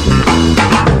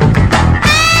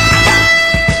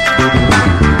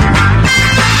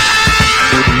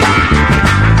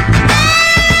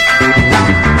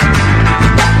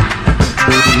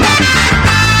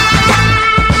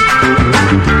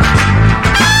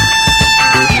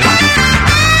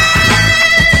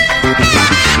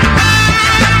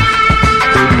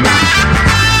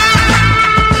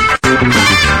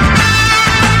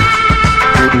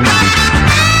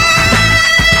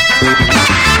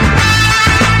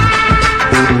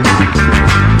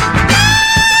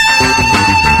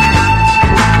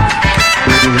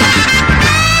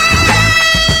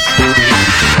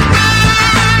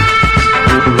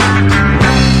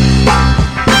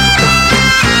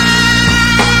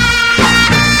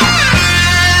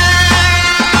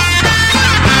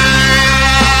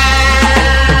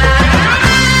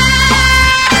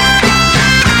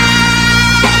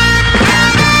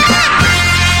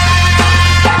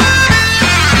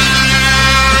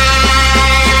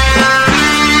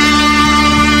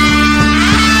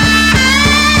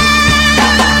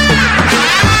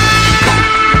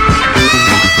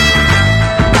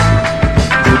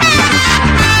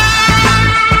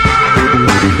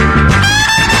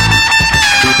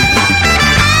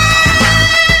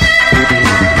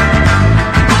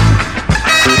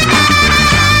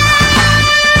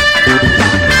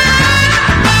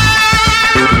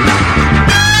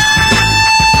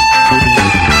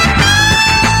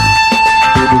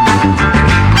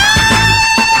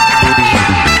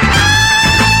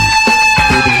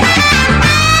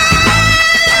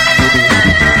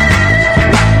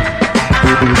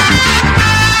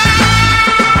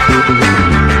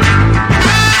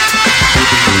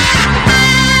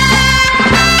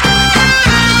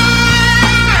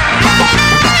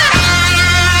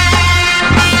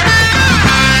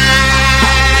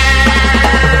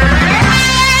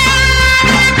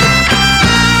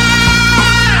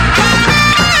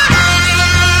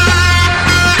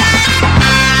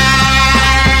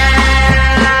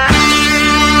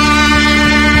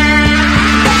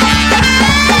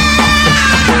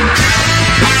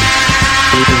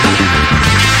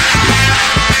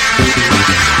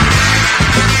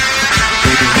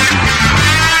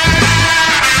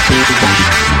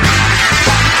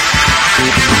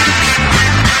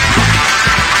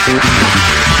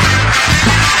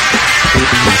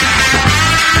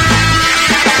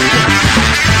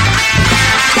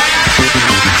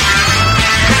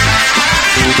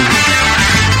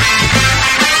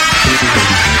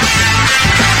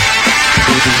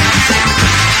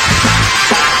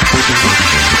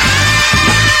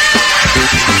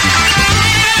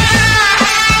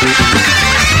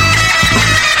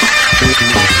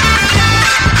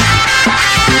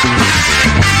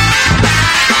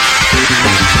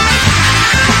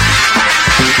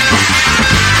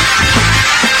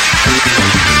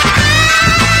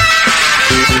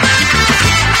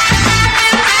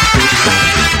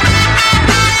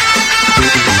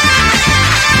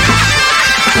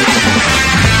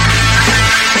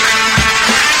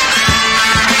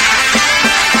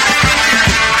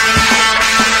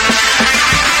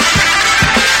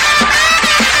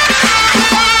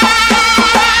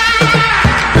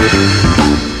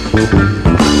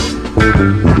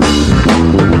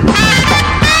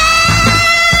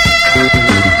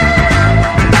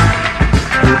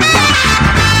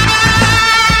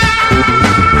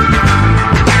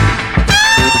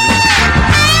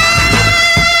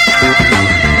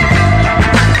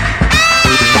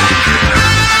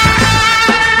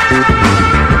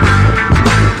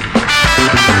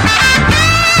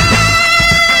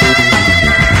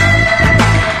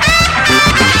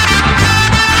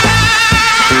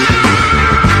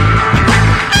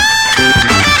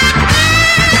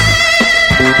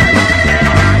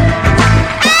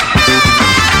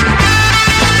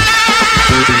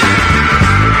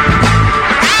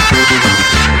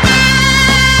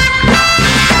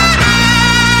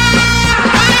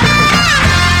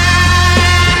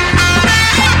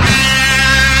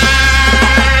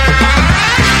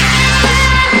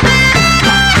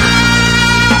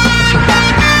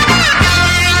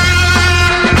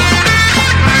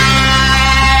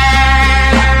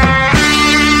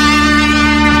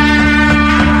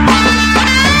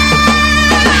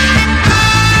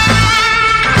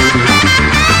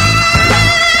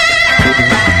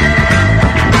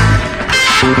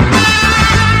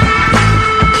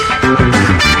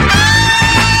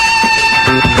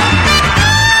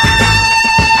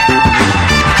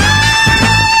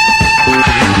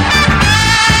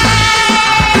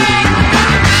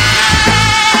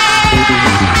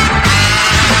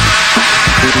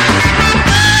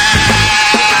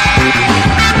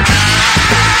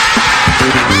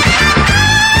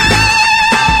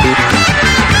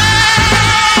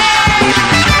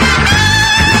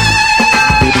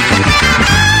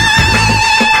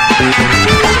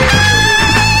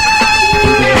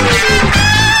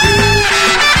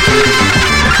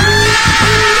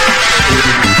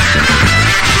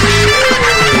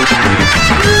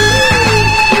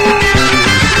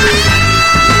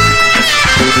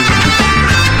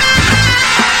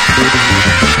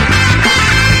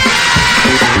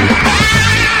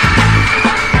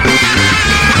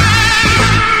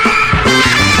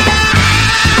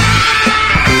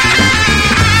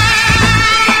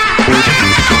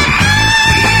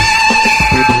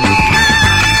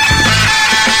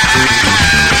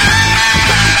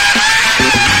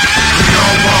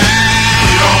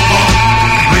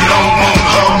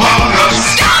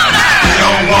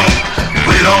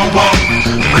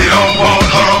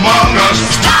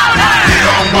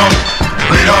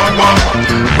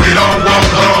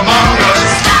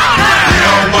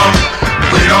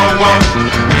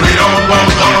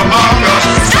 want among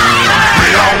us. We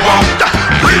don't want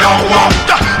among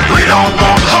us. We don't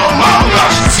want among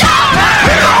us.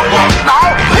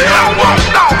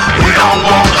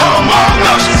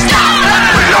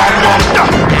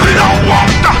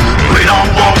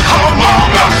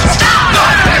 Among us.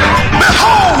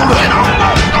 Behold,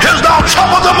 is thou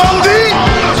troubled among thee?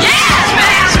 Yes,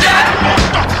 Master.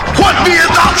 What be is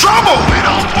thy trouble?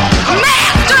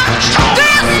 Master,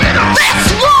 this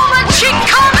woman, she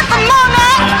cometh among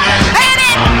us, and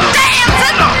it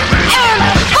dancing and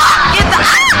fucking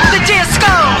out the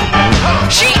disco.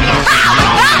 She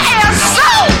fouled my hair so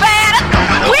bad,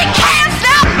 we can't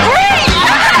stop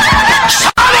breathing.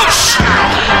 Silence!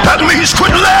 That means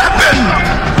quit laughing.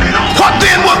 What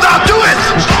then will thou do it?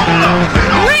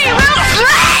 We will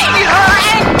slay her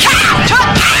and cast her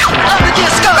out of the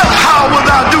disco. How will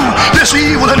thou do this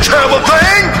evil and terrible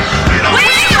thing? We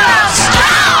will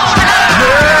stone her.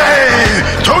 Hey,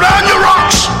 throw down your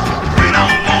rocks.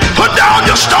 Put down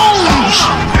your stones.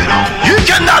 You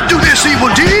cannot do this evil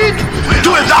deed.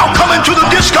 Do it thou come into the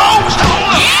disco?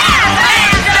 Yes,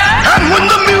 Master. And when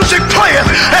the music playeth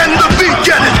and the beat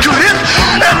getteth to it,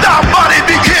 and thy body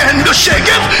begin to shake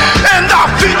it, and thy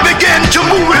feet begin to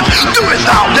move it, do it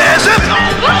thou danceth?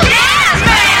 Yes,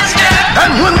 Master.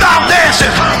 And when thou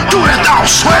danceth, do it thou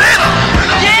sweateth?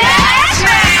 Yes,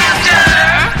 Master.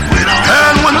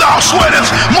 And when thou sweateth,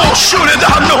 more surely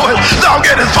thou knowest thou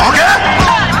gettest foggy?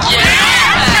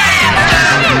 Yes,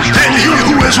 Master. Then he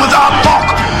who is without fault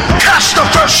cast the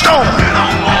first stone.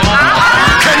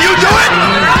 Can you do it?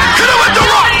 Hit him with the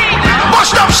rock.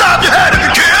 Bust upside your head if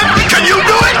you can. Can you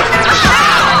do it?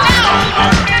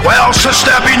 Well, since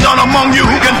there be none among you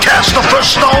who can cast the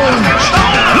first stone,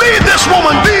 leave this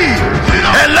woman be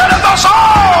and let us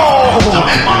all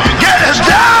get us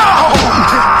down.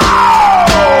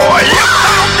 Oh, if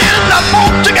thou did not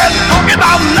want to get funky,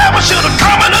 thou never should have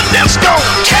come in a disco.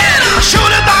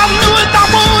 Should have thou knew it, thou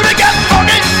would have get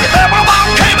funky if ever thou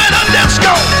came in a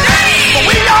disco. But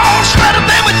we all sweat it,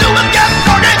 then we do it get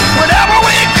funky whenever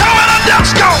we come in a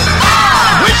disco.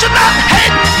 We should not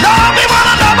hate, love one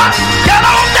another. Get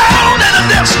on down in a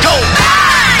disco.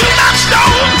 Do not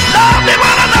stone, love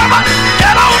one another.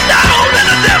 Get on down in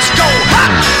a disco.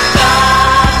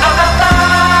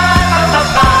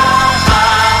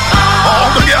 All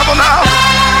together now.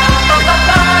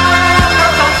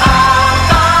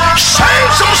 Sing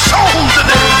some songs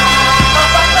today.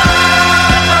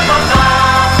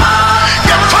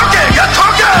 Get funky, get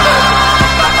funky.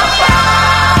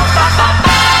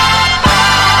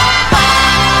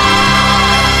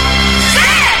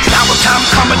 Now the time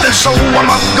cometh and so I'm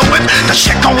going to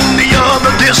check on the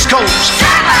other discos.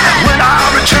 And when I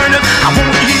return it, I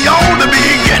want ye all to be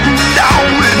getting down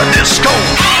in the disco.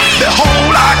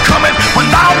 Behold, I cometh when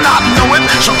thou not knowing,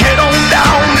 so get on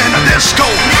down in the disco.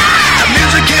 The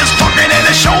music is fucking and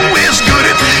the show is good.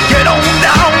 Get on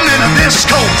down in the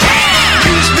disco.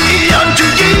 Peace be unto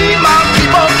ye, my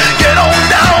people. Get on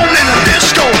down in the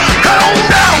disco. Get on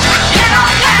down. Get on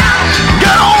down.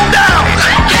 Get on down.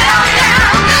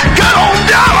 Get on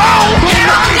down. Get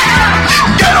on down. Get on down.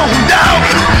 Get on down.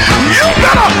 You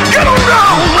better get on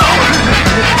down.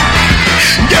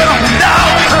 Get on down.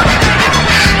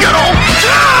 Get on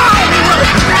down.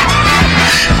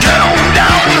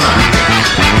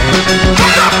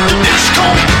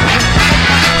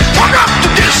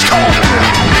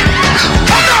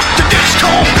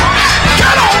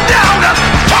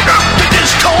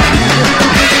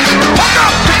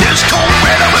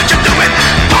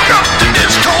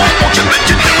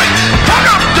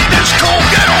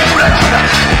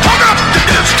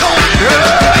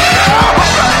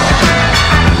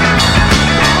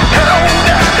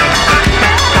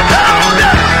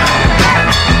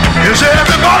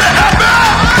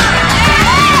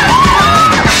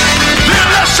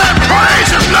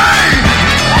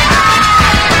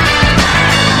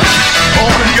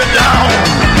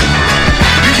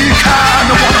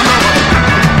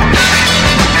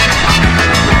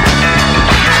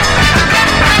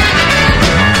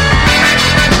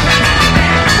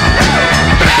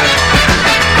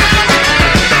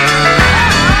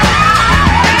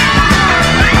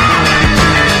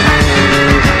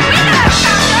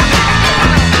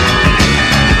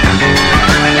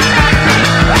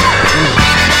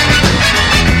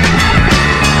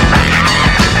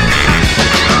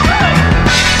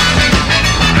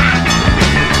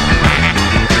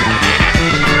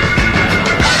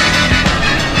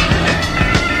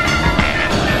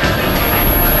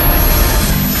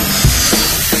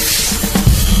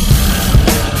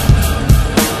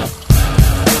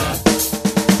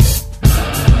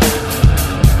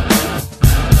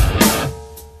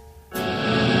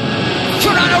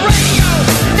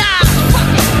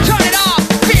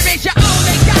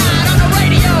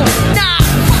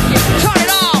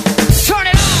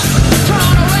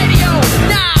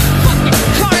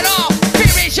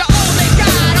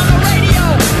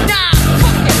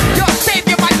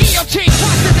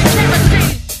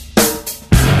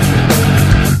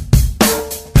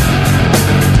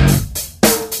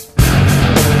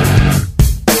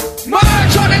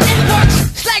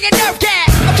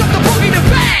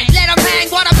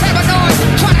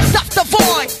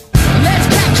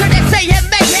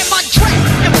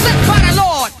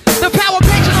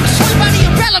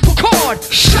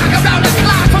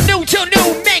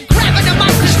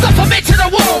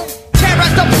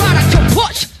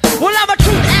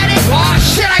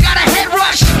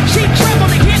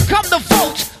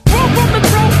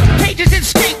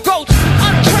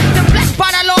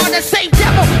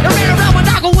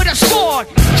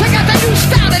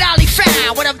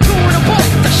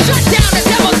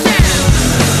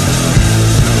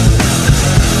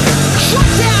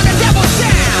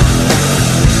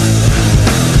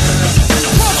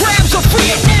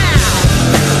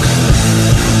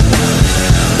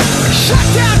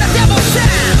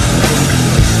 sound.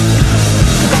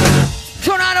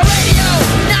 Turn on the radio,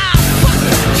 nah, fuck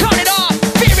it, turn it off.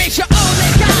 Fear is your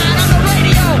only guide on the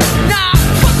radio, nah,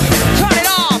 fuck it, turn it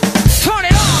off. Turn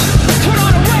it off, turn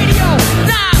on the radio,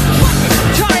 nah, fuck it,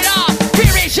 turn it off.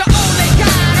 Fear is your only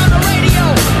guide on the radio,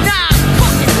 nah,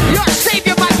 fuck it. Your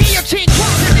savior by guillotine,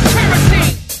 crossing the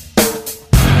kerosene.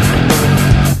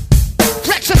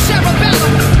 Flex a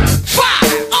cerebellum,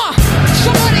 fire,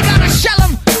 somebody gotta shell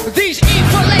 'em. These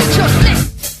evil angels lit,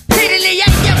 readily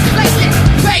ain't your platelet.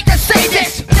 Beg to say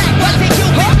this, that wasn't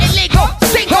human, illegal,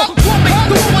 single woman,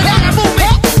 the woman out of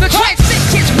movement. The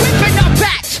transmission's whipping up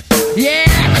bats, yeah,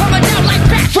 coming down like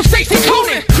bats from Stacey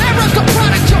Coonan. Terror's the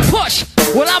product you push.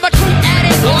 Well, I'm a true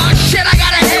addict. Oh shit, I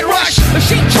got a head rush.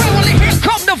 Machine trembling, here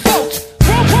come the votes.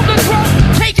 Roll from the throne,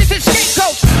 pages and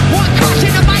scapegoats. One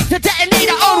caution the mic to detonate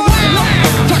a own wow.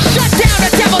 To shut down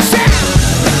the devil's sound.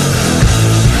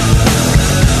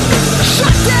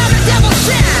 Shut down the devil's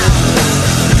sound.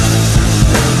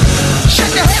 Shut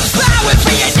the hell down with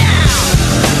me now.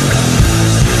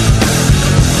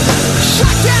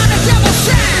 Shut down the devil's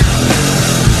sound.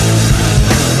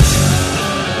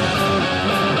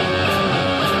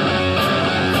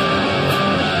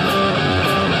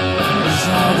 Is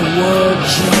all the world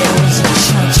jails and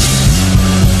churches?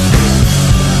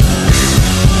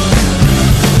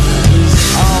 Is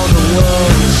all the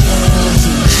world jails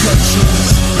and churches?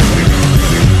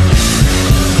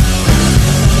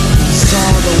 Is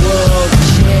all the world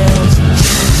jails and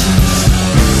churches? Is all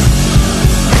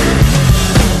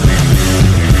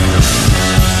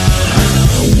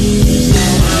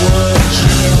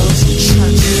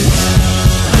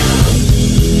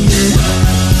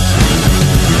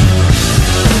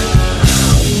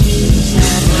world jails and churches?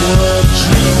 World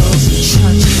jails and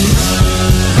churches.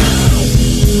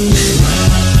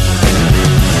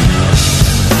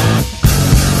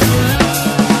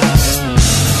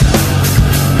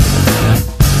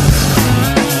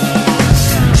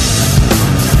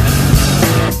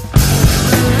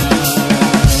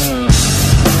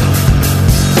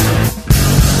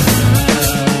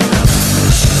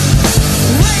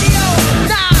 Radio,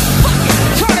 nah, fuck it,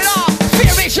 turn it off.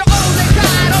 Fear is your only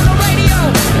guide on the radio,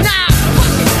 nah,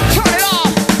 fuck it, turn it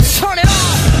off. Turn it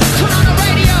off, turn on the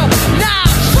radio, nah,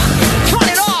 fuck it, turn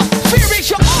it off. Fear is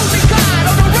your only guide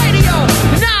on the radio,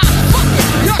 nah, fuck it.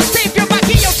 Your savior by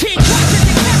guillotine, crossing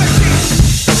the kerosene.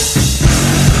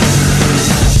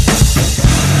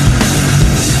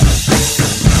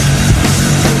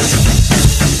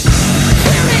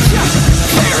 Fear is your only God.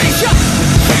 Fear is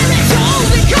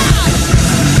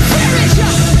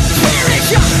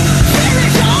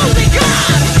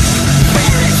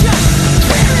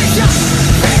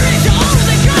your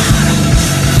only God.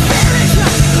 Fear is your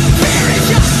only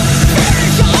God. Fear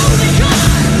is your only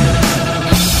God.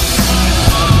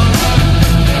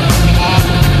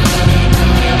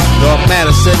 Dark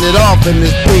Matter setting it off in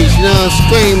this piece, you know what I'm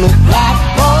screaming. Black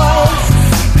boys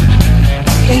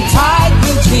in tight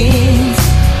blue jeans.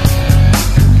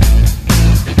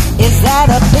 Is that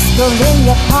a pistol in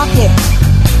your pocket?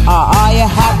 Or are you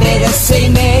happy to see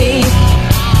me?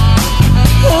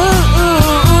 Ooh,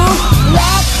 ooh, ooh.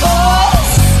 Black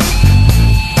boys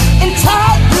in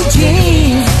tight blue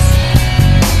jeans.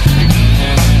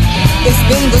 It's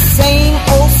been the same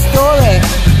old story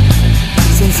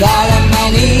since Adam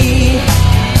and Eve.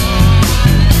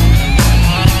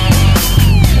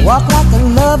 Walk like a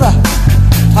lover,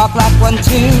 talk like one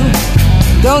too.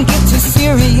 Don't get too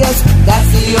serious,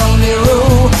 that's the only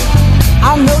rule.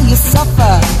 I know you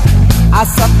suffer, I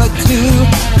suffer too.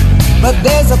 But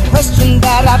there's a question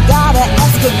that I've gotta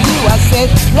ask of you. I said,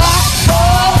 black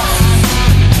boys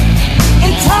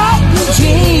in tight blue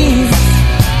jeans.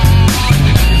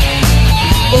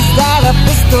 Is that a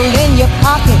pistol in your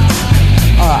pocket?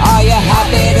 Or are you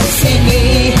happy to see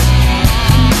me?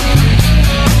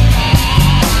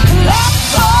 Black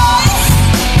boys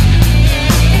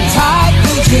in tight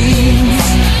blue jeans.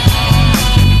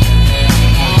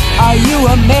 Are you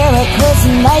America's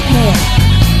nightmare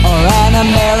or an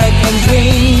American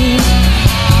dream?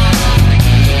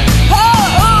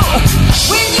 Oh,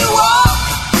 when you walk,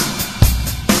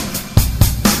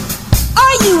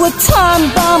 are you a time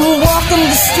bomb walking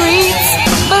the streets?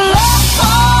 Black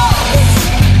boys,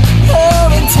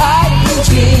 oh, in tight blue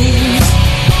jeans.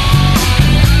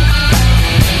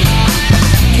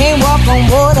 Can't walk on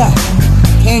water,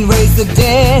 can't raise the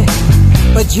dead,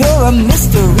 but you're a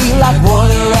mystery like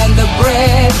water and the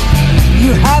bread.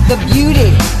 You have the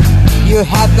beauty, you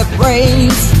have the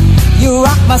brains, you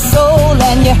rock my soul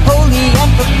and you're holy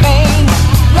and profane.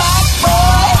 Black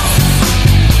boys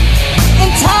in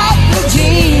tight blue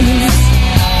jeans.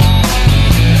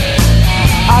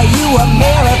 Are you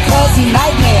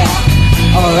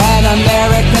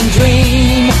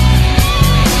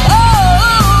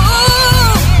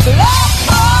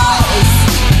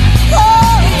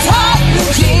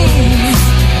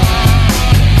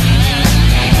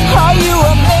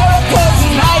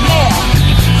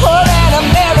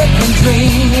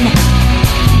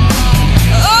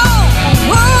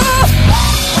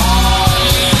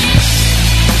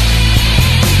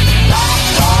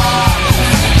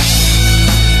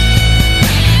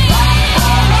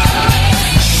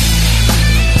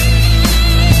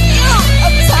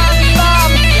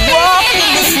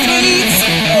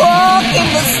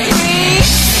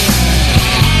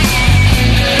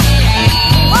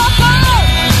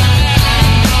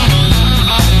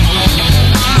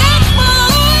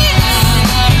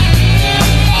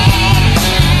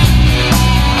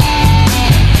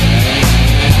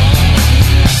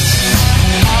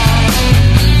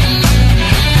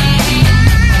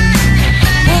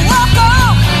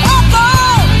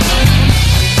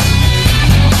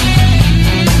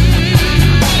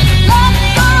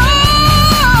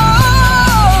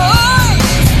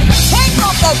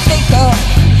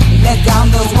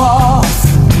down those walls.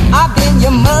 I've been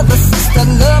your mother, sister,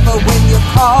 lover when you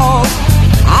call.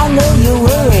 I know you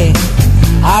worry,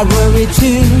 I worry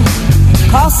too.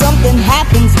 'Cause something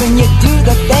happens when you do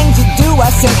the things you do. I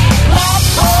said, black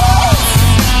boys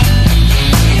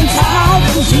in tight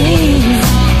jeans.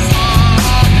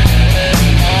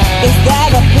 Is that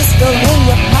a pistol in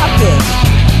your pocket?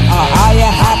 Or are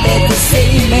you happy to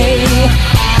see me?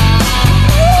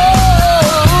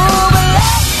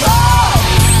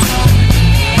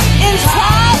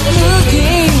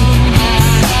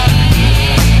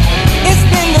 It's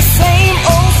been the same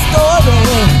old story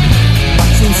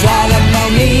since Adam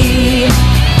and Eve.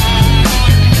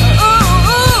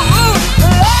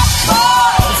 Black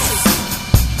boys,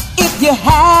 if you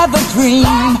have a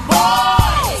dream,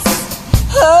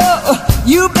 oh,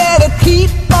 you better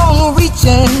keep on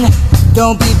reaching.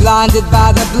 Don't be blinded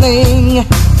by the bling.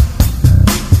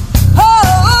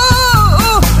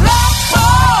 Oh, black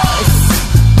boys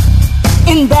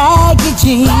in baggy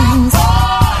jeans.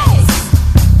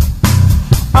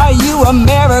 Are you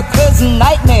America's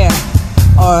nightmare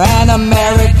or an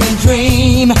American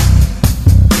dream?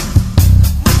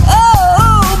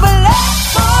 Oh, black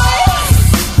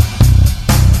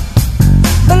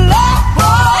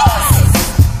boys,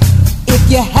 if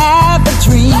you have a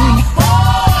dream,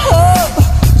 oh,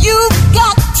 you've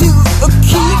got to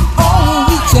keep on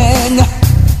reaching.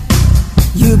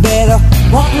 You better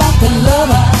walk like a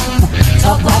lover,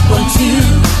 talk like one too.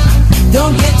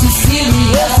 Don't get too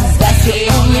serious, that's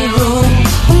your only rule.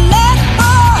 Black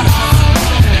boy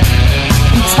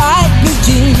in tight blue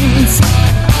jeans.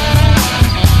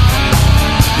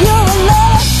 You're a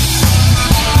lover.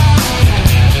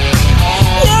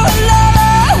 You're a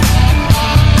lover.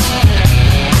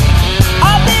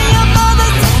 I'll be your mother,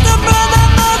 sister, brother,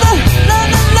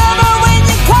 lover when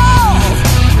you call.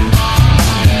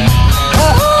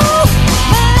 Oh,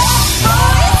 black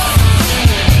boy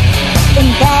in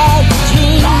baggy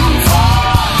jeans.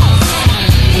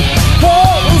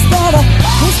 Hey, is that a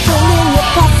pistol in your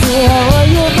pocket? Or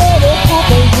you better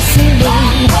happy to see me?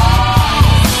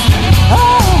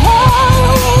 Oh,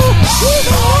 she's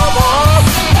a lover.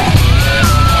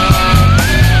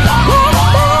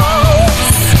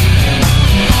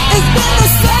 It's been the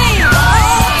same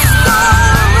old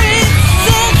story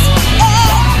since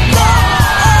Adam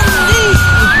and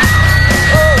Eve.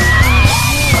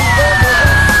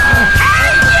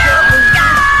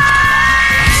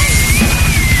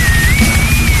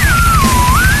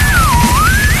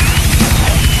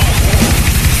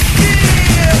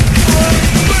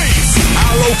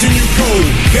 How low can you go?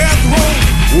 Death row?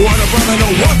 What a brother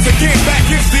know. Once again, back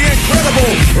is the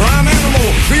incredible rhyme animal,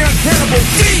 the uncannibal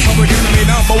D. Public enemy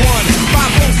number one.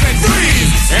 5 volts and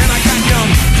freeze. And I got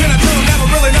young. Then I told him never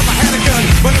really never had a gun.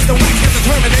 But it's the wax that the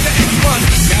Terminator X1.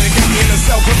 Now they got me in the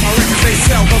cell, cause my records they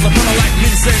sell. Cause a brother like me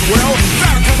said, well,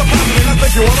 not cause I'm positive, I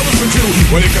think you wanna listen to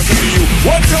what he can say to you.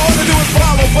 What you ought to do is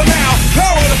follow for now.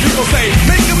 How are the people say?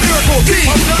 Make a miracle. Keep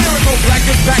up the miracle. Black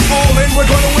is back, all in. We're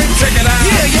gonna win. Check it out.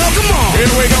 Yeah, yo, come on.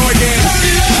 Here we go again. Turn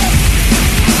it up.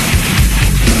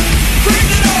 Bring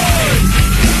the noise.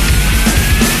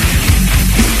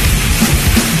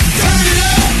 Turn it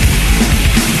up.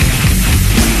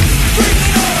 Bring the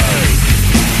noise.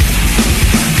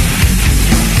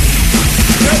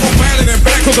 Devil madder than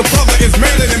back, cause the brother is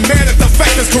madder than mad at the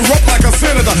fact it's corrupt like a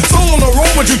senator. Soul on the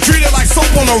road, but you treat it like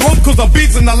soap on the rope, cause the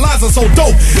beats and the lines are so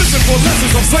dope. Listen for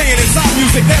lessons I'm saying it's our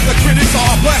music that the critics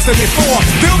are blasting before.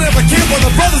 They'll never care for the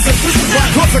brothers and sisters, why?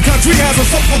 Cause the country has us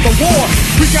up for the war.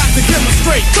 We got to get them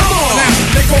straight. Come on now,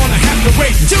 they're gonna have to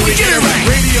wait till we get it right.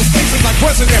 Radio stations like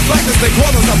question their blackness, they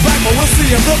call us a black, but we'll see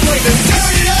if they'll play this.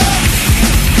 Turn it up!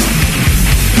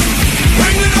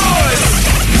 Bring the noise!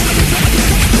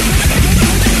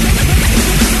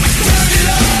 Turn it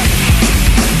up!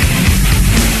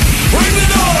 Bring the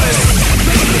noise!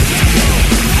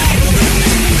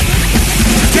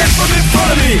 Get from in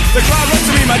front of me, the crowd runs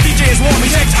to me, my DJ is warm,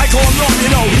 he's X, I call him Norm, you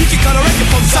know. He can cut a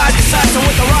record from side to side, so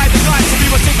with the ride, the glide, so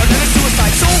people think I'm gonna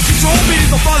suicide. Soul control, beat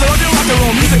is the father of your rock and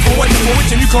roll. Music for what, for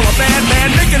which, and you call a band,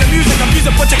 man. Making the music, I'm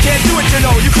music, but you can't do it, you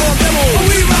know. You call them demo, but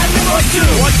we ride demos too.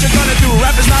 What you gonna do,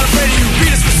 rap is not afraid of you.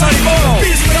 Beat is for Sonny Bono,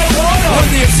 beat is for El Bono. One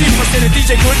the MC, first in the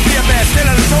DJ couldn't be a band. Stand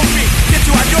on his own feet, get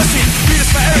you on your seat. Beat is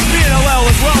for Eric B and LL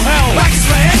as well, hell. Back is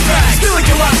for Anthrax, still like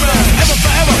you rock with us. Ever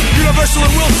forever, Universal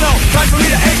and will sell. Time for me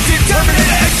to exit,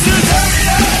 Terminator exit, turn it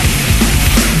up!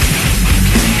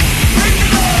 Bring the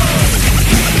noise!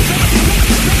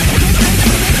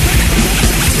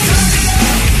 Turn it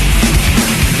up!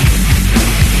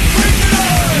 Bring the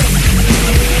noise!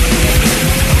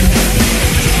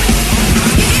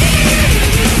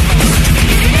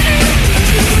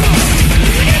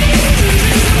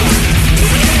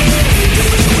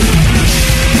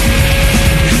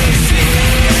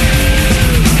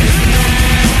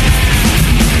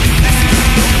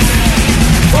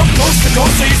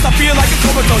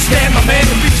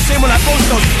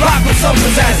 ethos, rock with some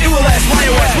pizzazz. It will last, why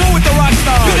West, roll with the rock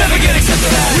star. You'll never get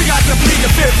accepted as. We got to plead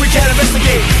the fifth, we can't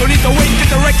investigate. Don't need to wait, get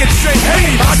the record straight.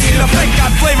 Hey, Bossy in the flank,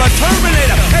 got flavor,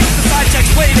 Terminator. Exercise checks,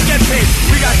 play to get paid.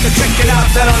 We got to check it out,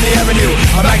 set on the avenue.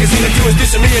 A magazine or two is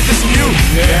dissing me and dissing you.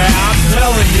 Yeah, I'm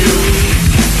telling you.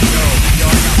 Yo,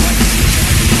 I got like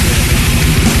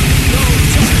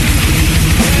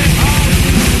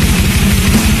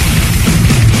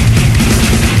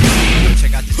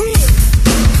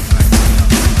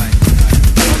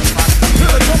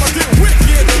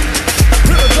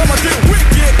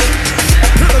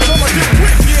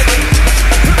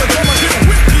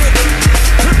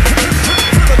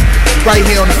right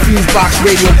here on the FuseBox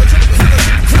Radio.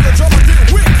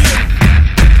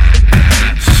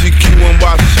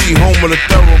 CQNYC, home of the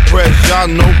thoroughbreds, y'all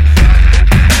know.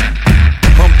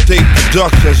 Hump Day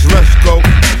Productions, let's go.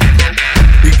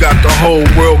 We got the whole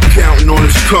world counting on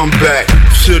his comeback.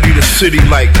 City to city,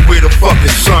 like where the fuck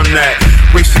is sun at?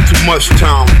 Wasting too much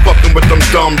time, fucking with them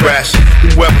dumb rats.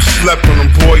 Whoever slept on them,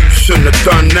 boy, you shouldn't have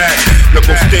done that. Now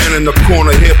go stand in the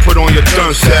corner here, put on your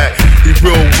dunce hat. He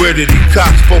real with it, he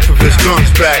cocks both of his guns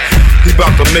back. He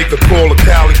about to make a call to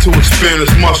Cali to expand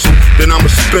his muscle. Then I'ma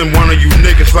spin one of you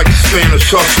niggas like the Spanish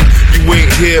hustle. You ain't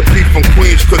here, Pete from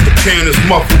Queens, cause the can is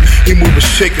muffled. He moving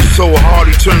shaking so hard,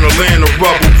 he turned the land to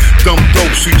rubble. Dumb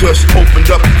dopes, you just opened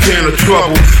up a can of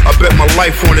trouble. I bet my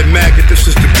life on it, maggot, this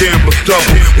is the gambler's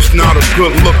double. It's not a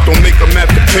good look, don't make them have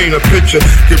to paint a picture.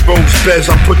 Get rose beds,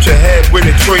 I put your head where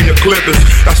they train the clippers.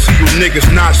 I see you niggas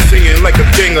not seeing like a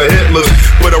gang of Hitlers.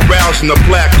 But arousing the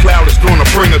black cloud is gonna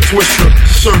bring a twister.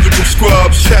 Surgical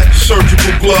scrubs, check.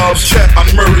 Surgical gloves, check. I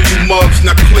murder you mugs,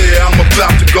 not clear, I'm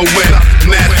about to go in.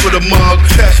 Mask for the mug,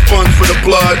 check. Sponge for the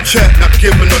blood, check. Not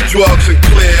giving no drugs and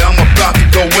clear, I'm about to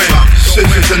go in.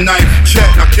 Scissors and knife, check.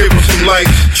 Now give her some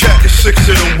lights, check. 6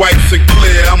 of them wipes and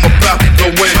clear, I'm about to go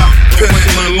in.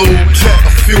 Pencil and lube, check.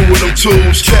 A few of them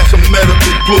tools, check. Some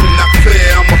medical glue, not clear,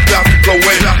 I'm about to go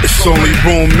in. It's only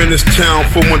room in this town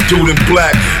for one dude in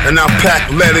black, and I pack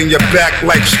lead in your back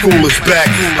like school is back.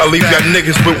 I leave y'all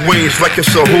niggas with wings like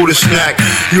it's a Hooter snack.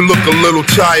 You look a little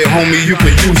tired, homie, you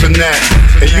can use a nap.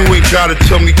 And you ain't gotta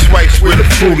tell me twice where the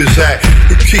food is at.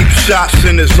 He keeps shots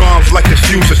in his arms like it's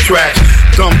user tracks.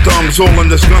 Dum-dums all in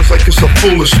his guns like it's a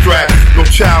foolish strap. No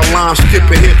child line, skip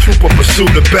a hit, trooper pursue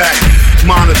the back.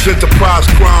 Mine is enterprise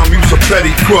crime, use a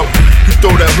petty crook. You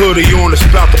throw that hoodie on, it's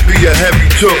about to be a heavy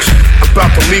tux.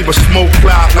 About to leave a smoke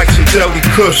cloud like some deli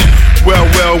kush. Well,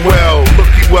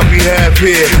 looky what we have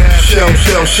here.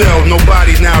 Shell,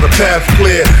 nobody now, the path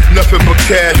clear. Nothing but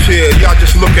cash here, y'all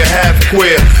just looking half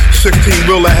queer.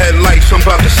 16-wheeler headlights, I'm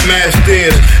about to smash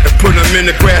theirs and put them in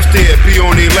the grass there, be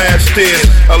on their last stairs.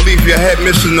 I'll leave your head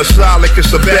missing the side like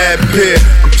it's a bad pair.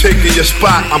 I'm taking your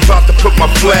spot, I'm about to put my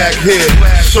flag here.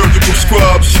 Surgical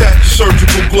scrubs, check.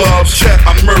 Surgical gloves, check.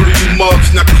 I murder you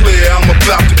mugs, not clear, I'm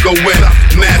about to go in.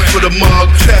 Mask for the mug,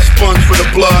 check. Sponge for the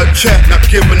blood, check. Not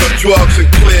giving no drugs and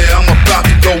clear, I'm about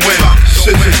to go in.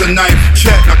 Scissors and knife,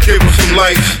 check. Now give her some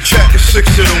lights, check. 6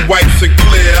 of them wipes and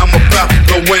clear, I'm about to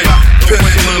go in.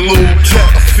 Pencil and lube, check.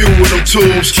 A few of them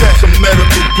tools, check. Some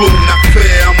medical glue, not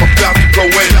clear, I'm about to go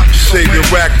in. Save your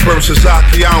rack versus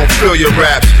Aki, I don't feel your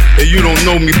raps. And you don't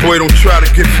know me, boy, don't try to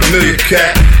get familiar,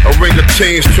 cat. A ring of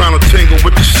chains trying to tangle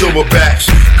with the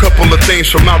silverbacks. Couple of things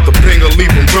from out the pinger,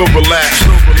 leave them real relaxed.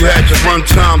 You had your run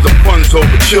time, the fun's over,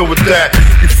 chill with that.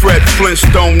 You Fred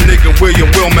Flintstone, nigga, where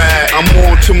your Wilma at? I'm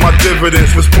on to my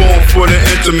dividends, was born for the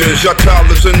intimates. Y'all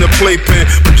toddlers in the playpen,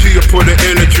 but Gia put it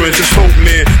in the trench. It's hope,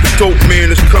 man, the dope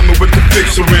man is coming with the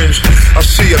fix syringe. I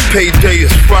see a payday,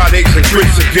 it's Fridays and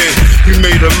grits again. You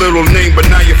made a little name, but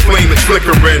now your flame is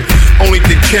flickering. Only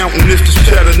thing counting is this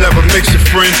cheddar never makes a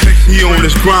friend. He on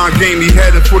his grind game, he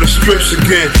headed for the strips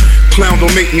again. Clown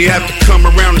don't make me have to come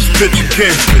around this bitch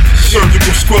again.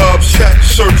 Surgical scrubs, check.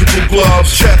 Surgical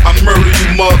gloves, check. I murder you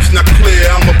mugs, not clear,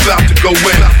 I'm about to go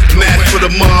in. Mask for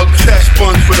the mug, check.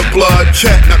 Sponge for the blood,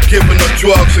 check. Not giving no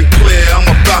drugs and clear, I'm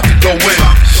about to go in.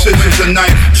 Scissors and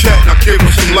knife, check. Now give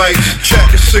her some lights, check.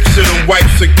 6 of them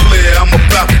wipes and clear, I'm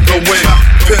about to go in.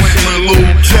 Pencil and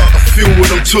lube, check. A few of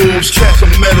them tools, check.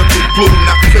 Some medical glue,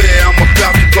 not clear, I'm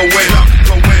about to go in.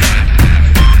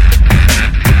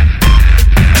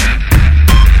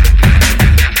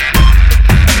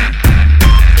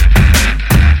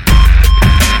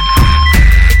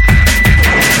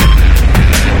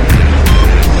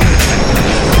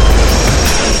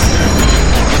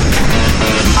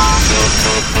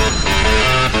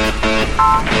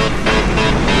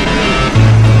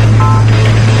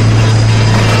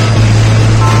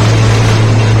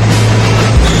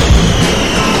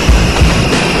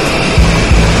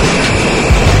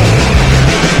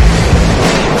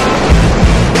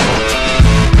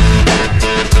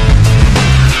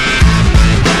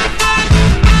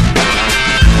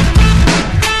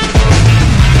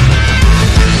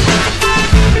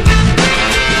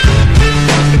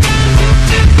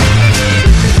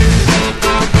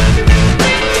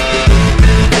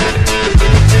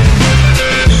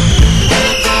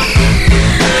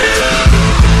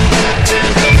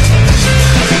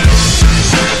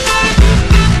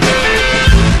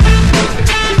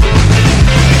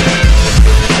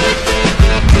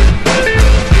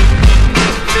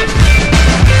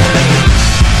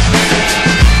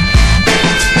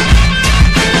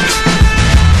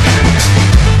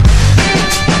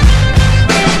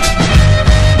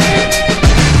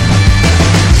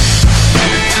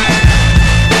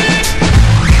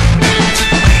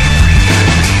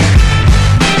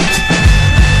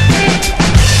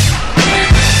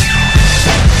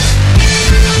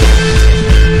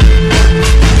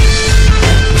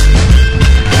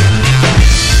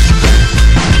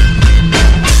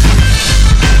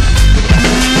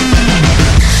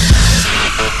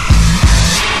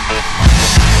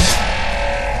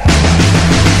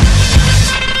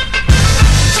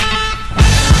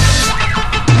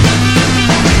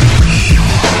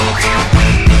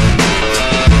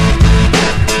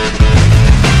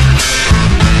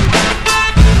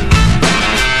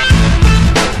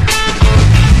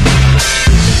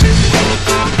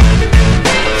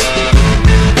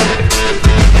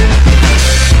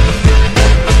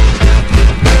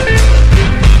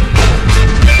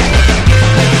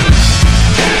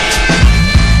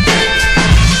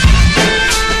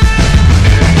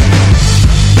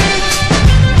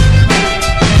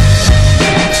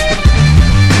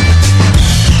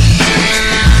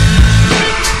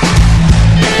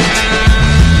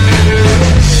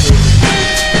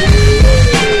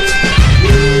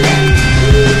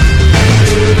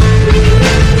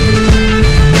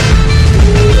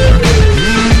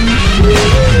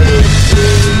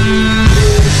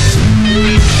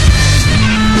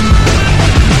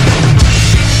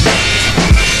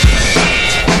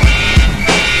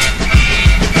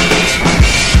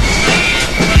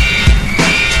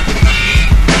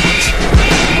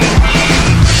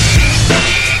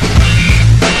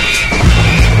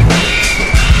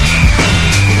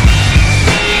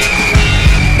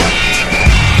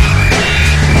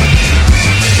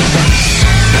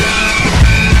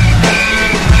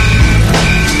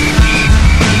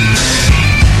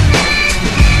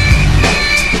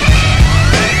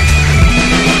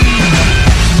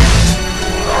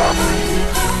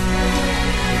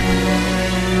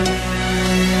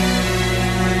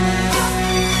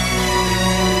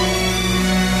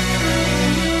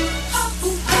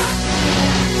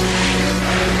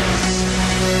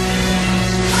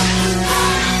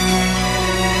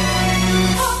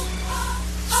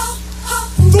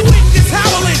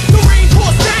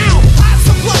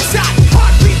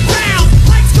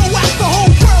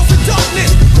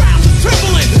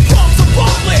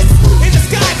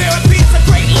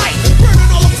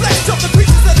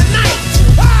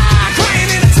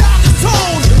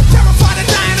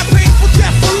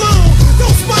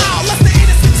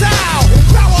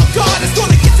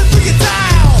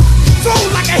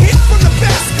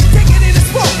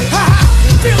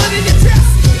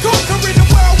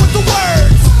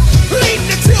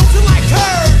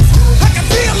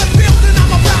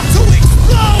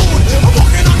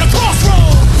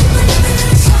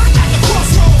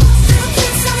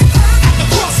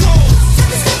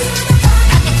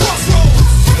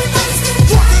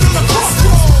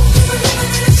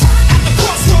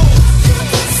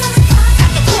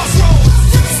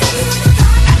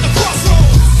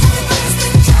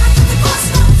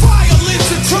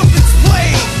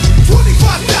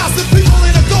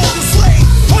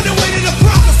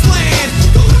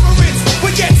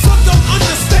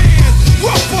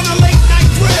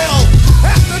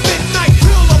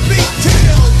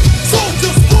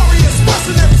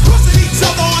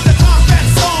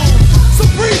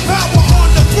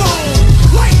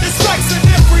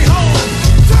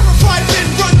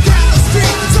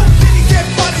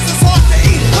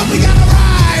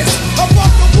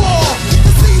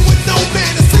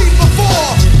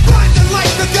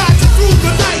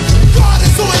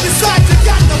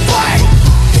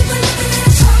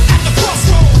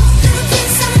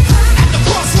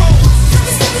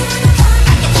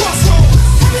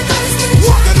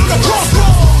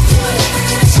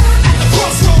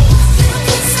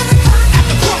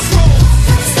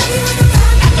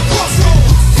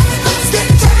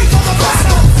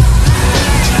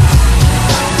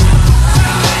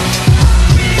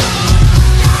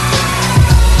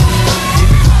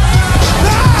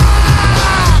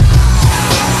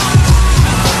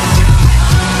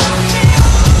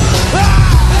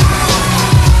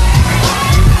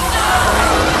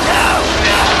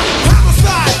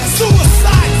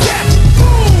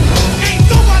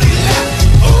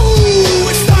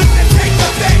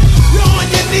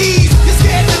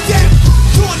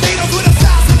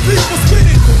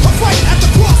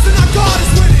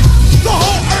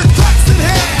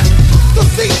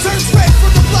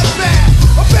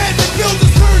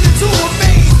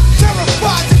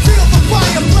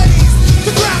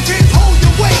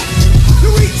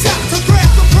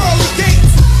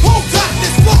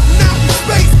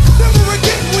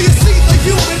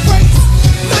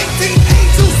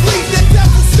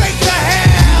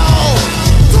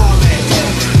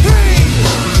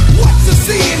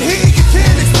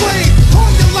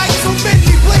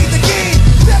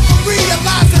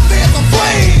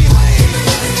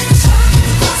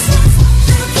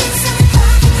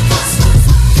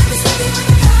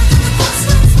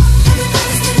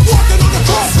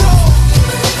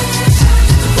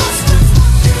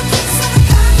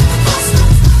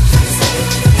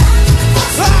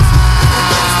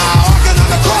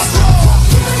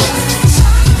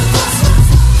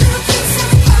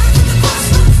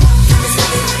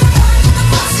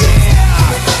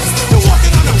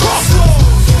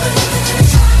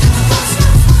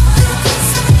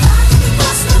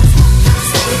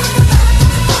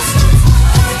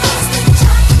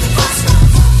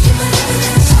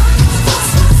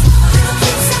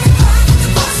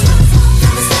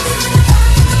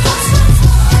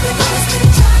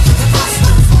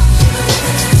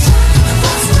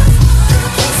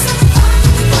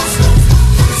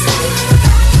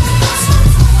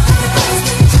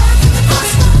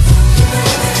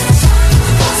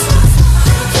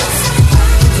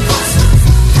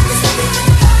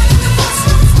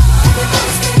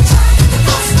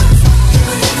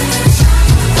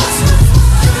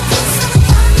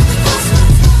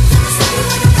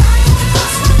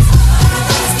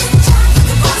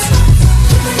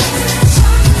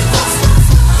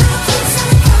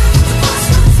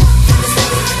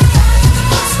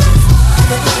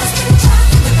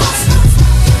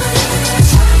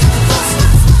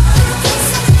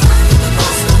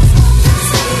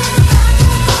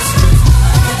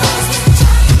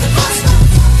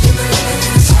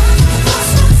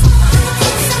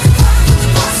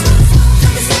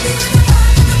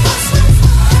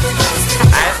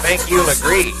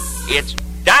 It's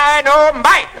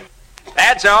dynamite.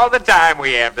 That's all the time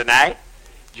we have tonight.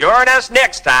 Join us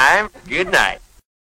next time. Good night.